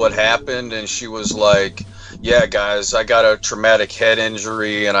revealed what happened, and she was like, "Yeah, guys, I got a traumatic head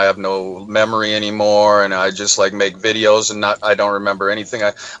injury, and I have no memory anymore, and I just like make videos and I don't remember anything."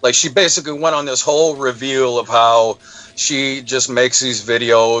 She basically went on this whole reveal of how she just makes these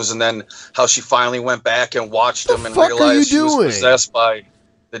videos, and then how she finally went back and watched them and realized she was possessed by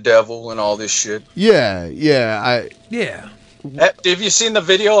the devil and all this shit. Yeah. Have you seen the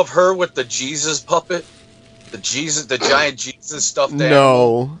video of her with the Jesus puppet, the giant Jesus stuffed animal?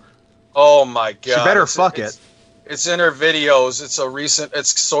 No. Oh my god! She better fuck it. It's in her videos. It's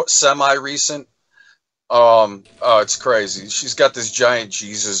semi-recent. It's crazy. She's got this giant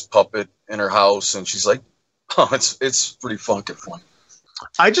Jesus puppet in her house, and she's like, "Oh, it's pretty fucking funny."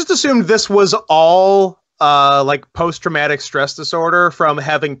 I just assumed this was all like post-traumatic stress disorder from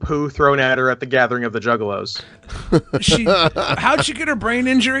having poo thrown at her at the gathering of the Juggalos. How'd she get her brain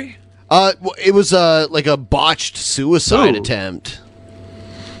injury? It was like a botched suicide attempt.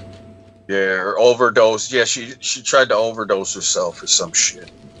 Yeah, or overdose. Yeah, she tried to overdose herself or some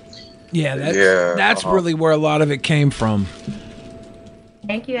shit. Yeah, that's really where a lot of it came from.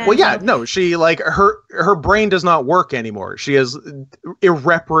 Thank you. Well, yeah, no, she like her brain does not work anymore. She has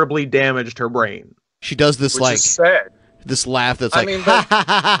irreparably damaged her brain. She does this Which is sad. This laugh that's I like mean,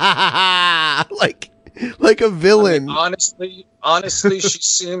 like a villain. I mean, honestly, she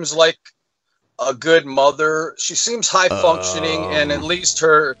seems like a good mother. She seems high functioning, and at least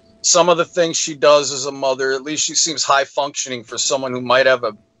some of the things she does as a mother, at least she seems high functioning for someone who might have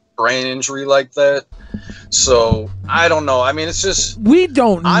a brain injury like that. So I don't know. I mean, it's just we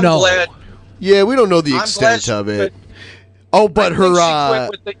don't know. I'm glad. Yeah, we don't know the extent of it. Oh, but her she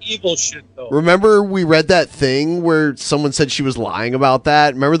quit with the evil shit though. Remember we read that thing where someone said she was lying about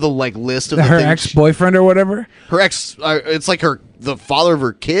that? Remember the list of her ex-boyfriend or whatever? Her ex, it's like the father of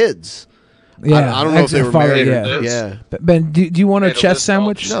her kids. Yeah, I don't know if they were married. Yeah. Ben, do you want a chest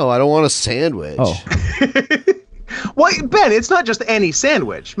sandwich? No, I don't want a sandwich. Oh. Well, Ben, it's not just any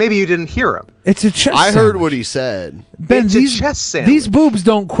sandwich. Maybe you didn't hear him. It's a chest I sandwich. heard what he said. Ben, it's a chest sandwich. These boobs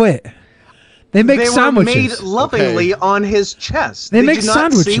don't quit. They make sandwiches. They were made lovingly on his chest. They make Did you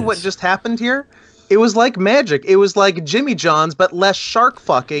not sandwiches. see what just happened here? It was like magic. It was like Jimmy John's, but less shark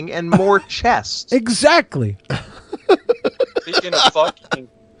fucking and more chest. Exactly. Speaking of fucking,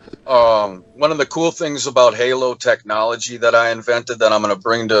 one of the cool things about Halo technology that I invented that I'm going to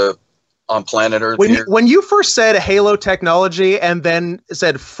bring on planet Earth when you first said Halo technology and then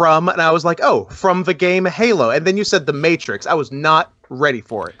said from, and I was like, oh, from the game Halo. And then you said the Matrix. I was not ready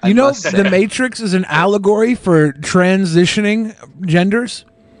for it. You know, the Matrix is an allegory for transitioning genders.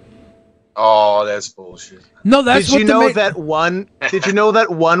 Oh, that's bullshit. No, that's Did you know that one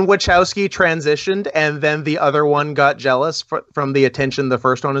Wachowski transitioned and then the other one got jealous from the attention the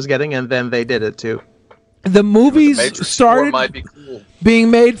first one was getting, and then they did it too. The movies started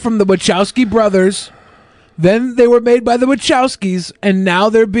being made from the Wachowski brothers, then they were made by the Wachowskis, and now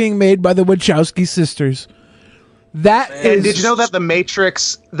they're being made by the Wachowski sisters. And did you know that the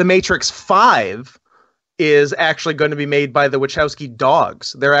Matrix 5 is actually going to be made by the Wachowski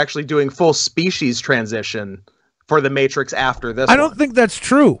dogs? They're actually doing full species transition for the Matrix after this. I don't think that's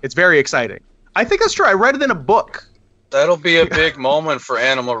true. It's very exciting. I think that's true. I read it in a book. That'll be a big moment for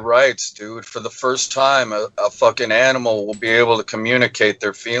animal rights, dude. For the first time, a fucking animal will be able to communicate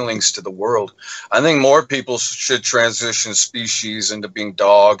their feelings to the world. I think more people should transition species into being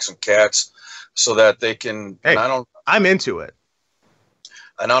dogs and cats so that they can. Hey, I'm into it.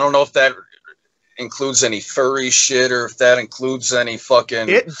 And I don't know if that includes any furry shit or if that includes any fucking.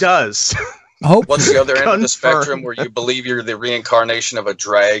 It does. What's the other end of the spectrum where you believe you're the reincarnation of a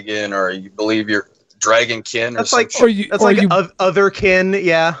dragon or you believe you're dragonkin? That's like otherkin,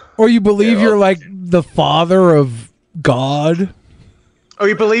 yeah. Or you believe you're like the father of God. Or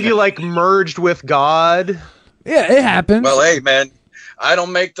you believe you like merged with God. Yeah, it happens. Well, hey, man, I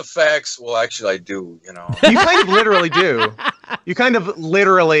don't make the facts. Well, actually, I do, you know. You kind of literally do. You kind of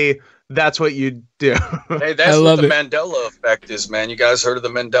literally, that's what you do. Hey, that's what the Mandela effect is, man. You guys heard of the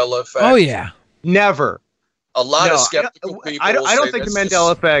Mandela effect? Oh, yeah. Never. A lot of skeptical people I don't think the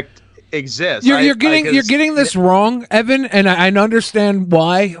Mandela effect exists. You're getting this wrong, Evan, and I understand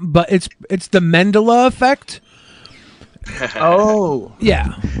why, but it's the Mandela effect. Oh.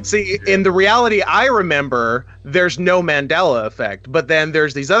 Yeah. See, in the reality I remember, there's no Mandela effect, but then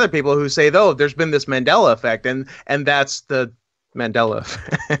there's these other people who say, "Oh, there's been this Mandela effect," and that's the Mandela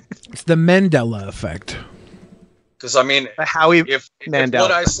effect. It's the Mandela effect. Because, I mean, if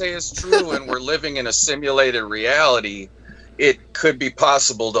what I say is true and we're living in a simulated reality, it could be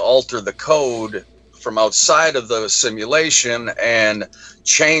possible to alter the code from outside of the simulation and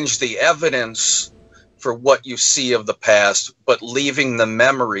change the evidence for what you see of the past, but leaving the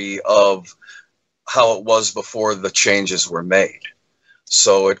memory of how it was before the changes were made.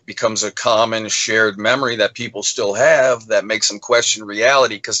 So it becomes a common shared memory that people still have that makes them question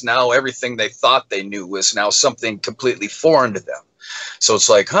reality, because now everything they thought they knew is now something completely foreign to them. So it's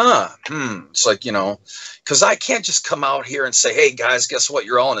like, it's like, you know, because I can't just come out here and say, hey, guys, guess what?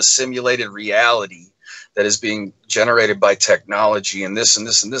 You're all in a simulated reality that is being generated by technology and this and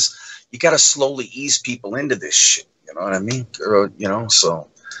this and this. You got to slowly ease people into this shit. You know what I mean? Or, you know, so.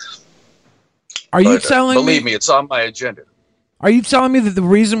 Are you telling me? Believe me, it's on my agenda. Are you telling me that the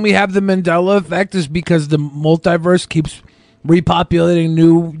reason we have the Mandela effect is because the multiverse keeps repopulating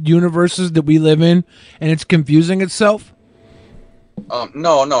new universes that we live in and it's confusing itself?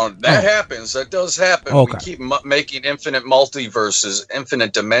 No, that happens. That does happen. Okay. We keep making infinite multiverses,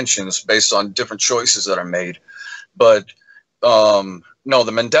 infinite dimensions based on different choices that are made. But no,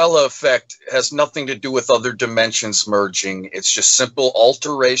 the Mandela effect has nothing to do with other dimensions merging. It's just simple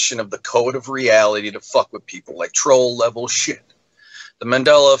alteration of the code of reality to fuck with people, like troll level shit. The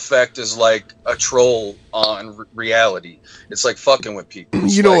Mandela effect is like a troll on reality. It's like fucking with people.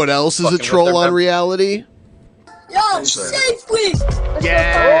 It's You know like what else is a fucking troll with their on reality? Yo, safely!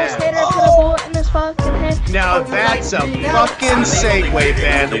 Yeah. In this fucking head. Now that's a fucking segue,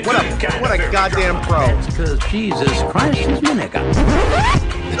 Ben. What a goddamn pro. Because Jesus Christ is my nigga.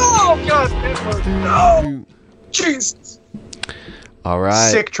 Oh, God. No. Jesus. All right.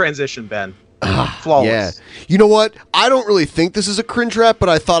 Sick transition, Ben. Flawless. Yeah. You know what? I don't really think this is a cringe rap, but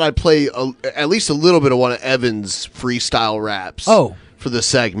I thought I'd play at least a little bit of one of Evan's freestyle raps. Oh. For the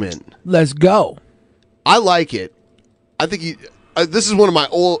segment. Let's go. I like it. I think this is one of my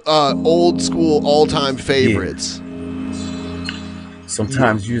old school all-time favorites. Yeah.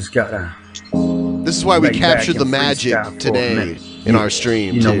 Sometimes you just gotta. This is why we captured the magic today in our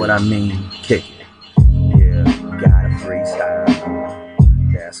stream. You know what I mean? Kick it. Yeah, gotta freestyle.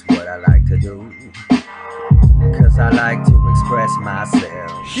 That's what I like to do. Cause I like to express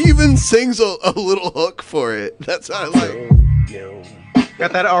myself. He even sings a little hook for it. That's what I like.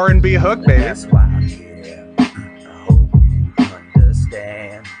 Got that R&B hook, baby. That's why I'm here. I hope you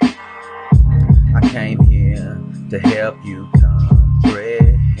understand. I came here to help you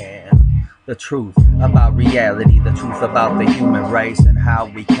comprehend the truth about reality, the truth about the human race and how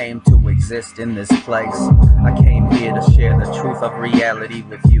we came to exist in this place. I came here to share the truth of reality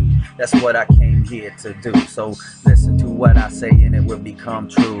with you. That's what I came here to do. So listen to what I say and it will become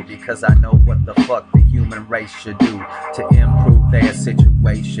true, because I know what the fuck the human race should do to improve their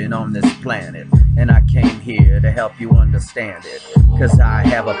situation on this planet. And I came here to help you understand it, cause I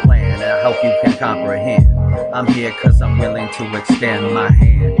have a plan and I hope you can comprehend. I'm here cause I'm willing to extend my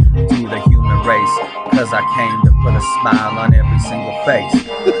hand to the human race, cause I came to put a smile on every single face.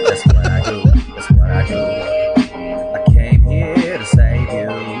 That's what I do, that's what I do. I came here to save you.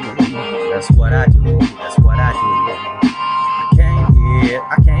 That's what I do, that's what I do.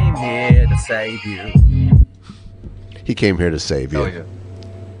 I came here to save you. He came here to save you. Oh, yeah.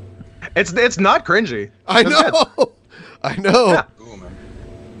 It's not cringy. I know. I know. Yeah.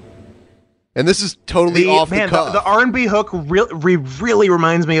 And this is totally off the cuff. The R&B hook really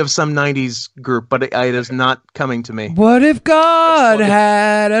reminds me of some 90s group, but it is not coming to me. What if God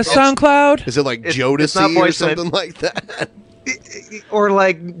had a SoundCloud? Is it like Jodeci or something like that? Or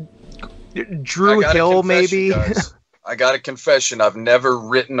like Drew Hill, maybe? I got a confession. I've never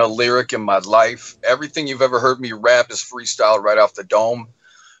written a lyric in my life. Everything you've ever heard me rap is freestyle right off the dome.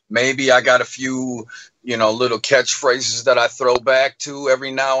 Maybe I got a few, little catchphrases that I throw back to every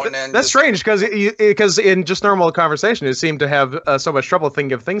now and then. That's strange because in just normal conversation, you seem to have so much trouble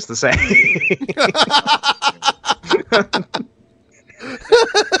thinking of things to say.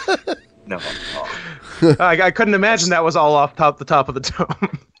 No. I couldn't imagine that was all off the top of the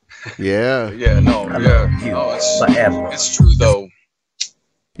dome. Yeah. It's true though.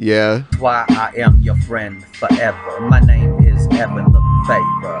 Yeah. Why I am your friend forever. My name is Evan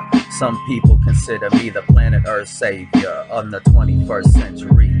Lefavor. Some people consider me the planet Earth savior of the 21st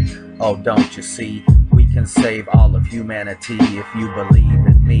century. Oh, don't you see? We can save all of humanity if you believe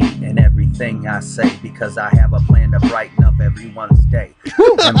in me and everything I say, because I have a plan to brighten up everyone's day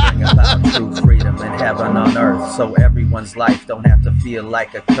and bring about true freedom and heaven on earth, so everyone's life don't have to feel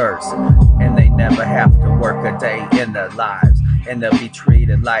like a curse, and they never have to work a day in their lives, and they'll be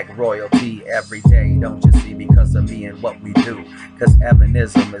treated like royalty every day, don't you see, because of me and what we do, because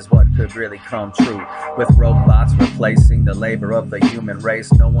Evanism is what could really come true. With robots replacing the labor of the human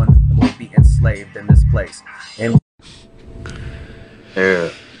race, no one will be enslaved in this place. And yeah,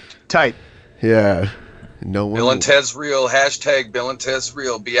 tight. Yeah, no one. Bill and Ted's real. Hashtag Bill and Ted's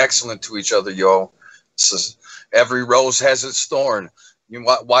real. Be excellent to each other, yo. Every rose has its thorn.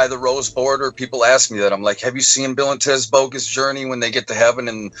 Why the rose border? People ask me that. I'm like, have you seen Bill and Ted's Bogus Journey when they get to heaven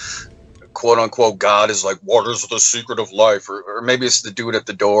and quote unquote God is like, what is the secret of life? Or maybe it's the dude at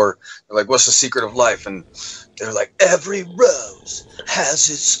the door. They're like, what's the secret of life? And they're like, every rose has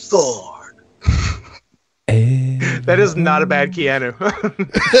its thorn. That is not a bad Keanu.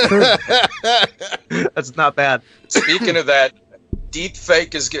 That's not bad. Speaking of that,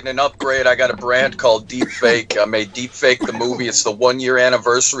 Deepfake is getting an upgrade. I got a brand called Deepfake. I made Deepfake the movie. It's the 1 year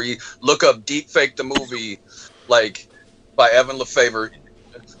anniversary. Look up Deepfake the movie, like by Evan Lefavor.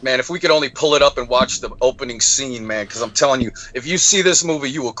 Man, if we could only pull it up and watch the opening scene, man, because I'm telling you, if you see this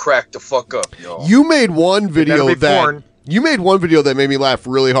movie, you will crack the fuck up, yo. You made one video that made me laugh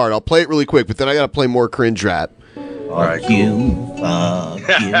really hard. I'll play it really quick, but then I gotta play more cringe rap. All right, fuck you,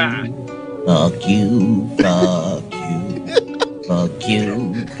 fuck you, fuck you, fuck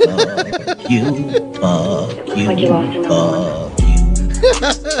you, fuck you, fuck you,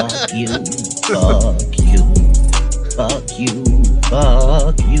 fuck you, fuck you, fuck you,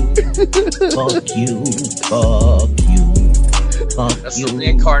 fuck you, fuck you, fuck you. That's the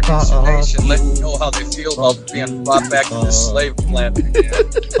reincarnation nation. Let you know how they feel about being brought back to the slave planet.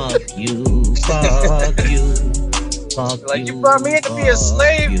 Fuck you, fuck you. Like, you brought me in to be a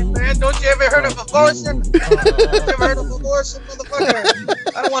slave, man. Don't you ever heard of abortion? Don't you ever heard of abortion, motherfucker?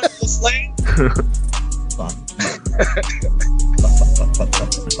 I don't want to be a slave. Fuck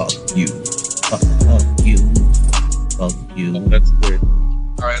you. Fuck you. Fuck you. Oh, that's good.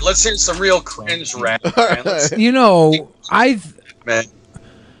 All right, let's hear some real cringe rap, man.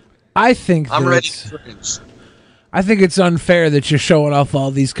 I think I'm ready to cringe. I think it's unfair that you're showing off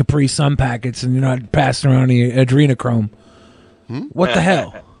all these Capri Sun packets and you're not passing around any adrenochrome. What the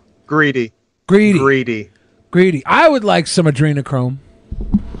hell? Greedy. I would like some adrenochrome.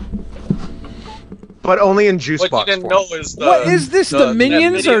 But only in juice box. What you didn't know is what is this? The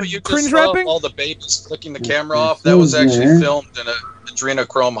Minions or cringe rapping? All the babies clicking the camera off. That was actually filmed in an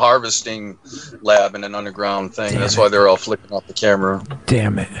adrenochrome harvesting lab in an underground thing. That's why they're all flicking off the camera.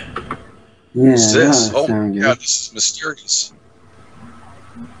 Damn it. Yeah, What's this? Oh my god, this is mysterious.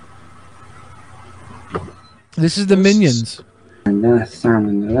 This is the Minions. And that's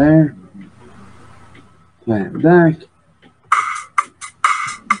sounding there. Play it back.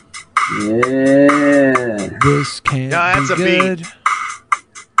 Yeah. This can't be good. Beat.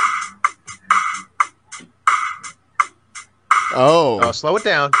 Oh, slow it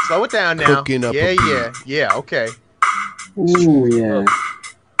down. Slow it down now. Cooking up Yeah, okay. Ooh, yeah.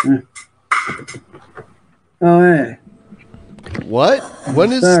 Oh, hey. What?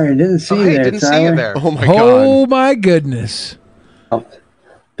 When is? Sorry, didn't see you there, didn't Tyler. see you there. Oh my god. Oh my goodness.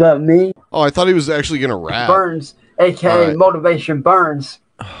 But me? Oh, I thought he was actually gonna rap. Burns, aka Right. Motivation Burns.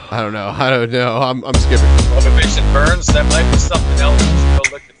 I don't know. I'm skipping. Motivation Burns. That might be something else. Let's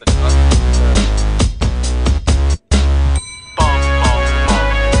go look at the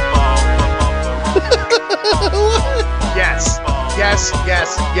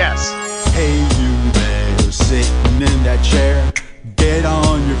Yes. Hey, you there, sitting in that chair. Get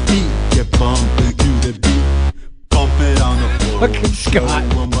on your feet, bumping to the beat. Bump it on the floor. Look at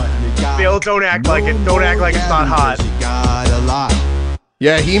Scott. Bill, don't act like it. Don't act like it's not hot. Got a lot.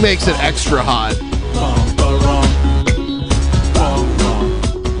 Yeah, he makes it extra hot.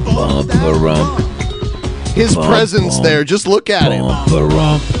 His presence there, just look at him.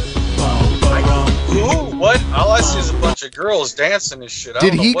 Ooh, what? All I see is a bunch of girls dancing and shit.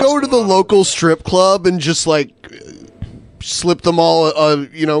 Did he go to the local strip club and just like slip them all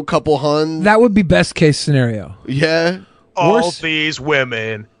a couple huns? That would be best case scenario. Yeah. All these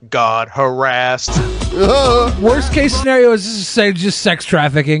women got harassed. Worst case scenario is just sex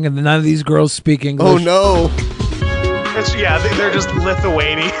trafficking and none of these girls speak English. Oh no. They're just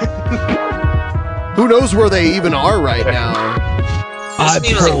Lithuanian. Who knows where they even are right now? I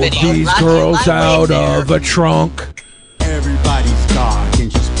pulled these girls out of a trunk. Everybody's cock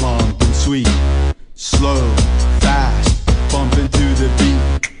and she's plump and sweet. Slow, fast, bumping to the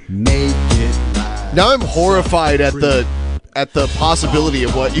beat. Make it last. Now I'm horrified at the possibility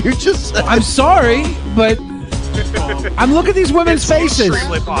of what you just said. I'm sorry, but I'm looking at these women's faces.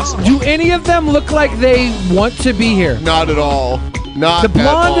 Extremely possible. Do any of them look like they want to be here? Not at all. Not the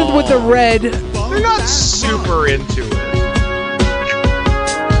blonde at all. with the red. They're not super into it.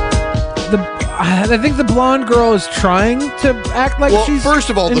 I think the blonde girl is trying to act like she's. First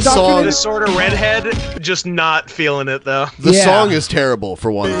of all, the The song. sort of redhead, just not feeling it though. The song is terrible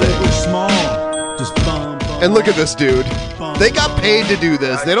for one thing. And look at this dude. They got paid to do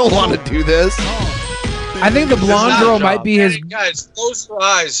this. They don't want to do this. I think the blonde girl might be his. Hey, guys, close your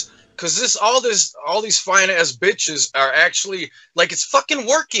eyes, because all these fine ass bitches are actually like it's fucking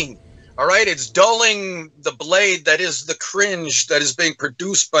working. All right, it's dulling the blade that is the cringe that is being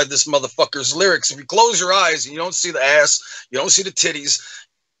produced by this motherfucker's lyrics. If you close your eyes and you don't see the ass, you don't see the titties,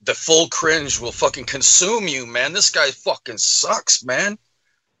 the full cringe will fucking consume you, man. This guy fucking sucks, man.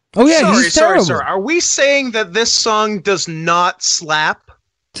 Oh yeah, he's terrible. Sorry. Are we saying that this song does not slap?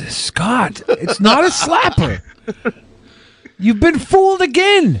 Scott, it's not a slapper. You've been fooled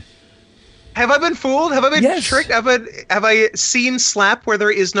again. Have I been fooled? Have I been tricked? Have I seen slap where there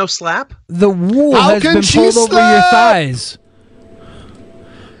is no slap? The wool has been pulled over your thighs.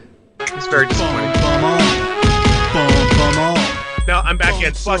 It's very disappointing. No, I'm back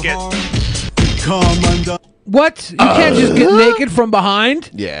in. Fuck it. What? You can't just get naked from behind?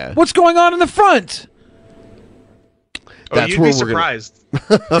 Yeah. What's going on in the front? You'd be surprised.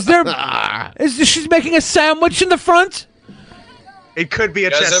 Is there? She's making a sandwich in the front? It could be a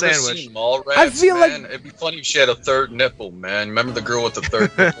chest sandwich. Seen Mallrats, I feel man? It'd be funny if she had a third nipple, man. Remember the girl with the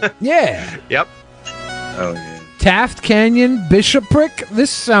third nipple? Yeah. Yep. Oh yeah. Taft Canyon Bishoprick. This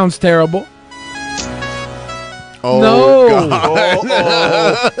sounds terrible. Oh, no. God.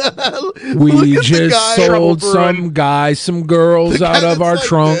 We Look at the just guy. sold some guys, some girls The guy out of that's our like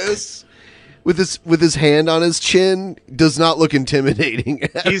trunk. this, with his hand on his chin, does not look intimidating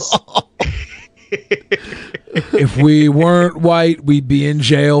at all. If we weren't white, we'd be in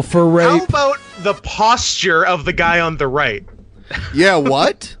jail for rape. How about the posture of the guy on the right? Yeah,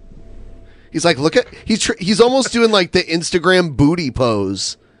 what? He's like, look at he's almost doing like the Instagram booty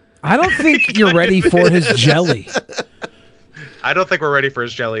pose. I don't think you're ready for his jelly. I don't think we're ready for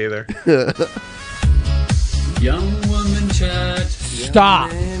his jelly either. Young woman chat.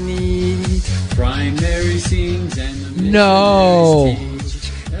 Stop. Primary scenes and No.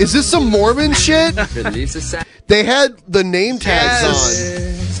 Is this some Mormon shit? They had the name tags on.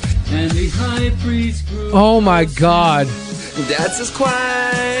 And the high priest grew. Oh my God. Dad says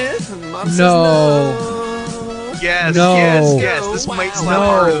quiet. Mom says No. Yes, No. yes. This might slap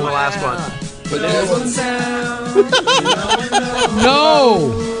harder than the last one. But there's one sound.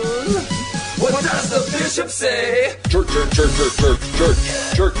 No. What does the bishop say? Church, church, church, church, church,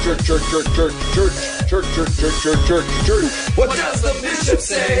 church, church, church, church, church, church, church, church, church, church, church, church. What does the bishop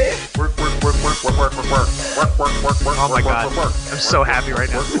say? Work. Oh my God. I'm so happy right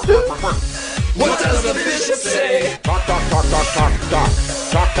now. What does the bishop say? Talk, talk, talk, talk, talk, talk,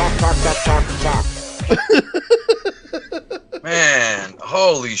 talk, talk, talk, talk, talk, talk. Man,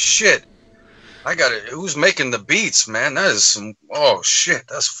 holy shit. I got it. Who's making the beats, man? That is some. Oh shit,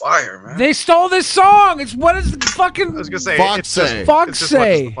 that's fire, man. They stole this song. It's what is the fucking I was gonna say Fox it's just, say. Fox it's just what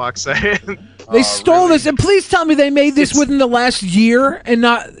does say. the Fox say. They stole this, and please tell me they made this within the last year and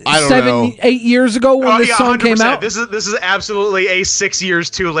not I don't know. 8 years ago when this song came 100%. out. This is absolutely a 6 years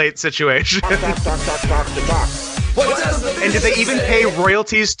too late situation. What does the And did they even pay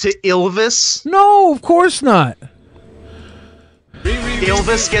royalties to Ilvis? No, of course not.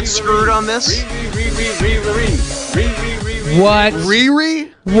 Ilvis gets screwed on this? What?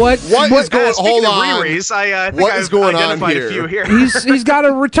 Riri? What is going? Hold on. Riris, I think What I've is going on identified here? a few here. He's got a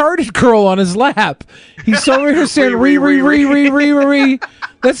retarded girl on his lap. He's over here saying re.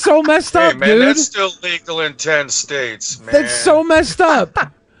 That's so messed up, Hey, man, dude. that's still legal in 10 states, man. That's so messed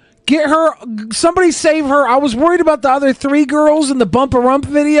up. Get her. Somebody save her. I was worried about the other 3 girls in the bumper rump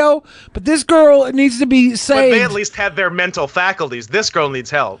video, but this girl needs to be But saved. they at least had their mental faculties. This girl needs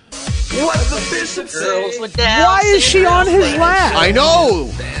help. What the bishop say? Why is she on his lap? I know.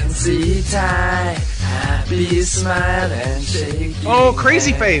 Fancy tie, happy smile and shake. Oh,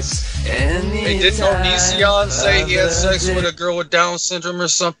 crazy face. Hey, didn't Onision say he had sex with a girl with Down syndrome or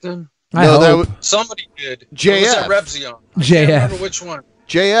something? Somebody did. JF. Or was it Rebzion? I JF. can't remember which one.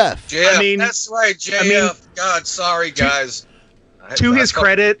 JF. JF. I mean- that's right, JF. I mean- God, sorry, guys. To his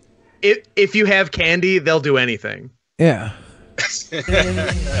credit, if you have candy, they'll do anything. Yeah.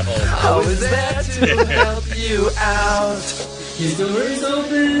 How is that to help you out? His door is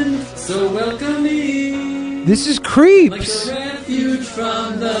open, so welcome me. This is Like creeps. a refuge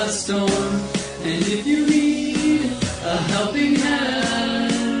from the storm. And if you need a helping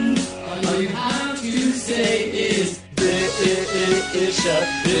hand, all you have to say is Bishop.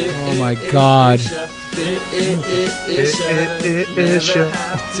 Oh my God.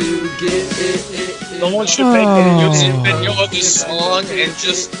 Someone should make a music video of this song and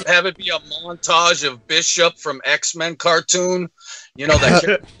just have it be a montage of Bishop from X-Men cartoon. You know, that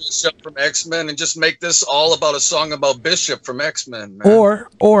character Bishop from X-Men, and just make this all about a song about Bishop from X-Men, man.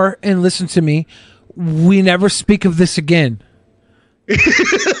 Or, and listen to me, we never speak of this again.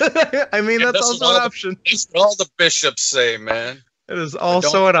 I mean, that's also an option. That's what all the bishops say, man. It is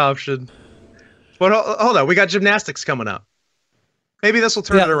also an option. But hold on, we got gymnastics coming up. Maybe this will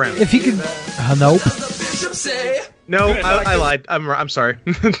turn it around. If he could, nope. No, I lied. I'm sorry.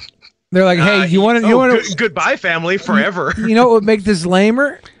 They're like, hey, you want to? Goodbye, family, forever. You know what would make this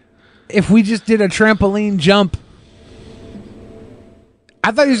lamer? If we just did a trampoline jump.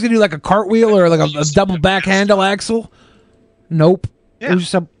 I thought he was gonna do like a cartwheel or like a double back handle axle. Nope. It was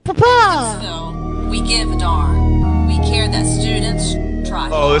just a. We give a darn. We care that students try.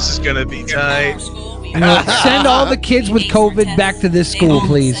 Oh, this is gonna be tight. You know, send all the kids with COVID back to this school,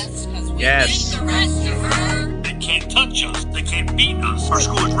 please. Yes. They can't touch us. They can't beat us. Our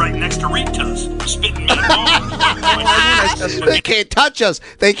school is right next to Rita's. Spitting me bomb. They can't touch us.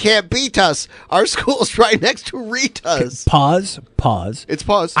 They can't beat us. Our school's right next to Rita's. Pause. It's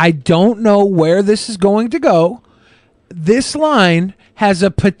pause. I don't know where this is going to go. This line has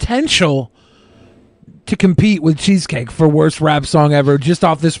a potential to compete with Cheesecake for worst rap song ever just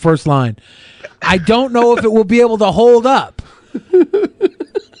off this first line. I don't know if it will be able to hold up.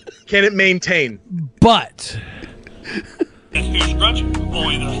 Can it maintain? But And who's grudging?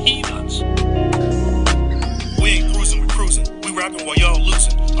 Only the heathens. We ain't cruising, we're cruising. We rapping while y'all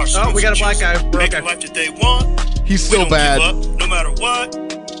losing. Our Oh, we got a black guy. We're Make okay. the life that they want. He's We still don't bad. give up, no matter what.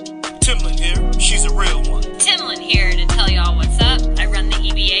 Timlin here, she's a real one. Timlin here to tell y'all what's up. I run the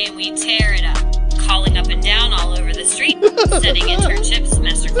EBA and we tear it up. Calling up and down all over the street. Setting internships,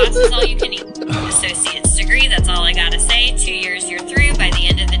 semester classes, all you can eat. Associate's degree, that's all I gotta say. 2 years you're through by the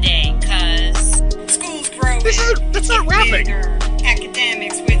end of the day. Cause school's growing. That's not rapping. Bigger.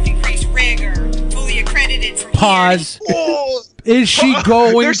 Academics with increased rigor. Fully accredited from pause. Oh, Is she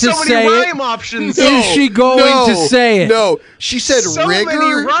going there's to so many say rhyme it? options. Is she going to say it? No, she said So rigor.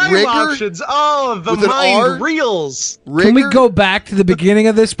 many rhyme rigor? options. Oh, the With an R? mind reels. Can we go back to the beginning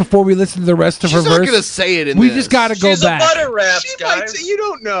of this before we listen to the rest of She's her not verse? gonna say it in We this. just got to go She's back. a butter raps, She might guys. say, you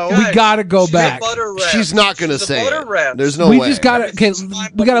don't know. We got to go She's back. a butter rap. She's not gonna She's a say butter it. rap. There's no We way. just got to. Okay,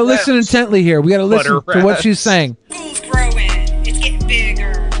 we got to listen intently here. We got to listen Butter to what raps. she's saying. School's growing. It's getting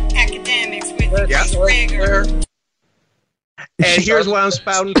bigger. Academics with increased rigor. And here's what I'm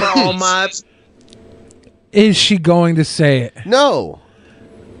spouting for all mods. Is she going to say it? No.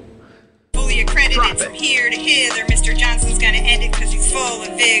 Fully accredited from here to hither. Mr. Johnson's gonna end it because he's full of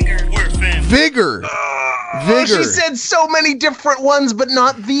vigor. We're family. Vigor. Oh, Vigor. she said so many different ones, but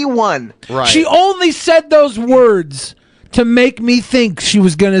not the one. Right. She only said those words to make me think she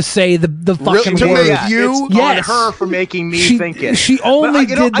was going to say the fucking to word. make you? It's Yes. on her for making me She- think it. she only But,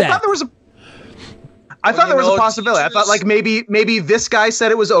 did I that. thought there was a. I thought there was a possibility. I thought like maybe this guy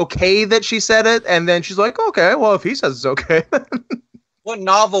said it was okay that she said it, and then she's like, okay, well if he says it's okay. What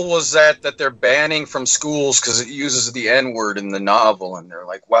novel was that they're banning from schools because it uses the N-word in the novel, and they're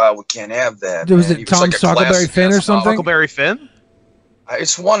like, "Wow, we can't have that." Was man. it It's Tom like a Huckleberry classic Finn or as well. something? Huckleberry Finn?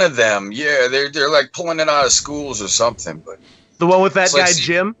 It's one of them. Yeah, they're like pulling it out of schools or something. But The one with that It's like guy see-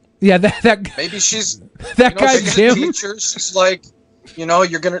 Jim? Yeah, that maybe she's that guy she's a Jim. teacher. She's like, You know,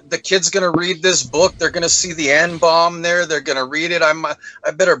 the kid's gonna read this book. They're gonna see the N-bomb there. They're gonna read it.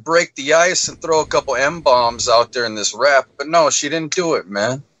 I better break the ice and throw a couple N-bombs out there in this rap. But no, she didn't do it,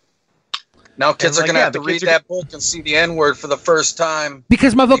 man. Now kids are gonna have to read that book and see the N-word for the first time.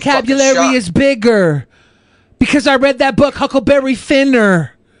 Because my vocabulary is bigger. Because I read that book, Huckleberry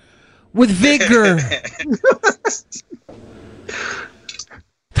Finner, with vigor.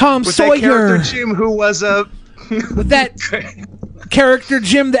 Tom with Sawyer. That character Jim, who was a with that character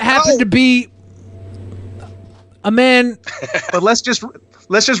Jim that happened to be a man. But let's just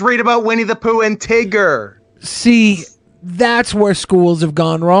read about Winnie the Pooh and Tigger. See, that's where schools have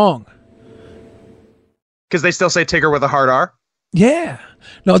gone wrong. Because they still say Tigger with a hard R? Yeah.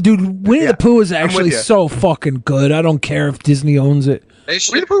 No, dude, Winnie the Pooh is actually so fucking good. I don't care if Disney owns it.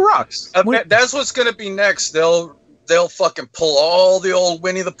 Winnie the Pooh rocks. That's what's gonna be next. They'll fucking pull all the old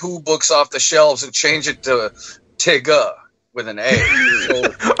Winnie the Pooh books off the shelves and change it to Tigger with an A.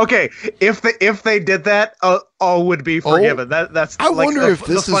 So, okay, if they did that, all would be forgiven. That's I wonder if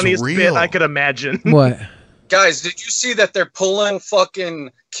this the funniest is real. bit I could imagine. What? guys, did you see that they're pulling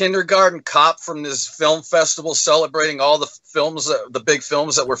fucking Kindergarten Cop from this film festival celebrating all the films, the big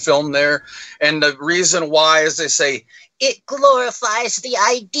films that were filmed there? And the reason why is they say, it glorifies the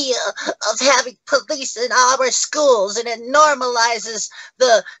idea of having police in our schools, and it normalizes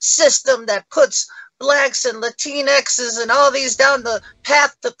the system that puts blacks and Latinxs and all these down the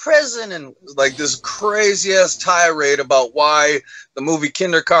path to prison, and like this crazy ass tirade about why the movie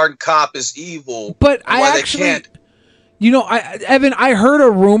Kindergarten Cop is evil. But and why they can't. You know, Evan, I heard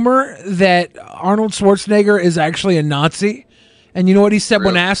a rumor that Arnold Schwarzenegger is actually a Nazi. And you know what he said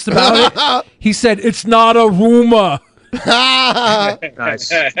when asked about it? He said, "It's not a rumor."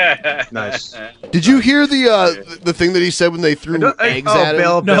 Nice. Nice. Did you hear the thing that he said when they threw eggs at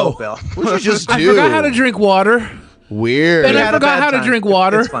him? Bill. What'd you just do? I forgot how to drink water. Weird. Ben, I forgot how to drink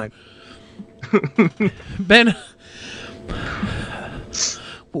water. It's fine. Ben,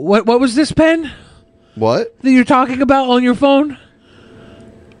 what was this, Ben? What? That you're talking about on your phone?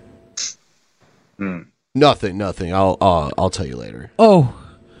 Nothing. I'll tell you later. Oh.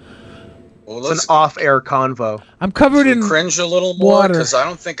 Well, it's an off-air convo. I'm covered in cringe a little more water. because I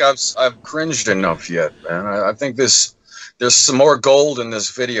don't think I've cringed enough yet, man. I think there's some more gold in this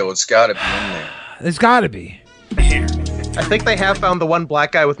video. It's got to be in there. It's got to be. I think they have found the one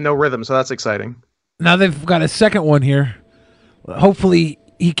black guy with no rhythm, so that's exciting. Now they've got a second one here. Hopefully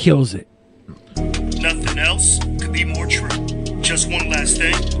he kills it. Nothing else could be more true. Just one last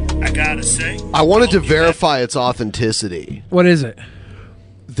thing I gotta say. I wanted to verify its authenticity. What is it?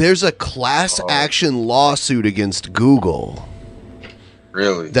 There's a class action lawsuit against Google.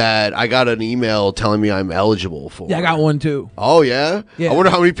 Really? That I got an email telling me I'm eligible for. Yeah, I got one too. Oh, yeah? Yeah. I wonder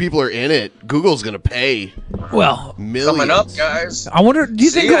how many people are in it. Google's going to pay. Well, millions. Coming up, guys. I wonder, do you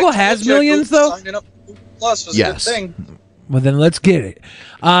think Google has millions, though? Signing up for Google Plus was Yes. a good thing. Well, then let's get it.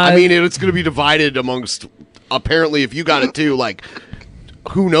 I mean, it's going to be divided amongst, apparently, if you got it too, like,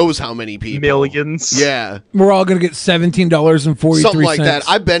 who knows how many people. Millions. Yeah. We're all going to get $17.43. Something like that.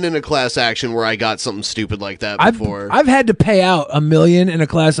 I've been in a class action where I got something stupid like that before. I've had to pay out $1 million in a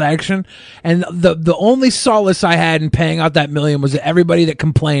class action, and the only solace I had in paying out that $1 million was that everybody that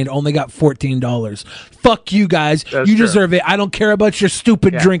complained only got $14. Fuck you guys. That's you true. deserve it. I don't care about your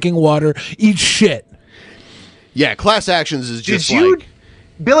stupid drinking water. Eat shit. Yeah, class actions is just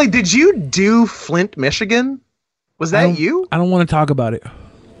Billy, did you do Flint, Michigan? Was that you? I don't want to talk about it.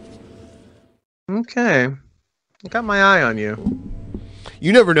 Okay. I got my eye on you.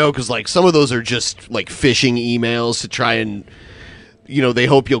 You never know, because like some of those are just like phishing emails to try and, you know, they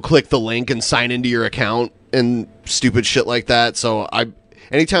hope you'll click the link and sign into your account and stupid shit like that. So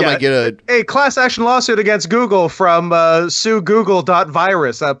anytime I get a class action lawsuit against Google from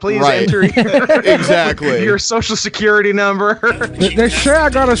suegoogle.virus. Please Right. enter Exactly. your social security number. They say I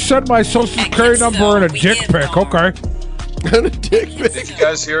got to send my social security number in a dick pic. Okay. Did you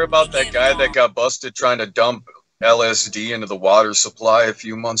guys hear about that guy that got busted trying to dump LSD into the water supply a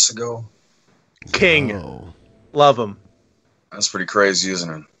few months ago? King. Love him. That's pretty crazy, isn't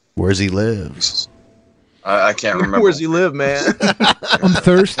it? Where's he live? I can't remember. Where's he live, man? I'm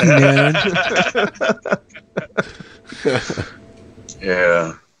thirsty, man.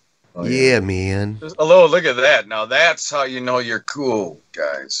 Yeah. Oh, yeah, man. Hello, look at that. Now that's how you know you're cool,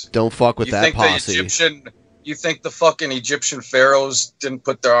 guys. Don't fuck with You that think posse. You think the fucking Egyptian pharaohs didn't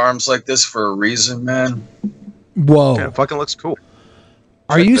put their arms like this for a reason, man? Whoa. Yeah, it fucking looks cool.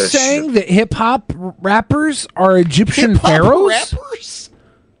 Are you saying that hip hop rappers are Egyptian pharaohs?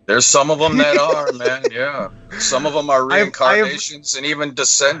 There's some of them that are, man. Yeah, some of them are reincarnations and even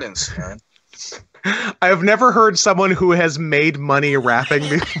descendants, man. I have never heard someone who has made money rapping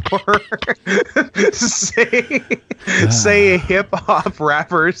before say hip hop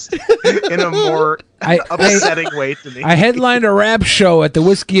rappers in a more upsetting way to me. I headlined a rap show at the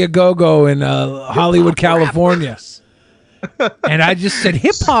Whiskey A Go Go in Hollywood, California. And I just said,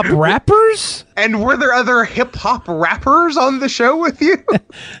 hip hop rappers? And were there other hip hop rappers on the show with you?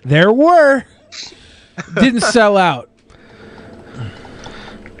 There were. Didn't sell out.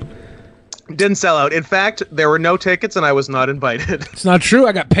 Didn't sell out. In fact, there were no tickets and I was not invited. It's not true.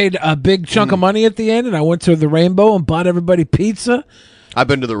 I got paid a big chunk of money at the end, and I went to the Rainbow and bought everybody pizza. I've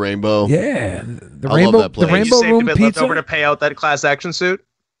been to the Rainbow. Yeah, the I Rainbow, love that place. the Rainbow You saved Room a bit pizza. left over to pay out that class action suit?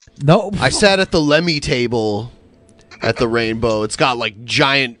 No, I sat at the Lemmy table at the Rainbow. It's got like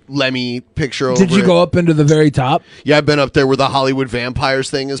giant Lemmy picture over Did you it. go up into the very top? Yeah, I've been up there where the Hollywood Vampires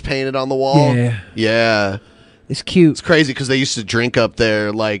thing is painted on the wall. Yeah. Yeah. It's cute. It's crazy because they used to drink up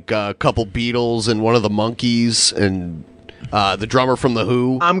there, like a couple Beatles and one of the Monkees and the drummer from The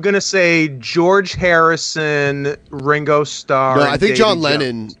Who. I'm going to say George Harrison, Ringo Starr. No, and I think Davy John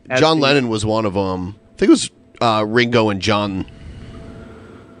Lennon. Jones as John the- Lennon was one of them. I think it was Ringo and John.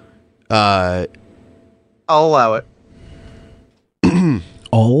 I'll allow it.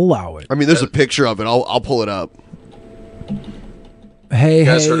 I'll allow it. I mean, there's a picture of it. I'll pull it up. Hey, You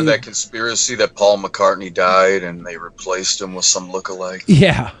guys hey. heard of that conspiracy that Paul McCartney died and they replaced him with some lookalike?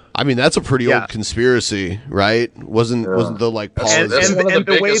 Yeah. I mean, that's a pretty old conspiracy, right? Wasn't the like Paul? And, That's and, one of the and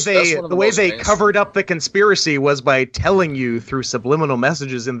the way biggest- that's one of the way most they mainstream. covered up the conspiracy was by telling you through subliminal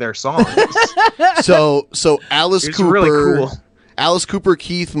messages in their songs. so Alice It's Cooper, really cool. Alice Cooper,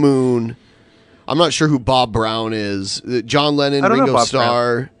 Keith Moon. I'm not sure who Bob Brown is. John Lennon, I don't know Ringo Bob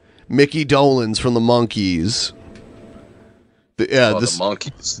Starr, Mickey Dolenz from the Monkees. The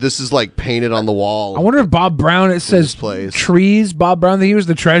Monkees. This is like painted on the wall. I wonder if Bob Brown, it says trees. Bob Brown, he was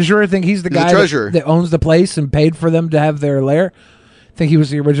the treasurer. I think he's the He's the guy treasurer. that owns the place and paid for them to have their lair. I think he was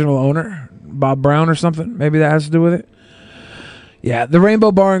the original owner, Bob Brown or something. Maybe that has to do with it. Yeah, the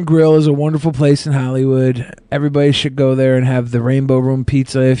Rainbow Bar and Grill is a wonderful place in Hollywood. Everybody should go there and have the Rainbow Room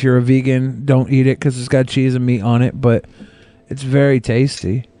pizza. If you're a vegan, don't eat it because it's got cheese and meat on it, but it's very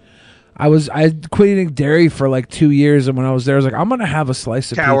tasty. I quit eating dairy for like 2 years, and when I was there, I was like, I'm gonna have a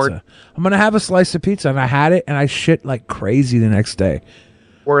slice of Coward. pizza. I'm gonna have a slice of pizza, and I had it, and I shit like crazy the next day.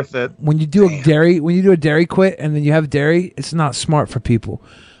 Worth it. When you do a dairy quit, and then you have dairy, it's not smart for people.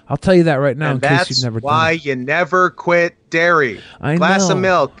 I'll tell you that right now, And in case that's you've never why done it. you never quit dairy. I Glass know. of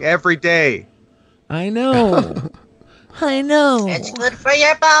milk every day. I know. I know. It's good for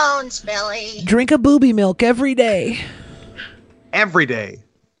your bones, Billy. Drink a booby milk every day. Every day.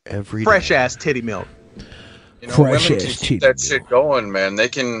 Every Fresh ass titty milk. You know, Fresh women can ass keep that shit going, man. They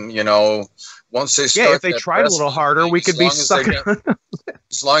can, once they start. Yeah, if they that tried a little harder, we could be as long as they sucking.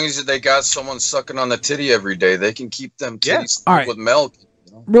 as long as they got someone sucking on the titty every day, they can keep them titties All right. with milk.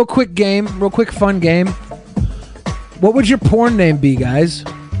 Real quick fun game. What would your porn name be, guys?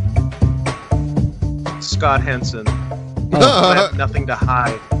 Scott Henson. Oh. I have nothing to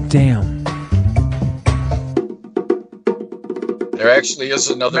hide. Damn. There actually is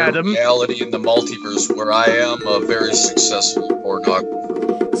another Madam? reality in the multiverse where I am a very successful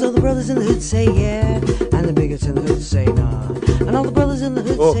pornographer. So the brothers in the hood say yeah, and the bigots in the hood say nah. And all the brothers in the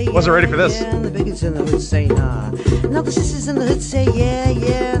hood Whoa, say yeah, wasn't ready for this. yeah, and the bigots in the hood say nah. And all the sisters in the hood say yeah,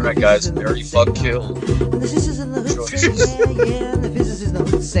 yeah. All right, guys, Mary fuck kill. And the sisters in the hood say yeah, yeah, and the physicists in the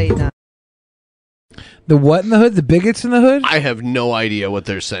hood say nah. The what in the hood? The bigots in the hood? I have no idea what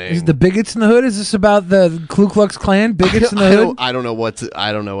they're saying. Is it the bigots in the hood? Is this about the Ku Klux Klan? Bigots in the hood? I don't know what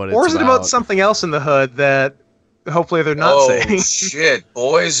it's Or is it about something else in the hood that hopefully they're not saying? Shit,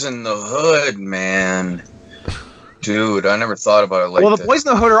 boys in the hood, man. Dude, I never thought about it like Well, that. the boys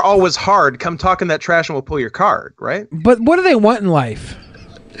in the hood are always hard. Come talking that trash and we'll pull your card, right? But what do they want in life?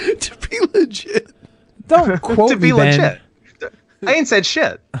 To be legit. Don't quote to be me, Ben. legit. I ain't said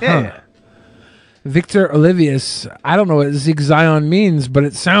shit. Yeah. Victor Olivius. I don't know what Zig Zion means, but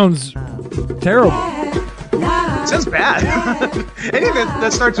it sounds terrible. It sounds bad. Anything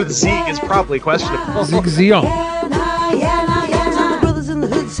that starts with Zeke is probably questionable. Zig Zion. So the brothers in the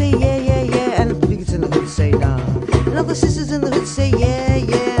hood say yeah, yeah, yeah, and the bigots in the hood say nah. And all the sisters in the hood say yeah,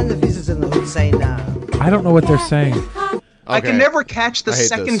 yeah, and the physicists in the hood say nah. I don't know what they're saying. I can never catch the I hate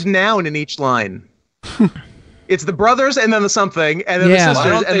second this. noun in each line. It's the brothers and then the something, and then the Why sisters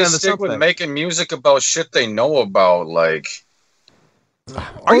don't and they then the stick with something. making music about shit they know about? Like,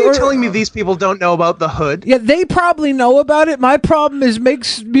 Are you telling me these people don't know about the hood? Yeah, they probably know about it. My problem is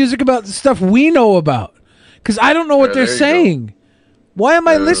makes music about the stuff we know about. Because I don't know what Yeah, they're there you saying. Why am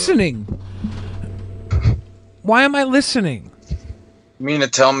I listening? Why am I listening? You mean to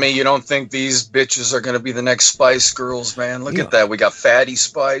tell me you don't think these bitches are going to be the next Spice Girls, man? Look at that. We got Fatty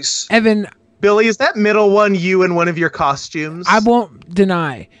Spice. Evan. Billy, is that middle one you in one of your costumes? I won't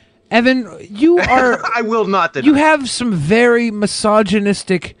deny. Evan, you are... I will not deny. You have some very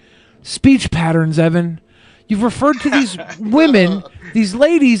misogynistic speech patterns, Evan. You've referred to these women, these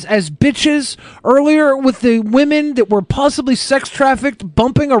ladies, as bitches earlier with the women that were possibly sex trafficked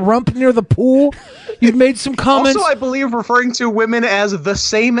bumping a rump near the pool. You've made some comments. Also, I believe referring to women as the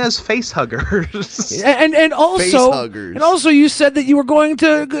same as face huggers. And also you said that you were going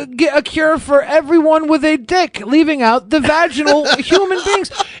to get a cure for everyone with a dick, leaving out the vaginal human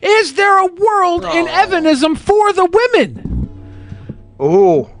beings. Is there a world in Evanism for the women?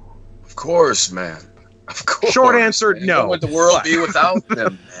 Oh, of course, man. Of course. Short answer, no. What would the world be without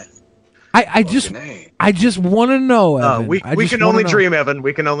them, man? I just want to know, Evan. We can only dream, Evan.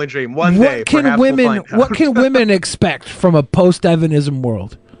 We can only dream. One day, perhaps what can women expect from a post-Evanism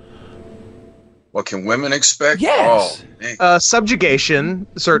world? What can women expect? Yes. Subjugation,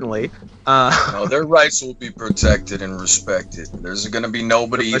 certainly. No, their rights will be protected and respected. There's going to be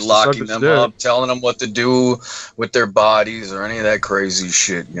nobody locking them up, telling them what to do with their bodies or any of that crazy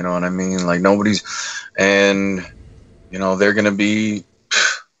shit. You know what I mean? Like nobody's, and you know they're going to be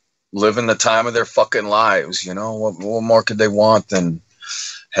living the time of their fucking lives. You know what more could they want than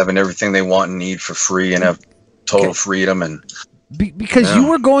having everything they want and need for free and have total freedom and because you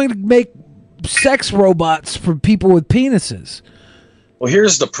were going to make sex robots for people with penises. Well,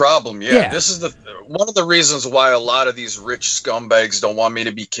 here's the problem. This is one of the reasons why a lot of these rich scumbags don't want me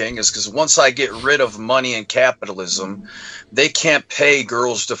to be king is because once I get rid of money and capitalism, they can't pay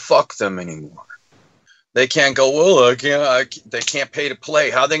girls to fuck them anymore. They can't go, well, they can't pay to play.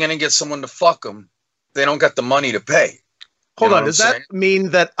 How are they going to get someone to fuck them? They don't got the money to pay. Hold on, does that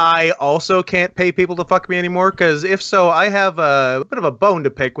mean that I also can't pay people to fuck me anymore? Because if so, I have a bit of a bone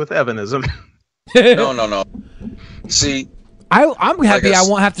to pick with Evanism. No. See, I'm happy I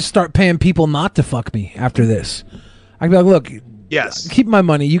won't have to start paying people not to fuck me after this. I can be like, look, yes, keep my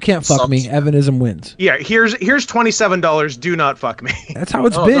money. You can't fuck me. Evanism wins. Yeah, here's $27. Do not fuck me. That's how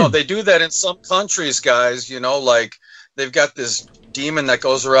it's been. No, they do that in some countries, guys. You know, like they've got this demon that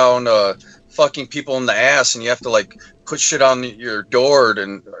goes around fucking people in the ass, and you have to like put shit on your door,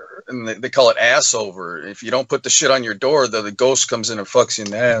 and they call it ass over. If you don't put the shit on your door, the ghost comes in and fucks you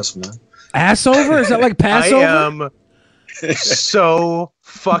in the ass, man. Ass over? Is that like Passover? I am so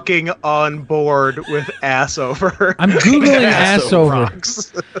fucking on board with ass over. I'm googling ass over.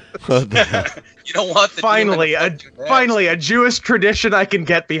 You don't want the finally a Jewish tradition I can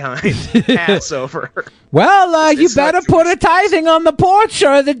get behind. Ass over. Well, you better put a tithing on the porch,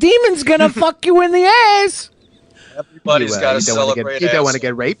 or the demon's gonna fuck you in the ass. Everybody's got to celebrate. You don't want to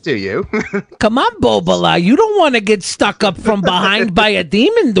get raped, do you? Come on, Bobala. You don't want to get stuck up from behind by a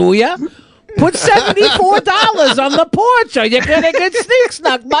demon, do ya? Put $74 on the porch, or you're gonna get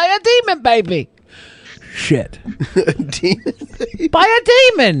snuck by a demon, baby. Shit. By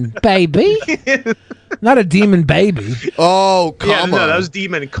a demon, baby. Not a demon baby. Oh, comma. Yeah, no, that was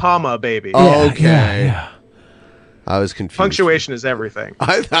demon, comma, baby. Oh, okay. Yeah. I was confused. Punctuation is everything.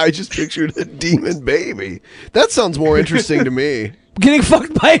 I just pictured a demon baby. That sounds more interesting to me. Getting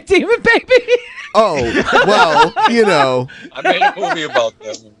fucked by a demon baby? Oh, well, you know. I made a movie about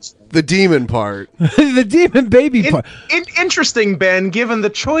that. The demon part. The demon baby part. Interesting, Ben. Given the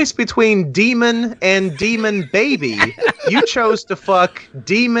choice between demon and demon baby, you chose to fuck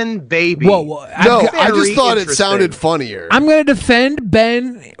demon baby. No, I just thought it sounded funnier. I'm going to defend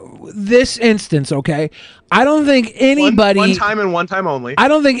Ben this instance, okay? I don't think anybody... One time and one time only. I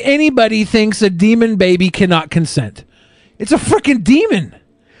don't think anybody thinks a demon baby cannot consent. It's a freaking demon.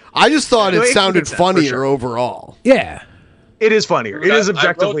 I just thought it sounded funnier overall. Yeah. It is funnier. It is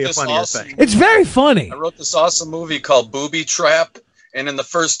objectively a funnier thing. It's very funny. I wrote this awesome movie called Booby Trap, and in the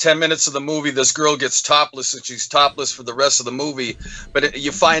first 10 minutes of the movie, this girl gets topless, and she's topless for the rest of the movie. But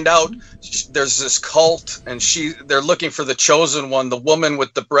you find out there's this cult, and they're looking for the chosen one, the woman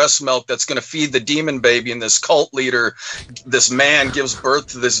with the breast milk that's going to feed the demon baby. And this cult leader, this man, gives birth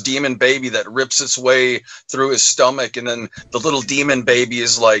to this demon baby that rips its way through his stomach. And then the little demon baby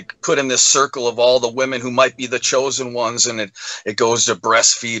is like put in this circle of all the women who might be the chosen ones, and it goes to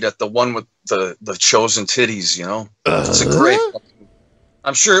breastfeed at the one with the chosen titties. You know, it's a great.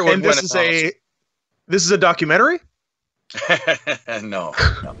 I'm sure it would and win this is a documentary? No.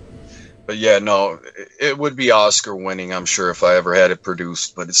 But yeah, no, it would be Oscar winning, I'm sure, if I ever had it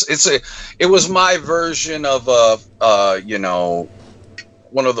produced. But it was my version of you know,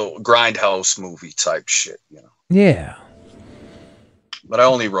 one of the Grindhouse movie type shit, you know. Yeah. but I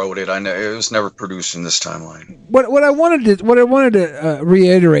only wrote it. I know it was never produced in this timeline. What I wanted to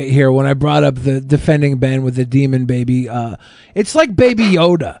reiterate here when I brought up the defending Ben with the demon baby, it's like Baby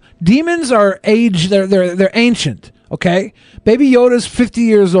Yoda. Demons are they're ancient. Okay, Baby Yoda's 50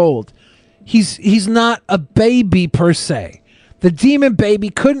 years old. He's not a baby per se. The demon baby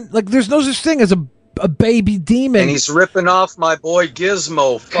couldn't there's no such thing as a baby demon. And he's ripping off my boy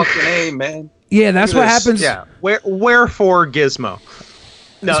Gizmo. Fucking A, man. Yeah, that's what happens. Yeah, wherefore Gizmo?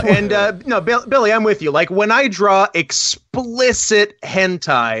 No, and no, Billy, I'm with you. Like when I draw explicit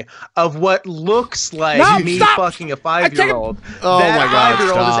hentai of what looks like fucking a 5-year-old, Oh that my God,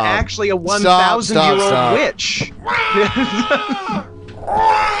 5-year-old is stop. actually a Stop, 1,000-year-old witch.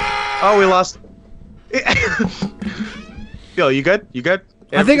 Oh, we lost. Bill, you good? You good?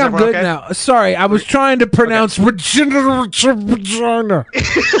 I think Is I'm everyone good okay? now. Sorry, I was trying to pronounce vagina.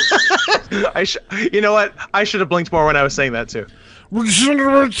 You know what? I should have blinked more when I was saying that too.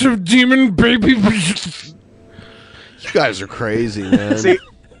 Regenerative demon baby. You guys are crazy, man.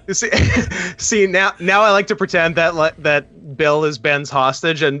 See now I like to pretend that Bill is Ben's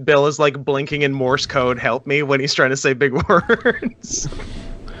hostage and Bill is like blinking in Morse code help me when he's trying to say big words.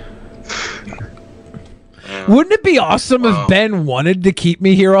 Wouldn't it be awesome if Ben wanted to keep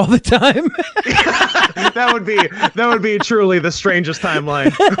me here all the time? that would be truly the strangest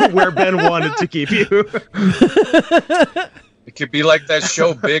timeline where Ben wanted to keep you. It could be like that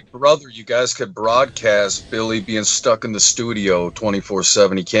show Big Brother. You guys could broadcast Billy being stuck in the studio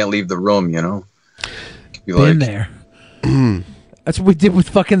 24/7. He can't leave the room, you know? Could be Been there. That's what we did with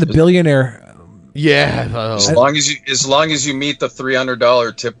fucking the billionaire. Yeah. As long as you meet the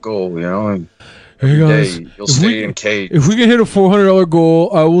 $300 tip goal, you know, and Hey every guys, day you'll stay in cage. If we can hit a $400 goal,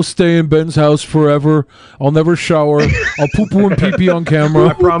 I will stay in Ben's house forever. I'll never shower. I'll poo-poo and pee-pee on camera.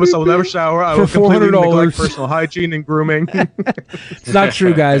 I promise I will never shower. I For will completely $400. neglect personal hygiene and grooming. It's not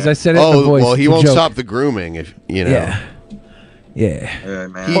true, guys. I said it in the voice. Well, he It's a won't joke. stop the grooming if you know. Yeah. Yeah,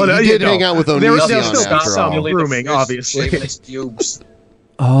 man. He did hang out with Onision There's still after some all. grooming, obviously.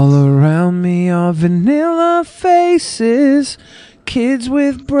 All around me are vanilla faces, kids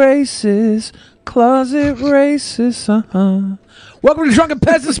with braces, closet racists. Welcome to Drunken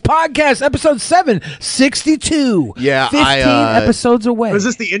Peasants Podcast, episode 762. Yeah, 15 episodes away. Was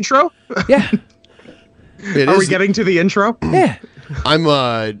this the intro? Yeah. Are we getting to the intro? Yeah.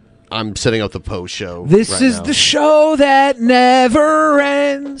 I'm setting up the post show. This right is now. the show that never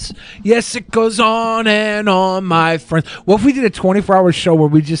ends. Yes, it goes on and on, my friends. What if we did a 24-hour show where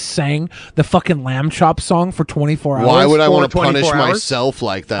we just sang the fucking Lamb Chop song for 24 hours? Why would I want to punish myself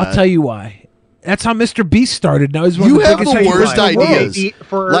like that? I'll tell you why. That's how Mr. Beast started. Now he's one You of the have biggest the worst YouTubers in the ideas.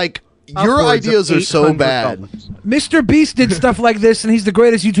 world. Like your ideas are so bad. Mr. Beast did stuff like this, and he's the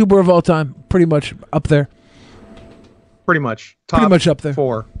greatest YouTuber of all time. Pretty much up there. Pretty much. Pretty much up there.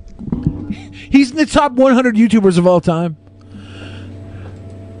 4. He's in the top 100 YouTubers of all time.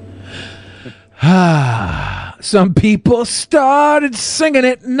 Some people started singing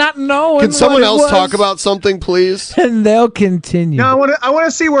it, not knowing. Can someone what it else was, talk about something, please? And they'll continue. No, I want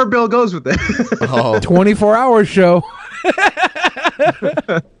to see where Bill goes with this. 24-hour show.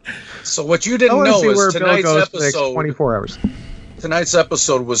 So what you I didn't wanna know see where is Bill tonight's goes for the next episode. 24 hours. Tonight's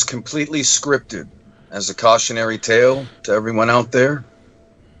episode was completely scripted as a cautionary tale to everyone out there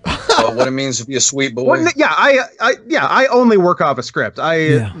about what it means to be a sweet boy. Well, I only work off a script.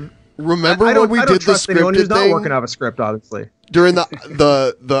 Remember I when we I don't did the trust anyone who's scripted not thing working off a script, obviously. during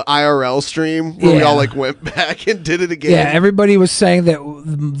the IRL stream where we Yeah. all like went back and did it again? Yeah, everybody was saying that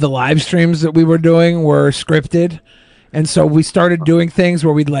the live streams that we were doing were scripted, and so we started doing things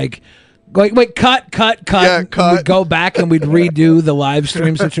where we'd like wait, cut. Yeah, cut. We'd go back and we'd redo the live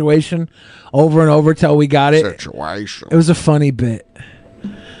stream situation over and over till we got it. Situation. It was a funny bit.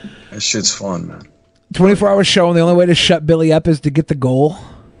 That shit's fun, man. 24-hour show, and the only way to shut Billy up is to get the goal.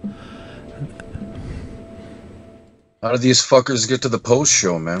 How do these fuckers get to the post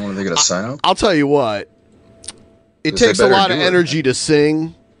show, man? When are they gonna sign up? I'll tell you what. It 'Cause they takes a better lot of do it. energy to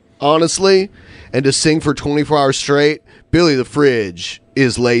sing, honestly, and to sing for 24 hours straight. Billy the Fridge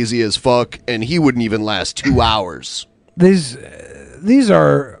is lazy as fuck, and he wouldn't even last 2 hours. These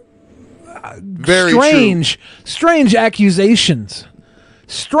are Very strange accusations.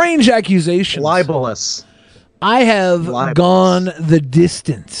 Strange accusations. Libelous. I have gone the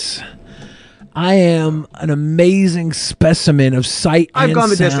distance. I am an amazing specimen of sight and I've gone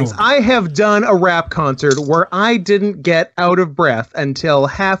the sound. distance. I have done a rap concert where I didn't get out of breath until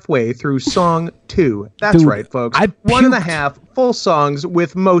halfway through song 2. That's Dude, right, folks. I 1.5 full songs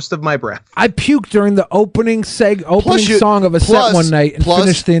with most of my breath. I puked during the opening you- song of a set one night and plus,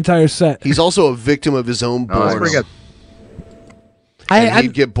 finished the entire set. He's also a victim of his own That's boredom. pretty good. And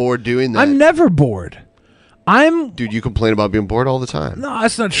he'd get bored doing that. I'm never bored. Dude, you complain about being bored all the time. No,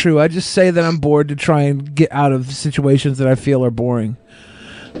 that's not true. I just say that I'm bored to try and get out of situations that I feel are boring.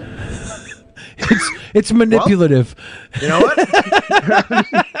 It's manipulative. Well, you know what?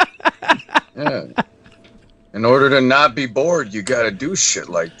 Yeah. In order to not be bored, you got to do shit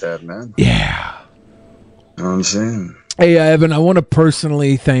like that, man. Yeah. You know what I'm saying? Hey, Evan, I want to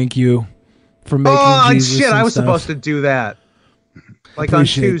personally thank you for making Jesus shit! and I was stuff. supposed to do that, like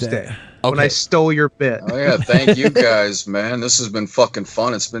Appreciate on Tuesday that. when I stole your bit. Oh yeah, thank you guys, man. This has been fucking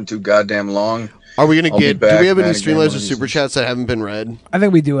fun. It's been too goddamn long. Are we gonna I'll be do back, we have any man, Streamlabs again or super chats that haven't been read? I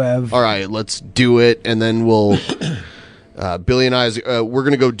think we do have. All right, let's do it, and then we'll. Billy and I, we're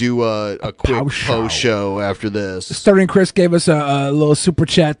gonna go do a quick post show after this. Starring Chris gave us a little super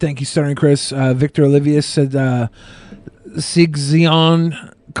chat. Thank you, Starring Chris. Victor Olivius said,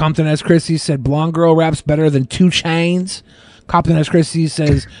 Sigzion Compton S. Christie said, Blonde Girl raps better than 2 Chainz. Compton S. Christie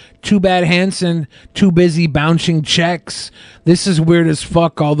says, too bad Hanson, too busy bouncing checks. This is weird as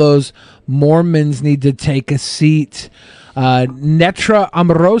fuck. All those Mormons need to take a seat. Netra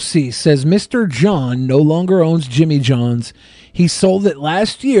Amorosi says, Mr. John no longer owns Jimmy John's. He sold it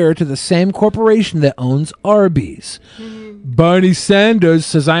last year to the same corporation that owns Arby's. Bernie Sanders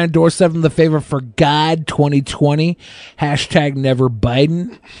says, I endorse Lefavor for God 2020. Hashtag never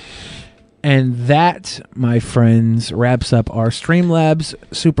Biden. And that, my friends, wraps up our Streamlabs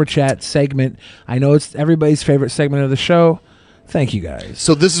Super Chat segment. I know it's everybody's favorite segment of the show. Thank you, guys.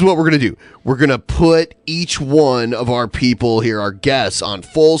 So this is what we're going to do. We're going to put each one of our people here, our guests, on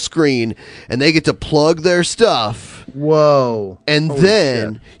full screen, and they get to plug their stuff. Whoa. And Holy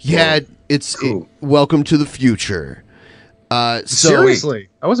then, shit. it's welcome to the future. Seriously,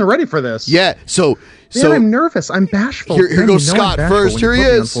 I wasn't ready for this. Yeah, so I'm nervous. I'm bashful. Here Man, goes you know I'm Scott bashful first. when you Here he put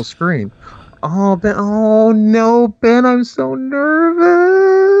me on is. full screen. Oh, Ben. Oh no, Ben. I'm so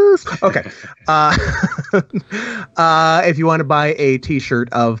nervous. Okay. If you want to buy a T-shirt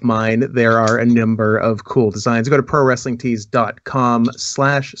of mine, there are a number of cool designs. Go to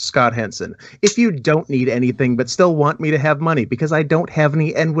prowrestlingtees.com/Scott Henson. If you don't need anything but still want me to have money, because I don't have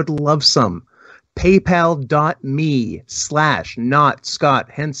any and would love some, paypal.me/not Scott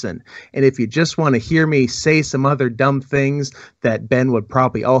Henson. And if you just want to hear me say some other dumb things that Ben would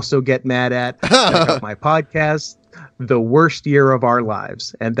probably also get mad at, check out my podcast, The Worst Year of Our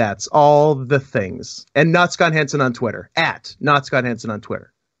Lives. And that's all the things. And not Scott Henson on Twitter. At not Scott Henson on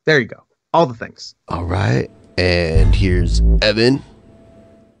Twitter. There you go. All the things. All right. And here's Evan.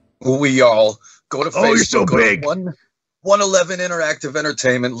 We all go to Facebook. Oh, you're so go big. To 111 Interactive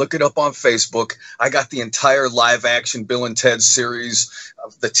Entertainment. Look it up on Facebook. I got the entire live action Bill and Ted series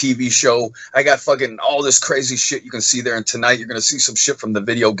of the TV show. I got fucking all this crazy shit you can see there. And tonight you're going to see some shit from the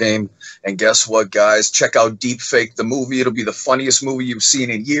video game. And guess what, guys? Check out Deepfake, the movie. It'll be the funniest movie you've seen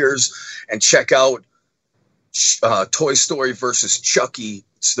in years. And check out Toy Story versus Chucky.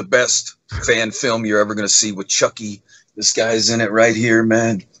 It's the best fan film you're ever going to see with Chucky. This guy's in it right here,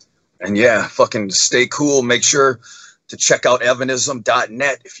 man. And yeah, fucking stay cool. Make sure to check out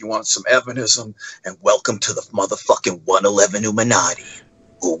evanism.net if you want some evanism, and welcome to the motherfucking 111 Illuminati.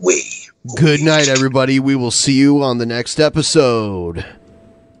 Away. Good night, everybody. We will see you on the next episode.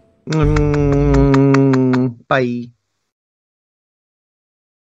 Bye.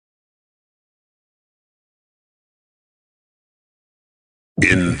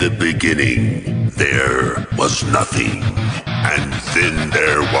 In the beginning, there was nothing. And then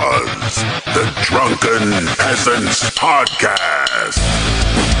there was the Drunken Peasants Podcast.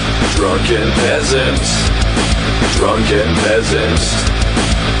 Drunken peasants, drunken peasants,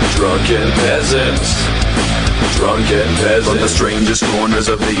 drunken peasants, drunken peasants. From the strangest corners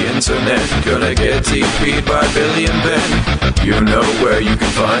of the internet, gonna get TP'd by Billy and Ben. You know where you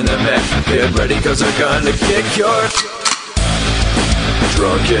can find them at. Get ready, cause they're gonna kick your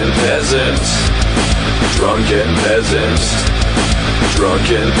drunken peasants, drunken peasants,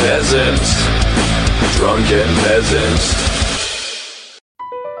 drunken peasants, drunken peasants.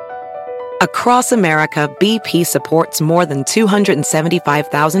 Across America, BP supports more than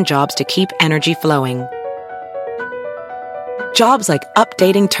 275,000 jobs to keep energy flowing. Jobs like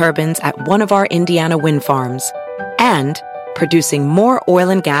updating turbines at one of our Indiana wind farms and producing more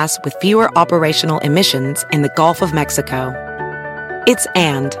oil and gas with fewer operational emissions in the Gulf of Mexico. It's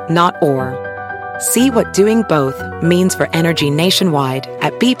and, not or. See what doing both means for energy nationwide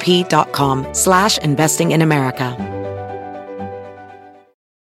at bp.com/investing in America.